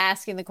somebody is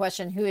asking the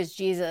question, who is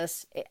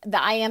Jesus?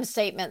 The I am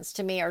statements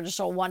to me are just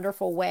a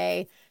wonderful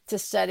way to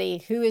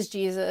study who is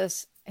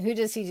Jesus, who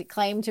does he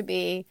claim to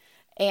be?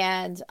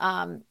 And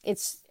I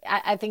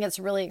think it's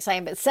really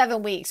exciting, but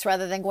 7 weeks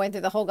rather than going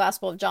through the whole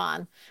Gospel of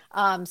John.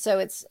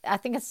 So I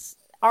think it's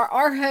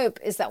our hope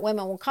is that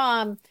women will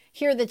come,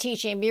 hear the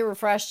teaching, be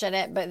refreshed in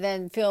it, but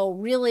then feel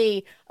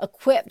really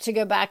equipped to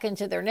go back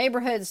into their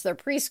neighborhoods, their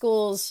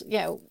preschools,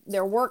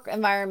 their work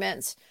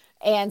environments,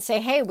 and say,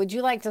 hey, would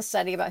you like to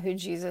study about who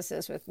Jesus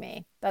is with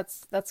me?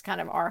 That's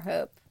kind of our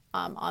hope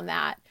on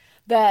that.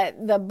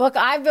 The book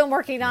I've been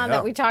working on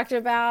that we talked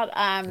about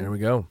there we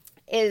go.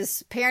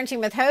 is Parenting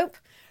with Hope,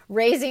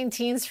 Raising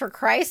Teens for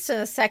Christ in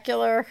a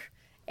Secular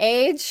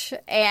Age.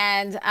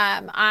 And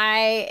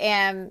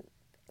I'm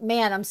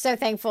so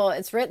thankful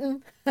it's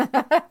written.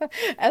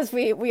 As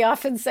we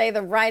often say,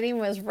 the writing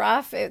was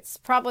rough. It's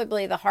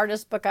probably the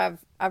hardest book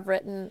I've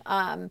written.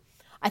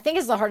 I think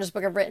it's the hardest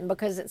book I've written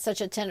because it's such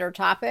a tender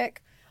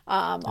topic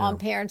on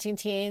parenting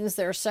teens.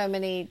 There are so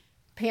many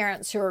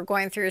parents who are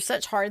going through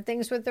such hard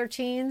things with their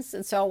teens.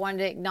 And so I wanted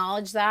to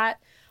acknowledge that.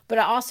 But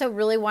I also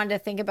really wanted to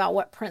think about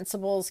what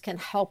principles can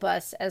help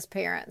us as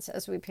parents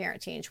as we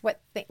parent teens.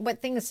 What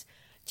things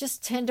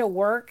just tend to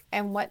work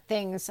and what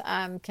things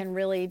can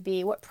really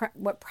be,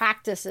 what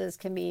practices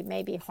can be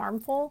maybe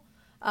harmful.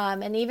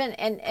 And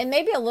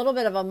maybe a little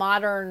bit of a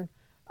modern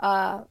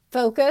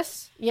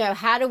focus.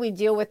 How do we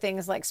deal with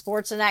things like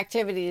sports and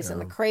activities and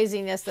the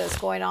craziness that's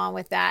going on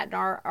with that in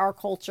our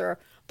culture?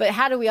 But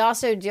how do we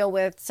also deal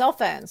with cell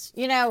phones?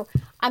 And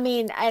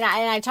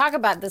I talk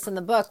about this in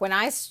the book. When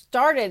I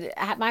started,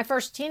 my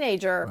first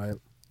teenager,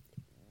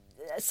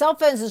 cell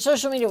phones and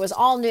social media was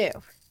all new.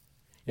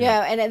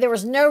 And there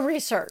was no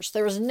research.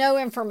 There was no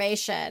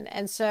information.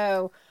 And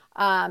so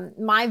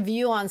my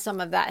view on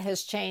some of that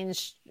has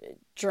changed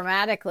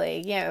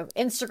dramatically.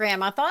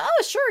 Instagram, I thought,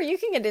 oh, sure, you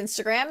can get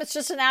Instagram. It's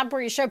just an app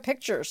where you show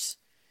pictures,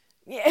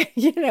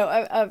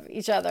 of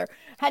each other.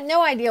 Had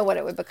no idea what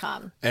it would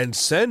become. And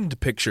send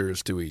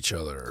pictures to each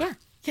other. Yeah.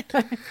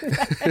 Exactly.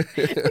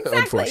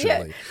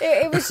 Unfortunately.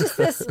 It was just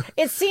this,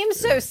 it seemed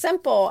so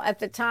simple at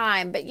the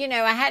time, but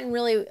I hadn't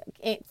really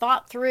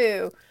thought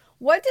through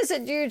what does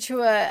it do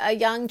to a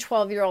young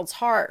 12-year-old's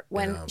heart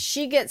when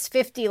she gets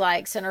 50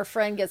 likes and her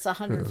friend gets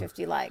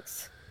 150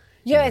 likes.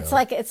 It's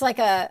like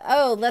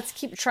let's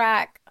keep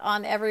track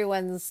on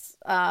everyone's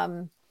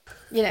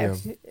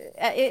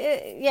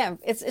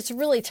it's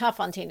really tough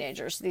on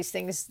teenagers, these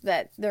things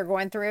that they're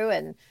going through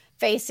and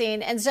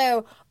facing. And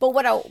so,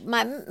 but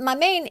my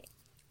main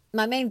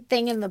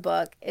thing in the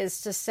book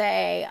is to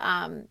say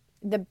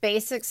the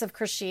basics of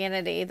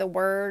Christianity, the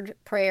word,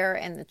 prayer,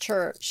 and the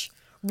church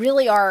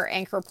really are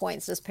anchor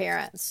points as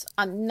parents,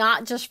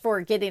 not just for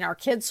getting our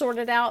kids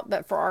sorted out,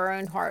 but for our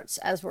own hearts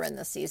as we're in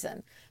this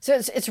season. So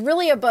it's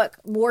really a book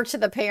more to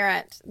the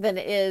parent than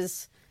it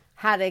is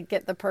how to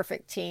get the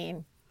perfect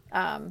teen.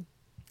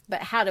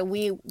 But how do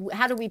we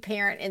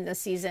parent in this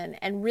season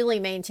and really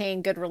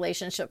maintain good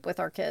relationship with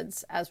our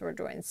kids as we're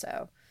doing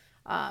so,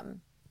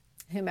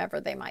 whomever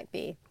they might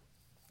be,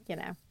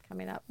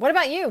 coming up. What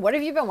about you? What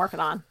have you been working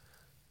on?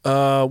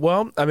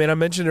 Well, I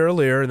mentioned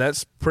earlier, and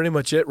that's pretty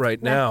much it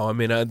right now.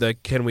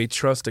 Can we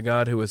trust a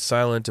God who is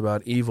silent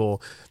about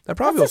evil? That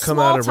probably will come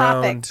out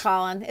around. Topic,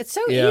 Collin. It's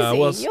so easy.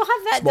 Well, you'll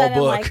have that done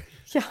book.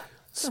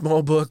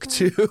 Small book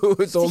too.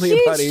 It's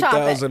only about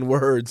 8,000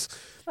 words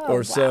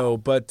or so.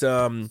 But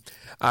I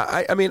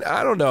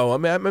don't know.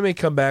 I may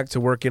come back to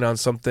working on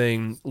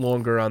something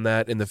longer on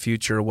that in the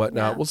future or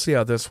whatnot. We'll see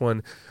how this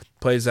one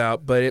plays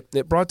out. But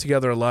it brought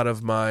together a lot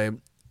of my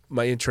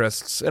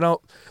interests, and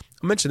I'll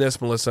mention this,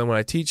 Melissa. When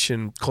I teach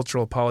in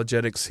cultural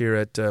apologetics here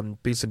at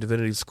Beeson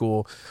Divinity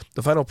School,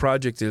 the final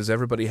project is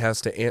everybody has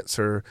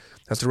to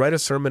write a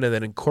sermon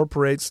that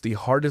incorporates the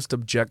hardest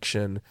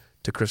objection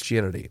to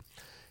Christianity.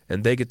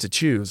 And they get to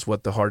choose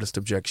what the hardest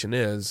objection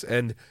is.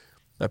 And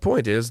my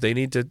point is they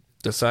need to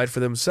decide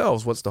for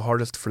themselves what's the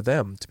hardest for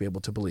them to be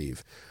able to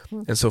believe.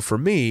 And so for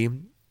me,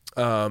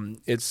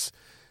 it's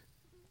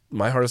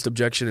my hardest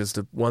objection is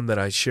the one that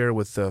I share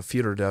with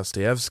Fyodor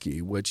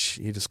Dostoevsky, which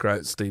he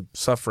describes the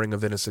suffering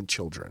of innocent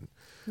children,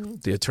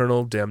 the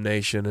eternal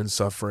damnation and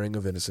suffering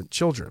of innocent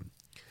children.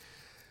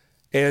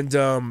 And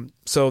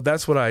so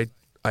that's what I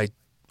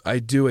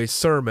do, a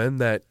sermon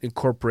that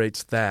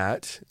incorporates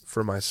that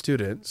for my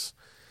students.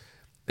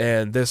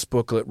 And this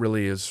booklet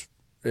really is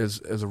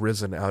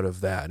arisen out of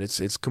that.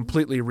 It's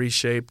completely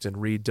reshaped and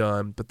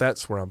redone, but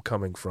that's where I'm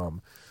coming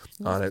from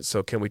on it.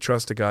 So can we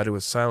trust a God who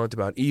is silent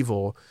about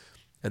evil?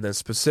 And then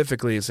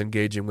specifically is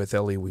engaging with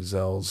Elie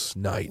Wiesel's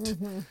Night,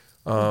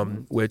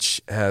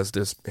 which has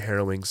this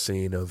harrowing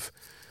scene of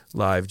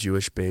live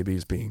Jewish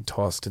babies being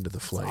tossed into the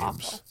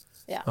flames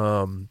at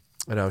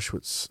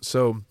Auschwitz.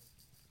 So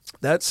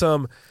that's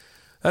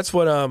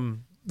what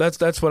I'm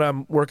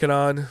working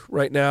on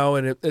right now,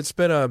 and it's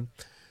been a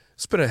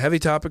heavy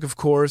topic, of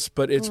course,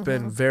 but it's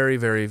been very,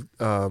 very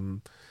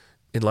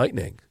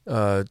enlightening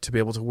to be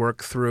able to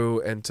work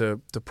through and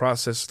to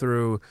process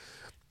through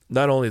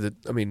not only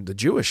the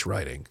Jewish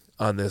writing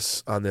on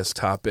this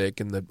topic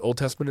and the Old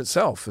Testament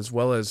itself, as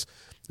well as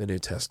the New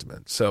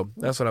Testament. So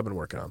that's what I've been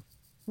working on.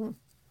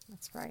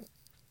 That's great.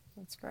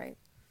 That's great.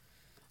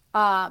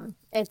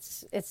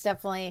 It's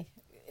definitely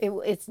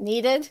it's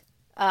needed.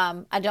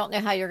 I don't know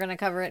how you're going to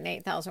cover it in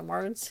 8,000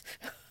 words.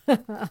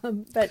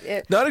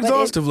 Not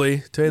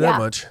exhaustively, tell you that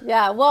much.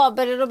 Yeah, well,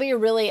 but it'll be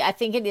I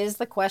think it is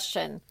the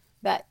question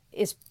that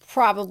is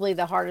probably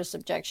the hardest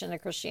objection to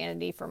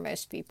Christianity for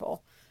most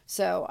people.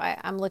 So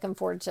I'm looking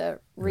forward to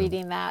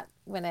reading that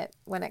when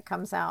it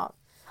comes out.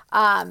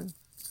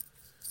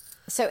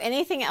 So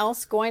anything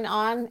else going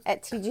on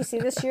at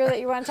TGC this year that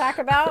you want to talk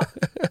about?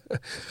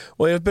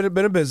 Well, it's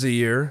been a busy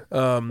year. We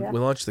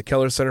launched the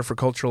Keller Center for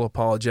Cultural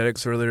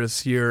Apologetics earlier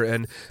this year,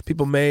 and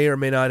people may or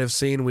may not have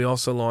seen, we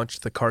also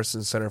launched the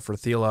Hansen Center for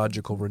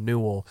Theological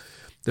Renewal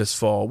this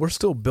fall. We're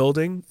still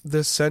building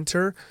this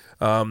center.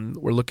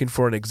 We're looking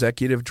for an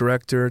executive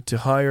director to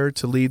hire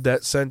to lead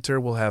that center.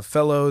 We'll have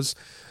fellows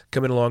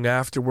coming along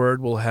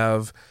afterward. We'll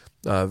have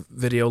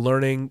video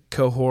learning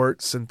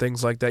cohorts and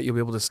things like that. You'll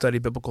be able to study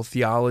biblical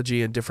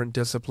theology in different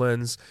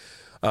disciplines.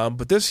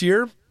 But this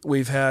year,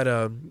 we've had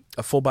a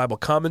full Bible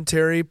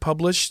commentary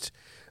published.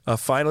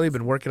 Finally,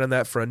 been working on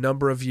that for a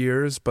number of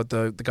years, but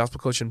the Gospel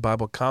Coalition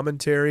Bible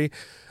Commentary,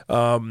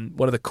 one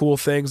of the cool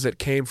things that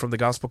came from the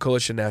Gospel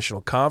Coalition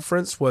National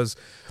Conference was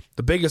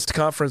the biggest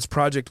conference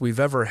project we've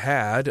ever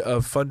had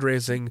of full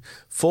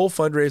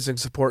fundraising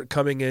support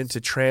coming in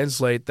to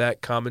translate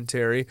that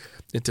commentary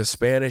into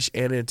Spanish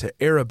and into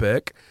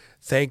Arabic.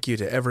 Thank you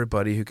to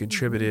everybody who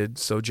contributed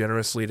so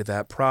generously to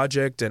that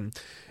project, and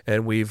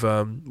we've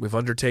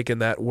undertaken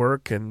that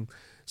work, and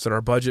it's in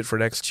our budget for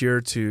next year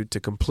to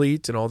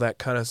complete and all that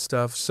kind of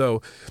stuff.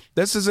 So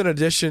this is in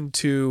addition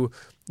to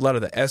a lot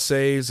of the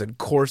essays and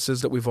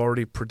courses that we've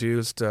already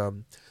produced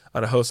on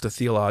a host of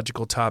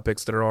theological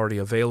topics that are already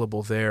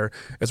available there,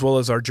 as well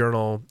as our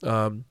journal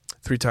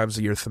 3 times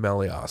a year,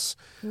 Themelios,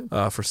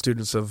 for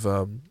students of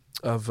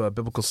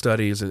biblical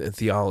studies and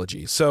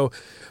theology. So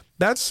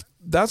that's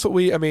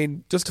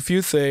what just a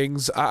few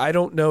things. I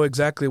don't know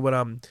exactly what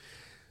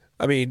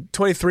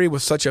 23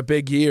 was such a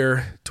big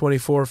year.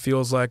 24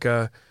 feels like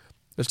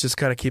let's just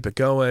kind of keep it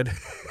going,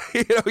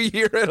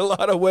 year in a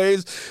lot of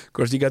ways. Of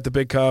course, you got the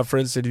big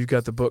conference and you've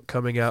got the book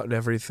coming out and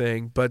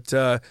everything. But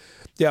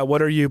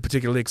what are you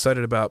particularly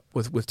excited about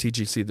with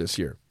TGC this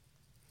year?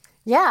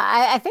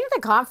 Yeah, I think the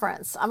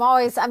conference. I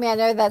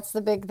know that's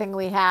the big thing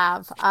we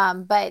have,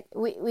 but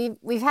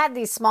we've had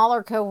these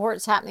smaller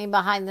cohorts happening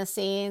behind the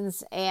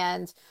scenes,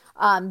 and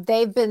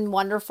they've been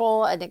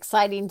wonderful and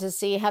exciting to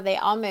see how they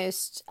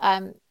almost.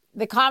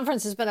 The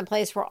conference has been a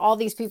place where all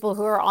these people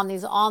who are on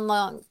these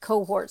online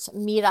cohorts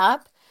meet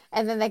up,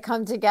 and then they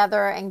come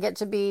together and get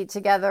to be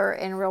together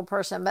in real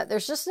person. But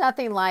there's just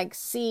nothing like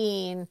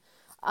seeing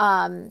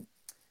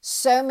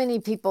so many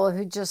people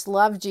who just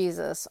love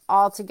Jesus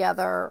all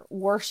together,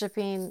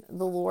 worshiping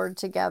the Lord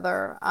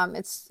together.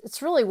 It's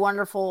really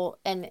wonderful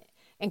and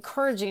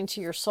encouraging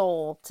to your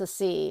soul to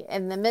see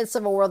in the midst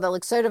of a world that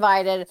looks so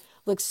divided,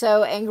 looks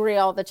so angry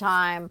all the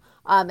time.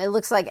 It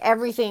looks like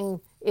everything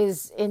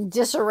is in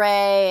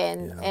disarray,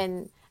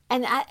 and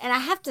I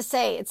have to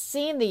say, it's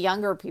seeing the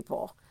younger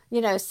people,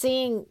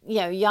 seeing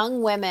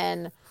young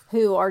women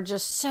who are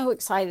just so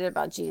excited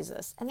about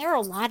Jesus, and there are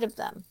a lot of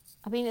them.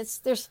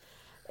 There's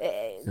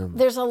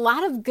a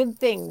lot of good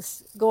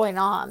things going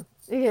on,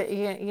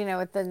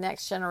 with the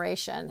next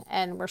generation,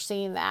 and we're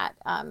seeing that,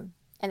 and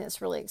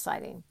it's really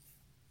exciting.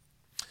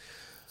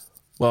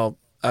 Well,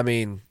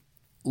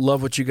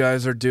 love what you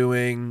guys are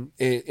doing.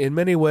 In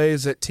many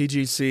ways at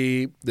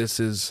TGC, this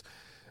is,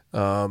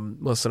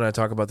 Melissa and I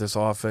talk about this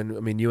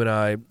often. You and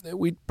I,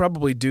 we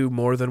probably do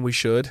more than we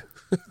should.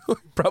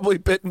 Probably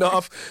bitten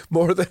off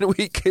more than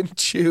we can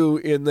chew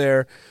in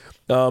there.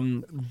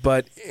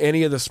 But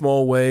any of the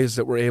small ways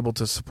that we're able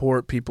to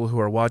support people who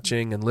are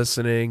watching and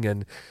listening,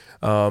 and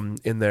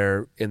in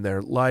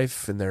their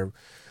life, in their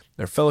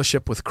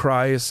fellowship with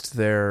Christ,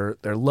 their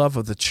love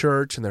of the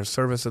church and their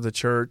service of the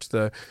church,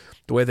 the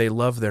way they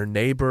love their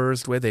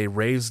neighbors, the way they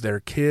raise their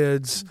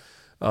kids,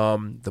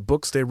 the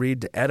books they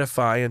read to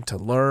edify and to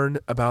learn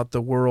about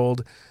the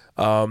world.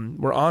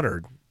 We're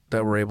honored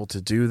that we're able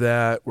to do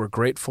that. We're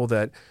grateful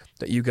that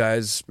you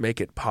guys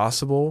make it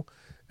possible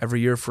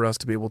every year for us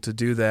to be able to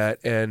do that.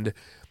 And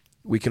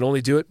we can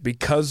only do it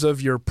because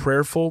of your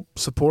prayerful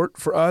support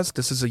for us.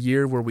 This is a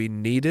year where we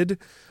needed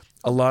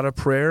a lot of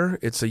prayer.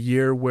 It's a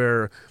year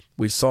where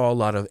we saw a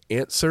lot of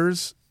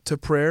answers to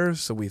prayer.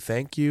 So we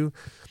thank you,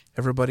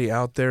 everybody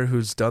out there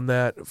who's done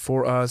that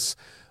for us.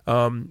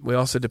 We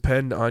also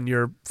depend on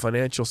your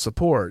financial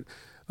support.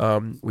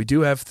 We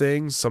do have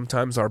things.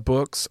 Sometimes our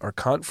books, our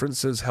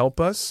conferences help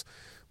us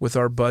with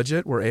our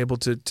budget. We're able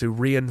to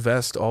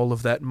reinvest all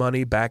of that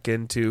money back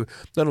into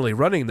not only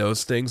running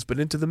those things, but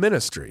into the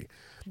ministry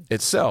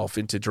itself,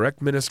 into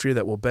direct ministry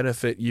that will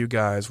benefit you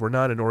guys. We're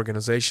not an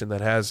organization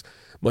that has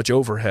much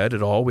overhead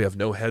at all. We have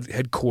no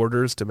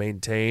headquarters to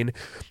maintain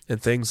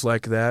and things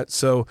like that.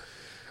 So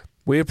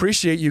we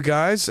appreciate you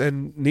guys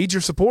and need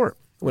your support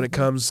when it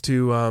comes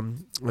to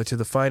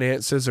the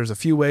finances. There's a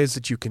few ways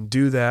that you can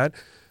do that.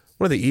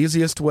 One of the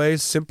easiest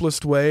ways,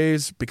 simplest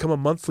ways, become a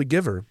monthly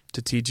giver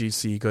to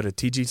TGC. Go to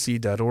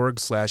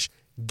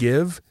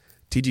tgc.org/give,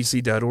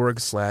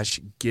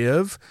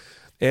 tgc.org/give.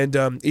 And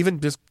even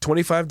just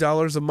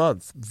 $25 a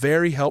month,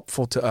 very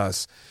helpful to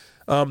us.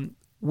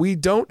 We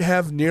don't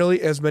have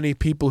nearly as many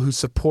people who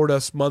support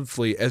us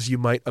monthly as you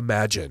might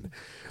imagine.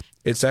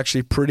 It's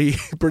actually pretty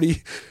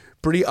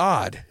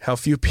odd how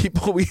few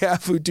people we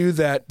have who do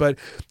that. But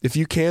if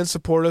you can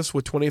support us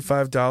with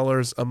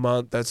 $25 a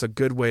month, that's a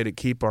good way to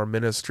keep our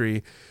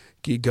ministry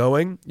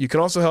going. You can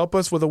also help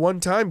us with a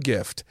one-time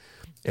gift.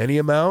 Any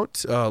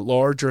amount,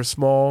 large or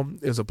small,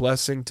 is a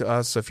blessing to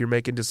us. So if you're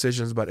making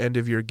decisions about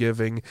end-of-year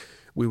giving,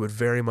 we would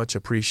very much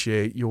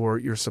appreciate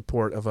your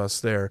support of us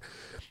there.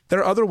 There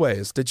are other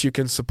ways that you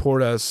can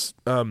support us.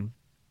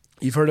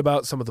 You've heard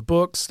about some of the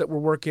books that we're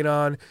working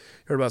on,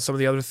 heard about some of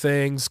the other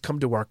things. Come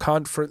to our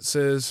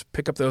conferences,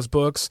 pick up those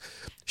books,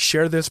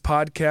 share this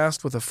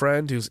podcast with a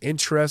friend who's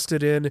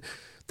interested in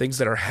things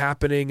that are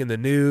happening in the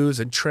news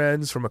and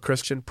trends from a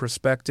Christian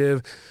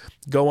perspective.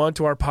 Go on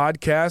to our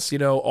podcast.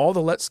 All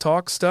the Let's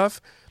Talk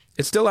stuff,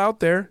 it's still out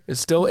there.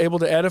 It's still able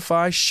to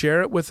edify.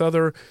 Share it with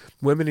other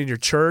women in your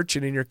church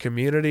and in your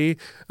community.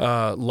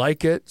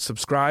 Like it,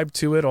 subscribe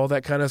to it, all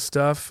that kind of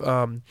stuff.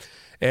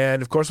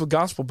 And, of course, with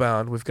Gospel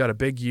Bound, we've got a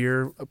big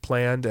year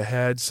planned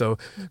ahead. So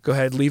go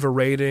ahead, leave a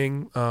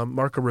rating,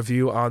 mark a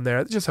review on there.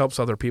 It just helps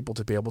other people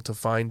to be able to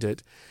find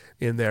it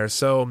in there.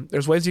 So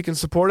there's ways you can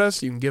support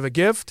us. You can give a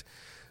gift.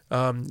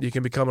 You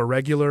can become a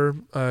regular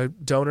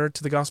donor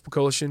to the Gospel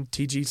Coalition,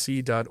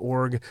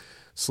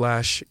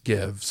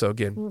 tgc.org/give. So,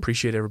 again,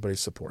 appreciate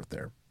everybody's support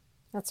there.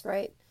 That's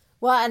great.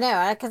 Well, I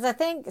know, because I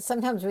think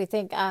sometimes we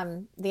think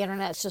the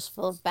internet's just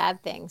full of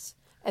bad things.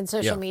 And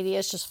social media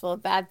is just full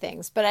of bad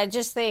things. But I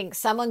just think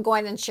someone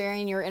going and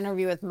sharing your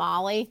interview with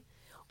Molly,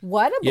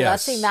 what a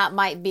blessing that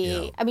might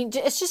be. Yeah. I mean,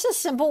 it's just a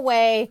simple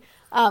way.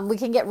 We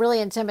can get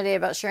really intimidated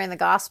about sharing the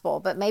gospel,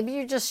 but maybe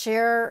you just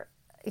share,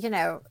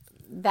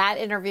 that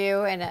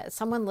interview and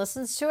someone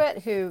listens to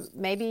it who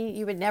maybe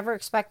you would never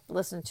expect to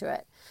listen to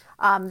it.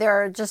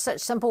 There are just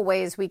such simple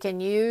ways we can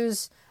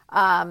use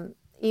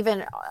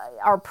even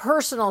our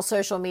personal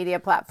social media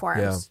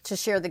platforms to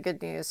share the good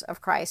news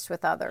of Christ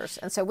with others.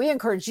 And so we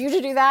encourage you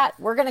to do that.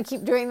 We're going to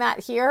keep doing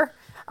that here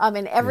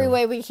in every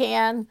way we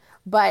can.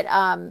 But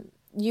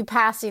you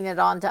passing it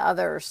on to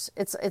others,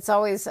 it's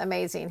always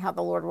amazing how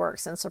the Lord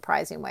works in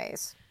surprising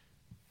ways.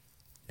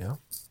 Yeah.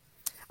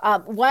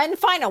 One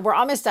final, we're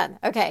almost done.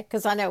 Okay,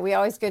 because I know we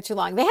always go too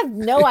long. They have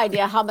no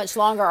idea how much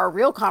longer our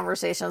real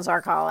conversations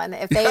are, Collin.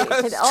 If they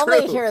could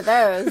only hear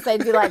those,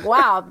 they'd be like,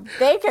 wow,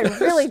 they can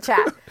really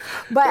chat.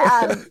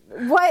 But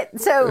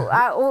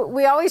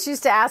we always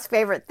used to ask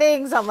favorite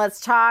things on Let's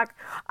Talk.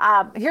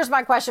 Here's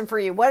my question for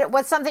you.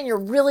 What's something you're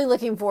really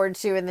looking forward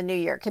to in the new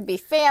year? It could be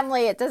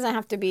family. It doesn't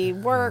have to be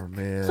work.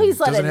 Please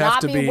let it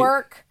not be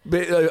work.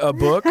 A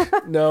book?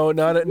 No,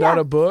 not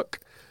a book.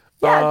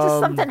 Yeah, just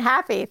something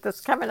happy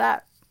that's coming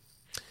up.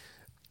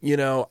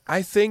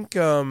 I think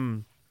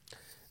the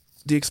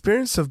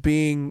experience of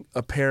being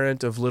a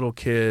parent of little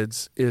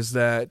kids is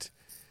that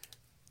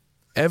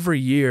every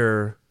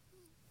year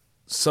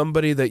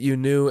somebody that you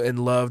knew and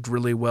loved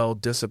really well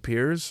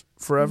disappears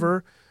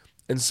forever,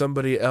 and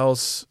somebody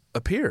else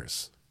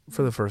appears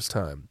for the first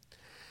time.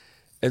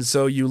 And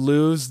so you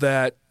lose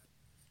that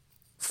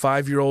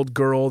 5-year-old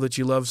girl that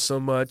you love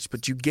so much,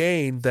 but you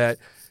gain that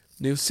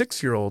new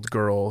 6-year-old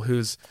girl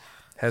who's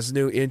has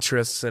new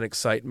interests and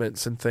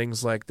excitements and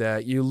things like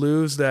that. You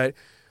lose that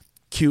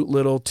cute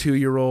little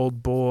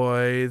 2-year-old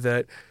boy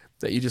that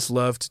you just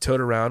love to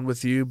tote around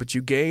with you, but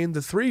you gain the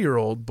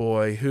 3-year-old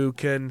boy who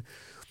can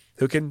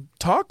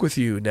talk with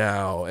you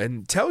now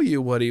and tell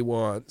you what he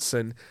wants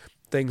and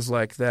things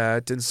like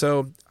that. And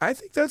so I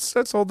think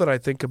that's all that I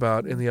think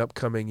about in the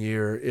upcoming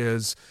year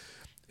is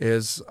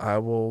I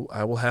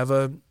will have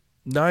a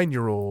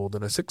 9-year-old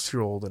and a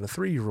 6-year-old and a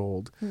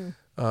 3-year-old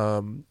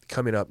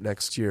coming up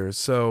next year.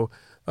 So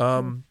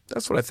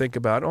that's what I think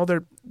about. All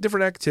their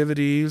different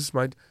activities.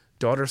 My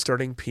daughter's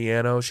starting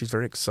piano. She's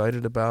very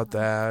excited about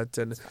that.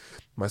 And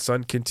my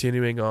son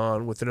continuing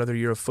on with another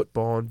year of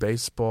football and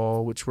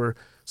baseball, which were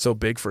so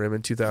big for him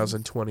in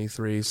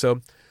 2023. So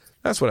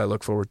that's what I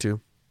look forward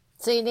to.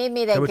 So you need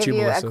me to give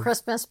you a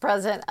Christmas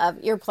present of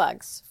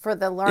earplugs for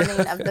the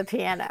learning of the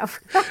piano.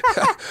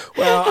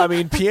 Well, I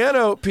mean,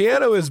 piano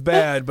is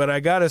bad, but I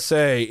got to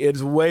say,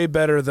 it's way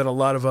better than a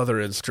lot of other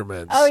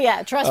instruments. Oh,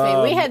 yeah. Trust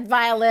me. We had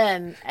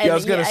violin. And I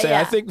was going to say,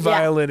 I think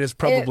violin is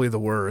probably the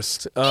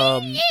worst.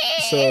 Pepperoni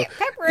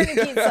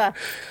pizza.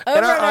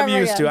 And I'm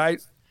used to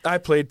I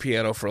played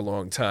piano for a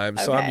long time,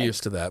 so I'm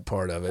used to that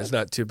part of it. It's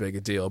not too big a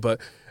deal. But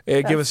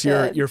give us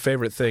your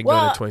favorite thing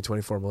going into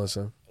 2024,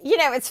 Melissa.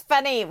 It's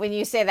funny when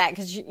you say that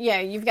because,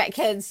 you've got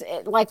kids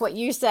like what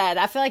you said.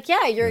 I feel like,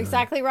 you're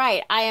exactly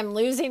right. I am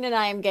losing and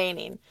I am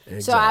gaining.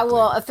 Exactly. So I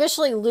will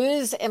officially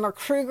lose Emma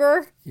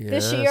Kruger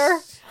this year.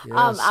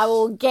 Yes. I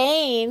will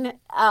gain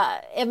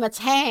Emma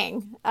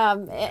Tang.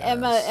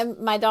 Emma,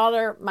 my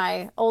daughter,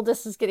 my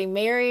oldest, is getting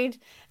married.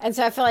 And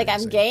so I feel like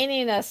I'm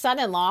gaining a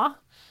son-in-law.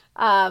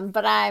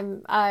 But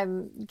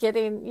I'm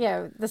getting,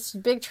 this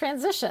big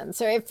transition.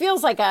 So it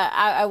feels like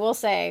I will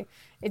say,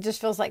 it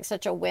just feels like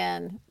such a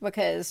win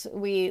because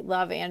we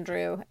love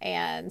Andrew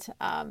and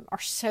are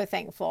so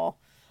thankful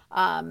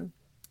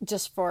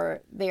just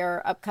for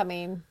their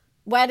upcoming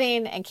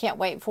wedding and can't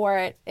wait for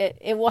it.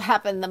 It will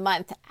happen the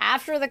month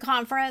after the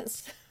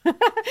conference.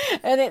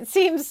 And it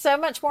seems so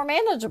much more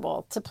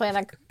manageable to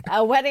plan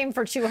a wedding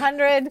for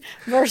 200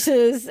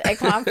 versus a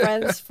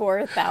conference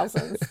for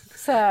thousands.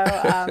 So,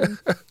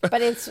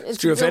 but it's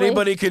true. If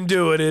anybody can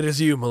do it, it is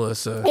you,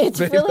 Melissa.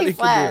 It's really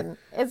fun.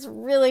 It's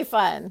really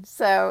fun.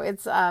 So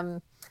it's,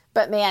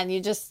 but man, you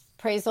just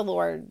praise the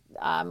Lord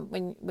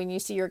when you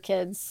see your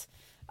kids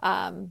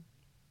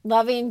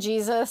loving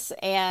Jesus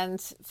and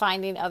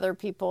finding other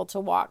people to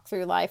walk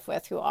through life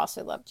with who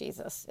also love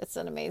Jesus. It's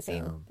an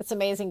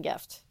amazing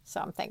gift. So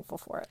I'm thankful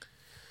for it.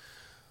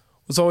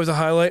 It's always a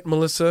highlight,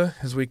 Melissa,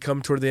 as we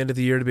come toward the end of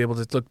the year to be able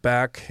to look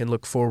back and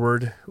look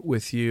forward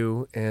with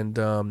you. And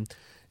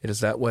it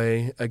is that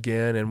way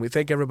again. And we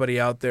thank everybody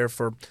out there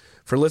for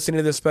listening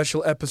to this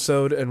special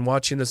episode and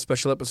watching this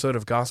special episode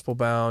of Gospel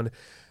Bound.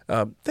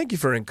 Thank you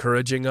for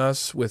encouraging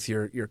us with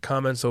your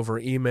comments over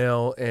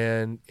email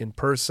and in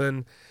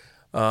person.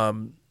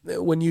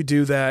 When you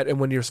do that and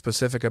when you're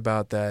specific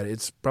about that,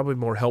 it's probably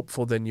more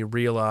helpful than you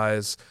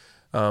realize.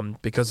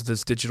 Because of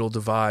this digital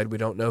divide, we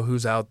don't know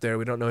who's out there.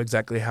 We don't know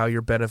exactly how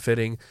you're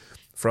benefiting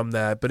from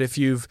that. But if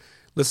you've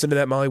listened to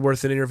that Molly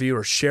Worthen interview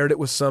or shared it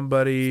with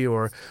somebody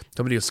or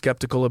somebody who's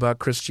skeptical about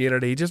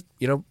Christianity, just,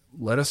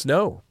 let us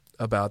know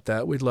about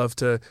that. We'd love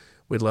to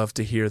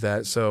hear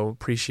that. So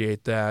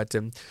appreciate that.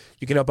 And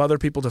you can help other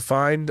people to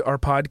find our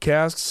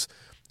podcasts,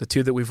 the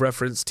two that we've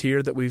referenced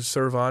here that we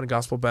serve on,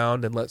 Gospel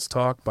Bound and Let's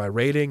Talk, by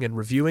rating and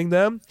reviewing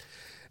them.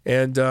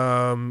 And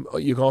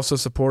you can also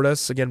support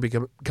us, again,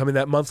 becoming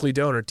that monthly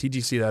donor,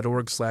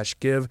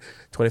 tgc.org/give,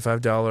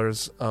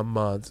 $25 a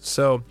month.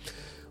 So,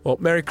 well,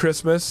 Merry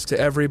Christmas to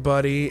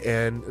everybody,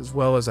 and as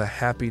well as a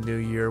Happy New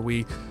Year.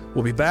 We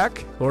will be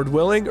back, Lord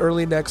willing,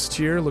 early next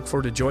year. Look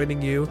forward to joining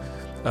you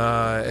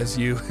as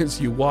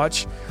you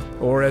watch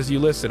or as you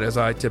listen, as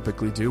I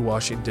typically do,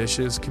 washing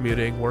dishes,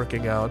 commuting,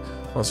 working out,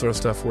 all sort of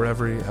stuff,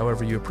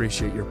 however you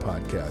appreciate your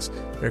podcast.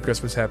 Merry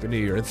Christmas, Happy New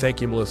Year, and thank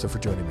you, Melissa, for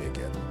joining me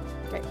again.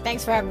 Great.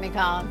 Thanks for having me,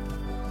 Collin.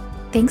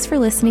 Thanks for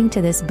listening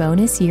to this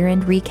bonus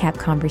year-end recap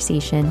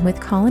conversation with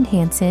Collin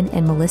Hansen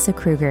and Melissa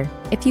Kruger.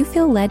 If you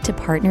feel led to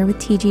partner with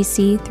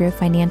TGC through a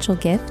financial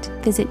gift,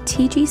 visit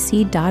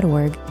tgc.org/give.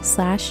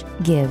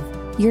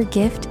 Your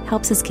gift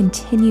helps us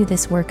continue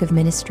this work of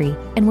ministry,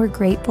 and we're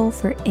grateful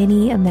for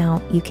any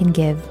amount you can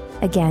give.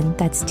 Again,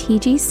 that's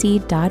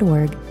tgc.org/give.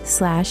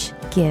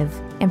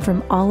 And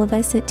from all of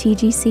us at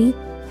TGC,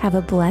 have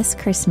a blessed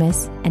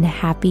Christmas and a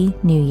Happy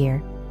New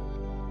Year.